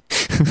nothing.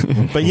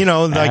 But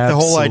the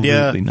whole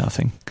idea,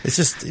 nothing. It's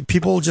just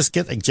people just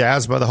get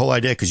jazzed by the whole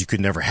idea because you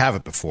could never have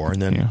it before,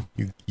 and then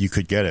you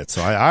could get it.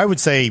 So I would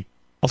say,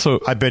 also,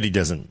 I bet he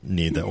doesn't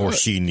need or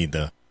she need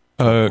the.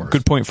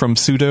 Good point from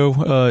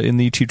Pseudo in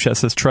the YouTube chat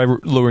says try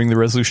lowering the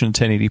resolution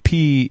to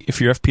 1080p. If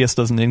your FPS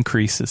doesn't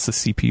increase, it's the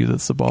CPU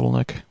that's the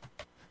bottleneck.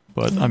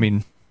 But I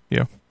mean,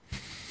 yeah.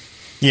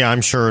 Yeah,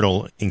 I'm sure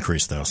it'll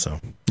increase though. So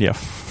yeah.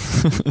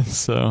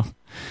 So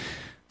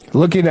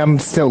I'm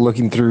still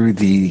looking through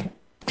the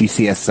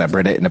DCS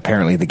subreddit, and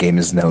apparently the game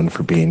is known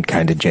for being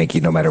kind of janky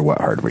no matter what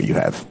hardware you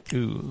have.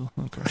 Ooh,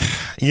 okay.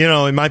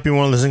 It might be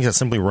one of those things that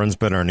simply runs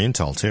better on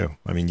Intel too.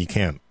 I mean, you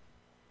can't.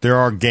 There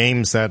are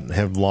games that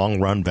have long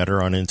run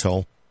better on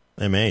Intel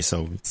MA,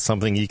 so it's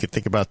something you could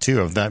think about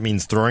too. If that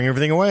means throwing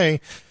everything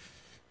away,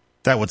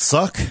 that would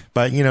suck,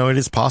 but it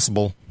is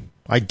possible.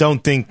 I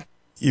don't think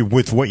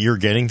with what you're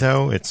getting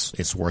though,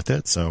 it's worth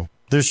it. So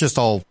there's just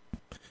all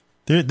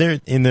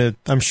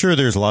I'm sure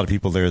there's a lot of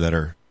people there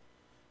that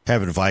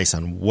have advice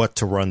on what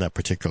to run that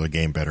particular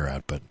game better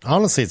at. But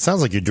honestly, it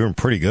sounds like you're doing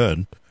pretty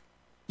good.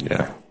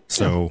 Yeah.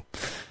 So. Yeah.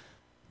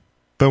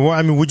 But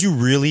would you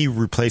really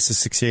replace the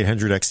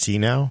 6800 XT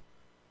now?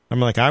 I'm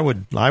like, I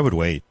would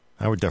wait.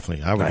 I would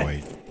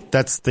wait.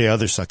 That's the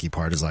other sucky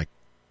part is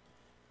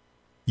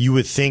you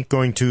would think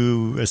going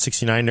to a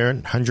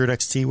 6900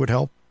 XT would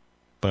help,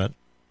 but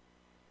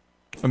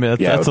I mean,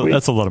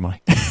 that's a lot of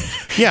money.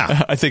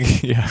 Yeah. I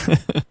think, yeah.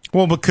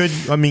 Well, but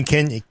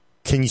can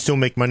you still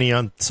make money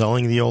on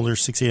selling the older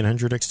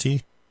 6800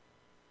 XT?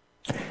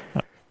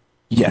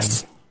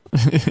 Yes.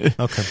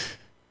 Okay.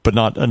 But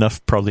not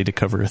enough probably to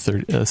cover a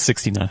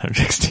 6900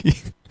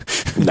 XT.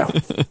 No.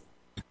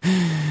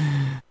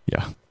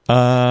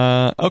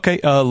 Yeah. Okay.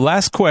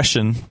 Last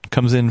question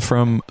comes in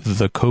from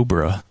the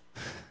Cobra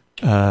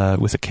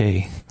with a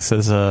K.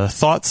 Says,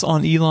 thoughts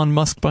on Elon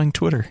Musk buying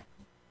Twitter?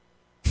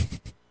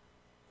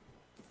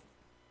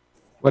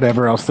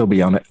 Whatever. I'll still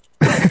be on it.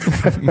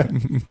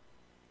 I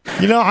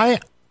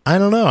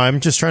don't know. I'm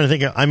just trying to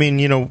think of,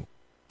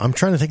 I'm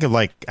trying to think of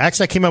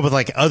actually I came up with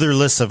other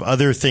lists of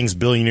other things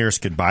billionaires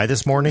could buy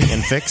this morning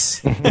and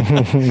fix.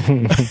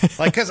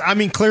 Cause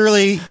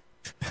clearly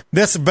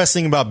that's the best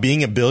thing about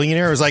being a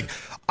billionaire is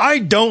I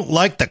don't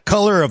like the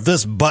color of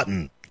this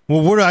button.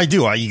 Well, what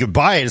do? You could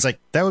buy it. It's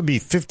that would be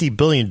 $50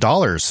 billion,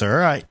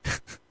 sir.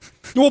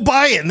 We'll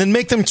buy it and then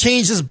make them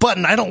change this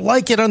button. I don't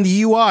like it on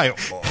the UI.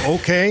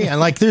 Okay.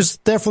 And there's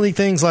definitely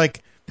things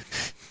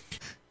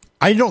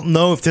I don't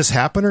know if this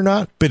happened or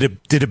not, but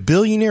did a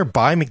billionaire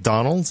buy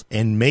McDonald's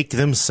and make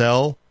them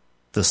sell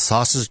the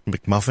sausage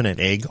McMuffin and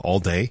egg all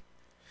day?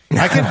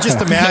 I could just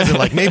imagine,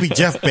 maybe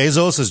Jeff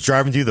Bezos is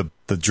driving through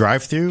the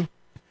drive-thru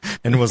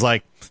and was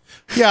like,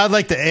 "Yeah,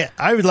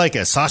 I would like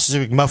a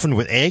sausage McMuffin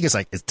with egg." It's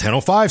it's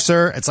 10:05,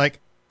 sir. It's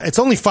it's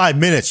only 5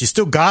 minutes. You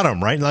still got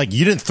them, right?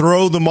 You didn't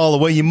throw them all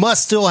away. You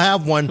must still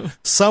have one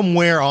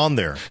somewhere on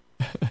there.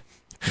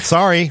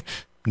 Sorry.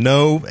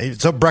 No,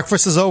 so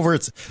breakfast is over.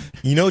 It's,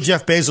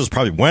 Jeff Bezos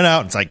probably went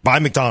out and it's like, buy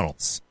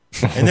McDonald's.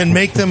 And then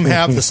make them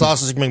have the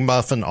sausage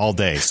McMuffin all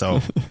day.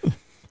 So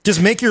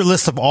just make your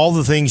list of all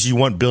the things you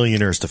want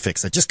billionaires to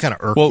fix. That just kind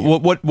of irks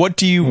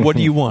you. What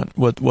do you want?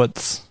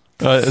 What's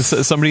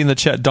somebody in the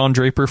chat, Don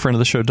Draper, friend of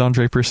the show, Don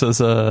Draper says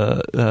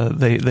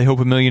they hope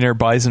a millionaire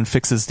buys and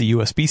fixes the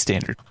USB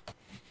standard.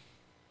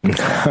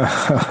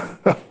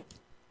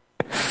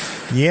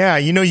 Yeah,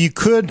 you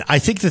could. I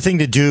think the thing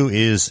to do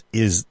is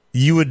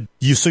you would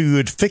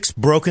fix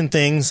broken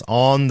things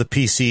on the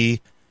PC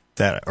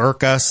that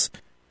irk us.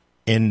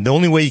 And the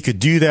only way you could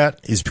do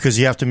that is because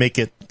you have to make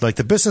it like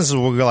the businesses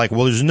will go like,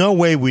 well, there's no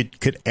way we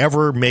could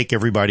ever make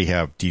everybody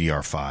have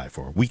DDR5,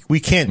 or we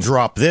can't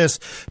drop this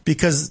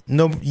because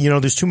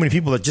there's too many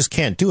people that just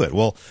can't do it.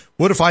 Well,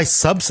 what if I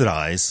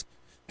subsidize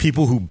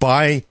people who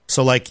buy?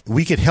 So like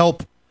we could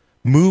help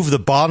move the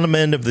bottom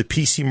end of the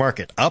PC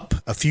market up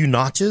a few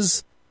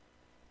notches.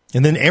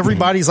 And then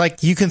everybody's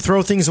like, you can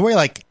throw things away.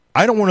 Like,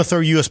 I don't want to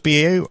throw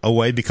USB-A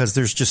away because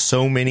there's just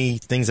so many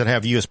things that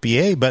have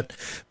USB-A, but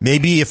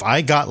maybe if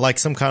I got like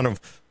some kind of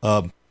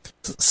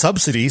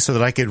subsidy so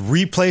that I could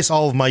replace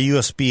all of my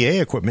USB-A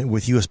equipment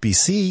with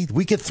USB-C,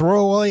 we could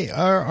throw away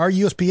our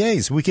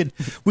USB-As. We could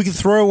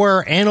throw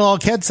our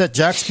analog headset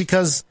jacks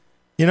because,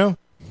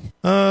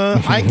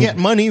 I get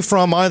money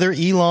from either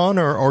Elon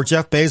or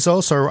Jeff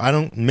Bezos,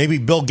 or maybe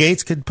Bill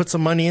Gates could put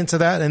some money into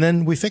that, and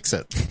then we fix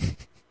it.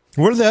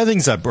 What are the other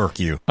things that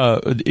irk you?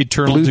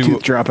 Eternal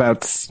Bluetooth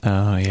dropouts.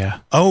 Oh, yeah.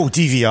 Oh,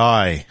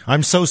 DVI.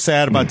 I'm so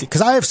sad about it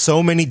because I have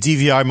so many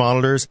DVI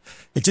monitors.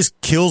 It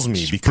just kills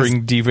me.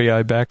 Bring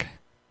DVI back.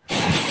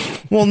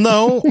 Well,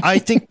 no. I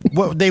think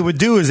what they would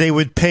do is they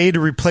would pay to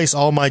replace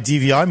all my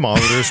DVI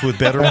monitors with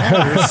better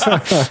monitors. I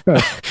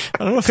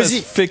don't know if that's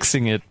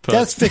fixing it. But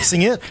that's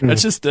fixing it.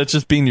 That's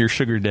just being your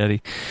sugar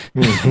daddy.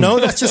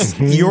 No, that's just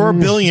you're a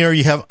billionaire.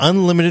 You have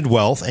unlimited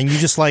wealth, and you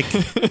just like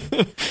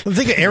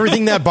think of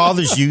everything that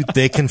bothers you.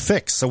 They can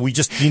fix. So we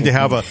just need to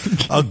have a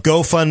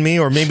GoFundMe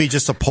or maybe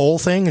just a poll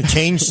thing,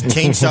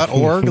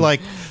 change.org.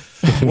 Like,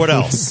 what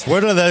else?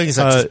 What are the things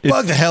that just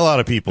bug the hell out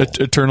of people?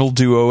 Eternal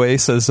Duo A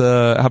says,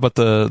 how about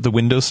the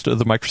Windows, the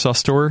Microsoft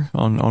Store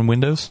on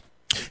Windows?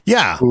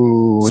 Yeah.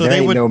 Ooh, so there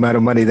ain't no amount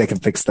of money that can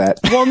fix that.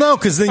 Well, no,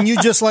 because then you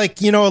just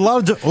like, a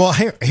lot of,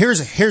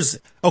 here's,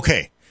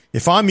 okay.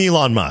 If I'm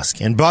Elon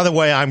Musk, and by the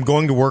way, I'm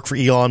going to work for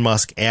Elon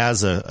Musk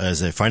as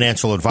a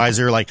financial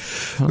advisor, like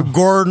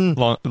Gordon.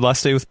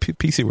 Last day with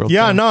PC World.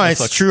 Yeah, no,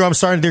 it's true. I'm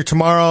starting there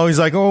tomorrow. He's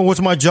like, oh, what's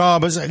my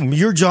job? I was like,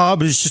 your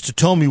job is just to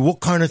tell me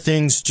what kind of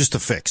things just to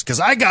fix. Because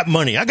I got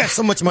money. I got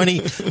so much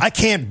money, I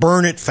can't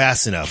burn it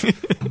fast enough.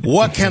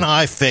 What can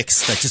I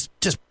fix that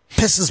just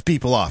pisses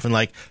people off? And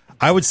like,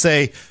 I would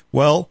say,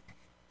 well,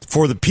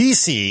 for the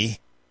PC,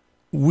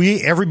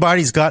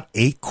 everybody's got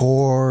 8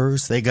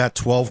 cores, they got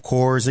 12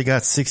 cores, they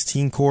got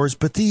 16 cores,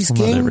 but these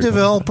game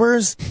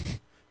developers,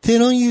 they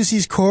don't use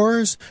these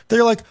cores.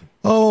 They're like,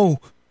 oh,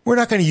 we're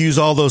not going to use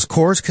all those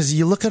cores because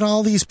you look at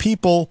all these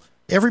people,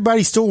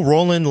 everybody's still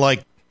rolling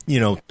like,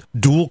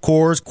 dual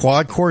cores,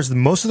 quad cores.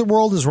 Most of the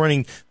world is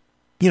running,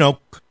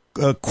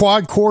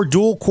 quad core,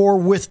 dual core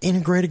with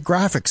integrated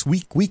graphics.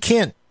 We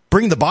can't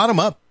bring the bottom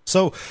up.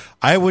 So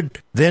I would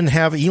then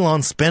have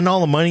Elon spend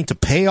all the money to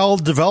pay all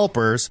the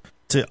developers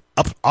to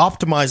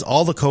optimize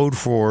all the code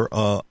for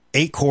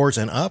 8 cores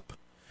and up,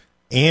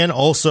 and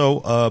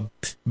also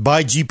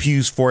buy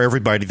GPUs for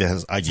everybody that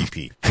has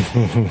IGP.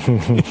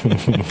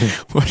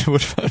 What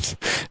about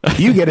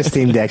you get a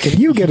Steam Deck and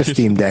you get a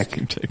Steam Deck?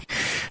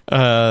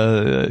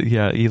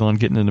 Yeah, Elon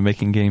getting into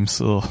making games.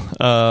 So,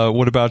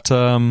 what about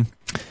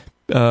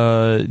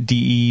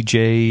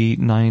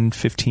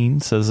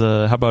DEJ915 says,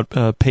 how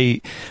about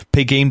pay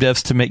game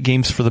devs to make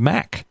games for the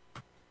Mac?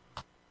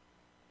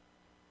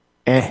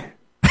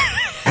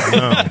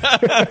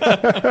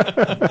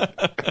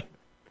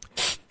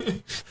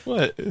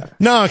 What?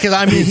 No, because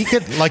I mean, he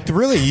could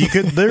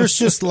there's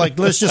just like,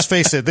 let's just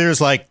face it.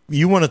 There's like,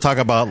 you want to talk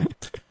about,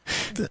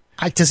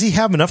 does he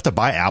have enough to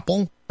buy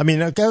Apple? I mean,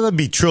 that would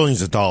be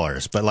trillions of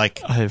dollars, but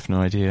like, I have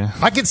no idea.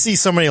 I could see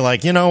somebody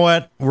like, you know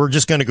what? We're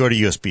just going to go to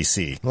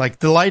USB-C. Like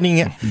the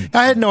Lightning.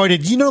 I had no idea.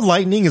 Do you know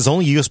Lightning is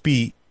only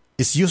USB?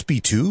 It's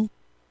USB 2.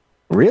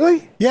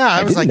 Really? Yeah,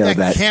 I was like,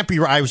 that can't be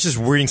right. I was just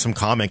reading some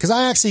comment because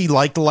I actually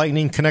like the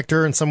Lightning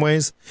connector in some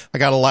ways. I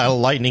got a lot of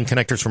Lightning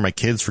connectors for my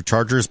kids for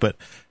chargers, but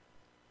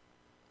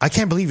I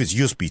can't believe it's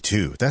USB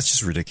 2. That's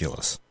just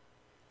ridiculous.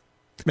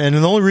 And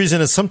the only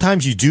reason is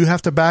sometimes you do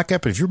have to back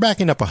up. If you're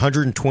backing up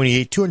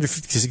 128,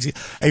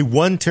 256, a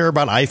 1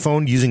 terabyte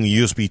iPhone using a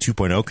USB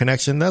 2.0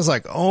 connection, that's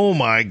like, oh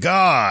my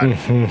God.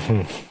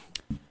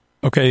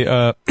 Okay,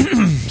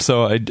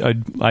 so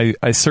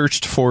I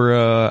searched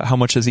for how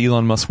much is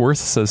Elon Musk worth.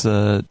 It says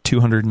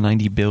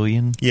 290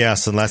 billion. Yeah,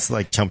 so that's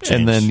like chump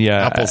change. And then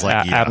Apple's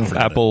like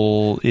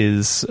Apple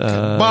is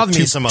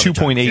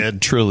 2.8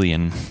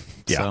 trillion.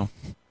 Yeah. So.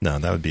 No,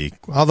 that would be,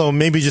 although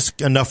maybe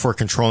just enough for a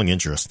controlling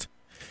interest.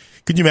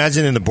 Could you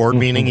imagine in the board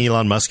meeting,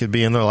 Elon Musk would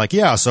be in there like,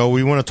 yeah, so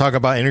we want to talk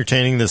about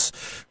entertaining this.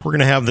 We're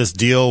going to have this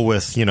deal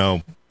with,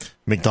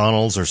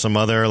 McDonald's or some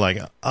other, like,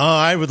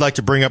 I would like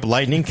to bring up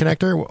Lightning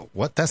connector.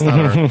 What? That's not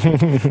our.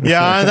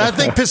 Yeah, that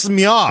thing pisses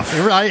me off.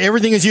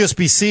 Everything is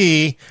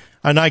USB-C,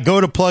 and I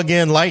go to plug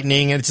in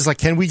Lightning, and it's just like,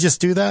 can we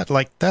just do that?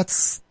 Like,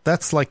 that's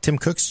like Tim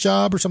Cook's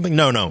job or something?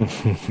 No.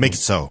 Make it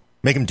so.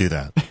 Make him do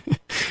that.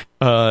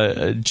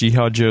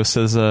 Jihad Joe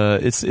says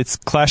it's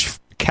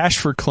cash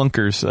for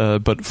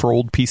clunkers, but for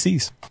old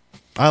PCs.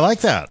 I like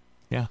that.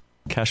 Yeah,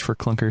 cash for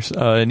clunkers.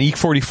 And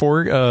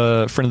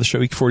Eek44, friend of the show,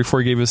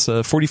 Eek44 gave us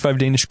 45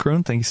 Danish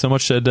krone. Thank you so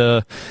much. Said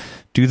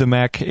do the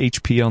Mac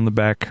HP on the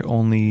back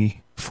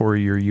only for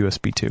your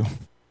USB 2.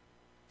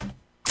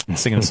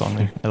 Singing a song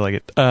there. I like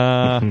it.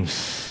 All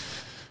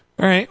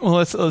right. Well,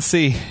 let's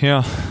see.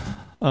 Yeah.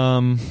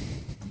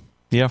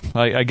 Yeah,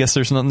 I guess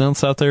there's nothing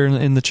else out there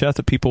in the chat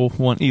that people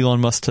want Elon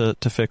Musk to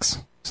fix.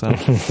 So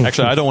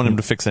actually, I don't want him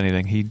to fix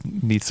anything. He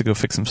needs to go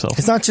fix himself.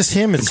 It's not just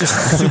him. It's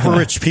just super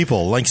rich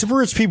people. Like super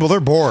rich people, they're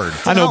bored.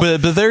 I know,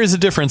 but there is a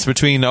difference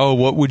between,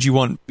 what would you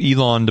want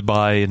Elon to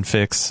buy and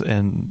fix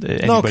and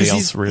anybody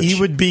else rich? He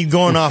would be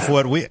going off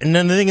what we... And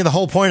then the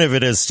whole point of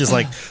it is just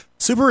like...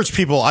 Super rich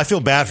people, I feel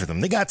bad for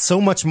them. They got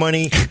so much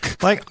money.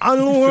 Like, I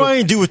don't know what I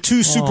can do with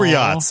 2 super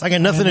yachts. I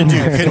got nothing to do.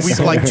 Can we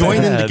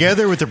join them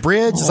together with the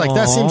bridge? It's like,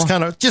 that seems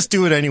kind of, just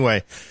do it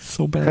anyway.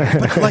 So bad.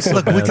 But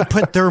look, we could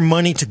put their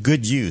money to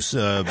good use.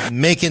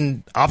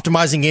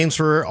 Optimizing games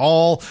for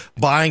all,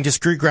 buying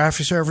discrete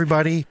graphics for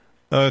everybody,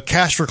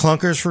 cash for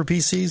clunkers for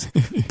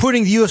PCs,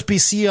 putting the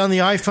USB-C on the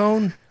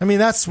iPhone. I mean,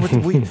 that's what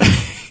we...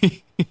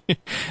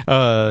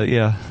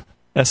 Yeah.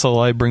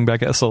 SLI, bring back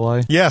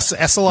SLI. Yes,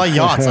 SLI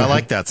yachts. I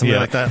like that. Something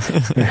like that.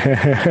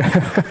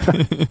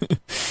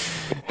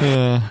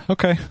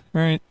 Okay.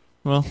 All right.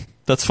 Well,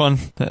 that's fun.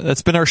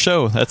 That's been our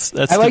show. That's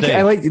I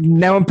like.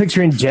 Now I'm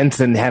picturing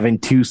Jensen having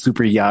 2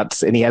 super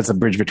yachts, and he has a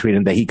bridge between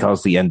them that he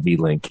calls the NV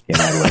link, and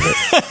I love it.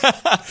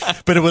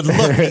 But it would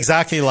look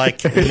exactly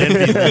like an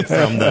NV link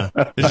from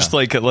the. It's just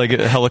like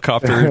a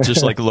helicopter,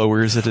 just like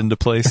lowers it into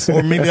place.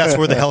 Or maybe that's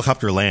where the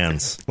helicopter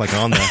lands, like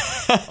on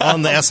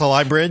the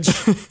SLI bridge.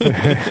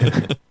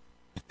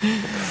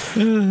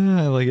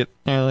 I like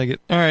it.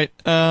 All right.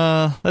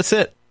 That's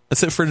it.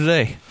 That's it for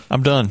today.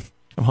 I'm done.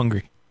 I'm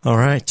hungry. All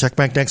right. Check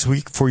back next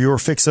week for your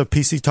fix of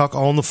PC Talk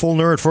on the Full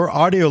Nerd. For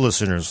audio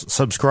listeners,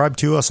 subscribe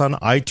to us on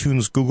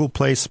iTunes, Google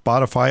Play,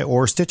 Spotify,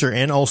 or Stitcher.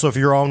 And also, if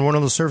you're on one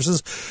of those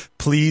services,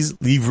 please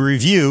leave a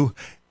review.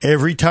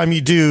 Every time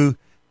you do,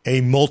 a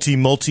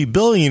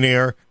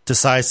multi-billionaire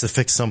decides to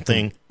fix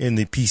something in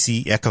the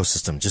PC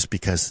ecosystem just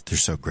because they're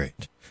so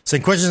great.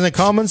 Send questions and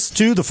comments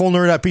to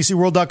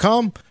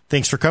thefullnerd@pcworld.com.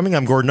 Thanks for coming.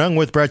 I'm Gordon Ung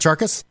with Brad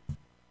Charkis.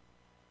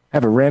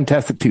 Have a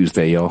ramtastic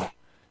Tuesday, y'all.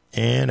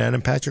 And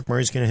Adam Patrick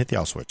Murray's going to hit the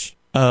off switch.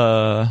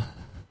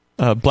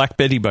 Black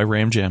Betty by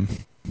Ram Jam.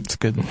 It's a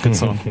good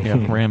song.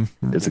 Yeah,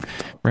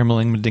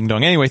 Ram-a-ling Ding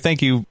Dong. Anyway,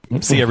 thank you.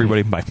 See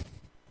everybody. Bye.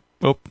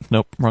 Oh,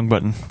 nope, wrong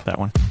button. That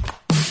one.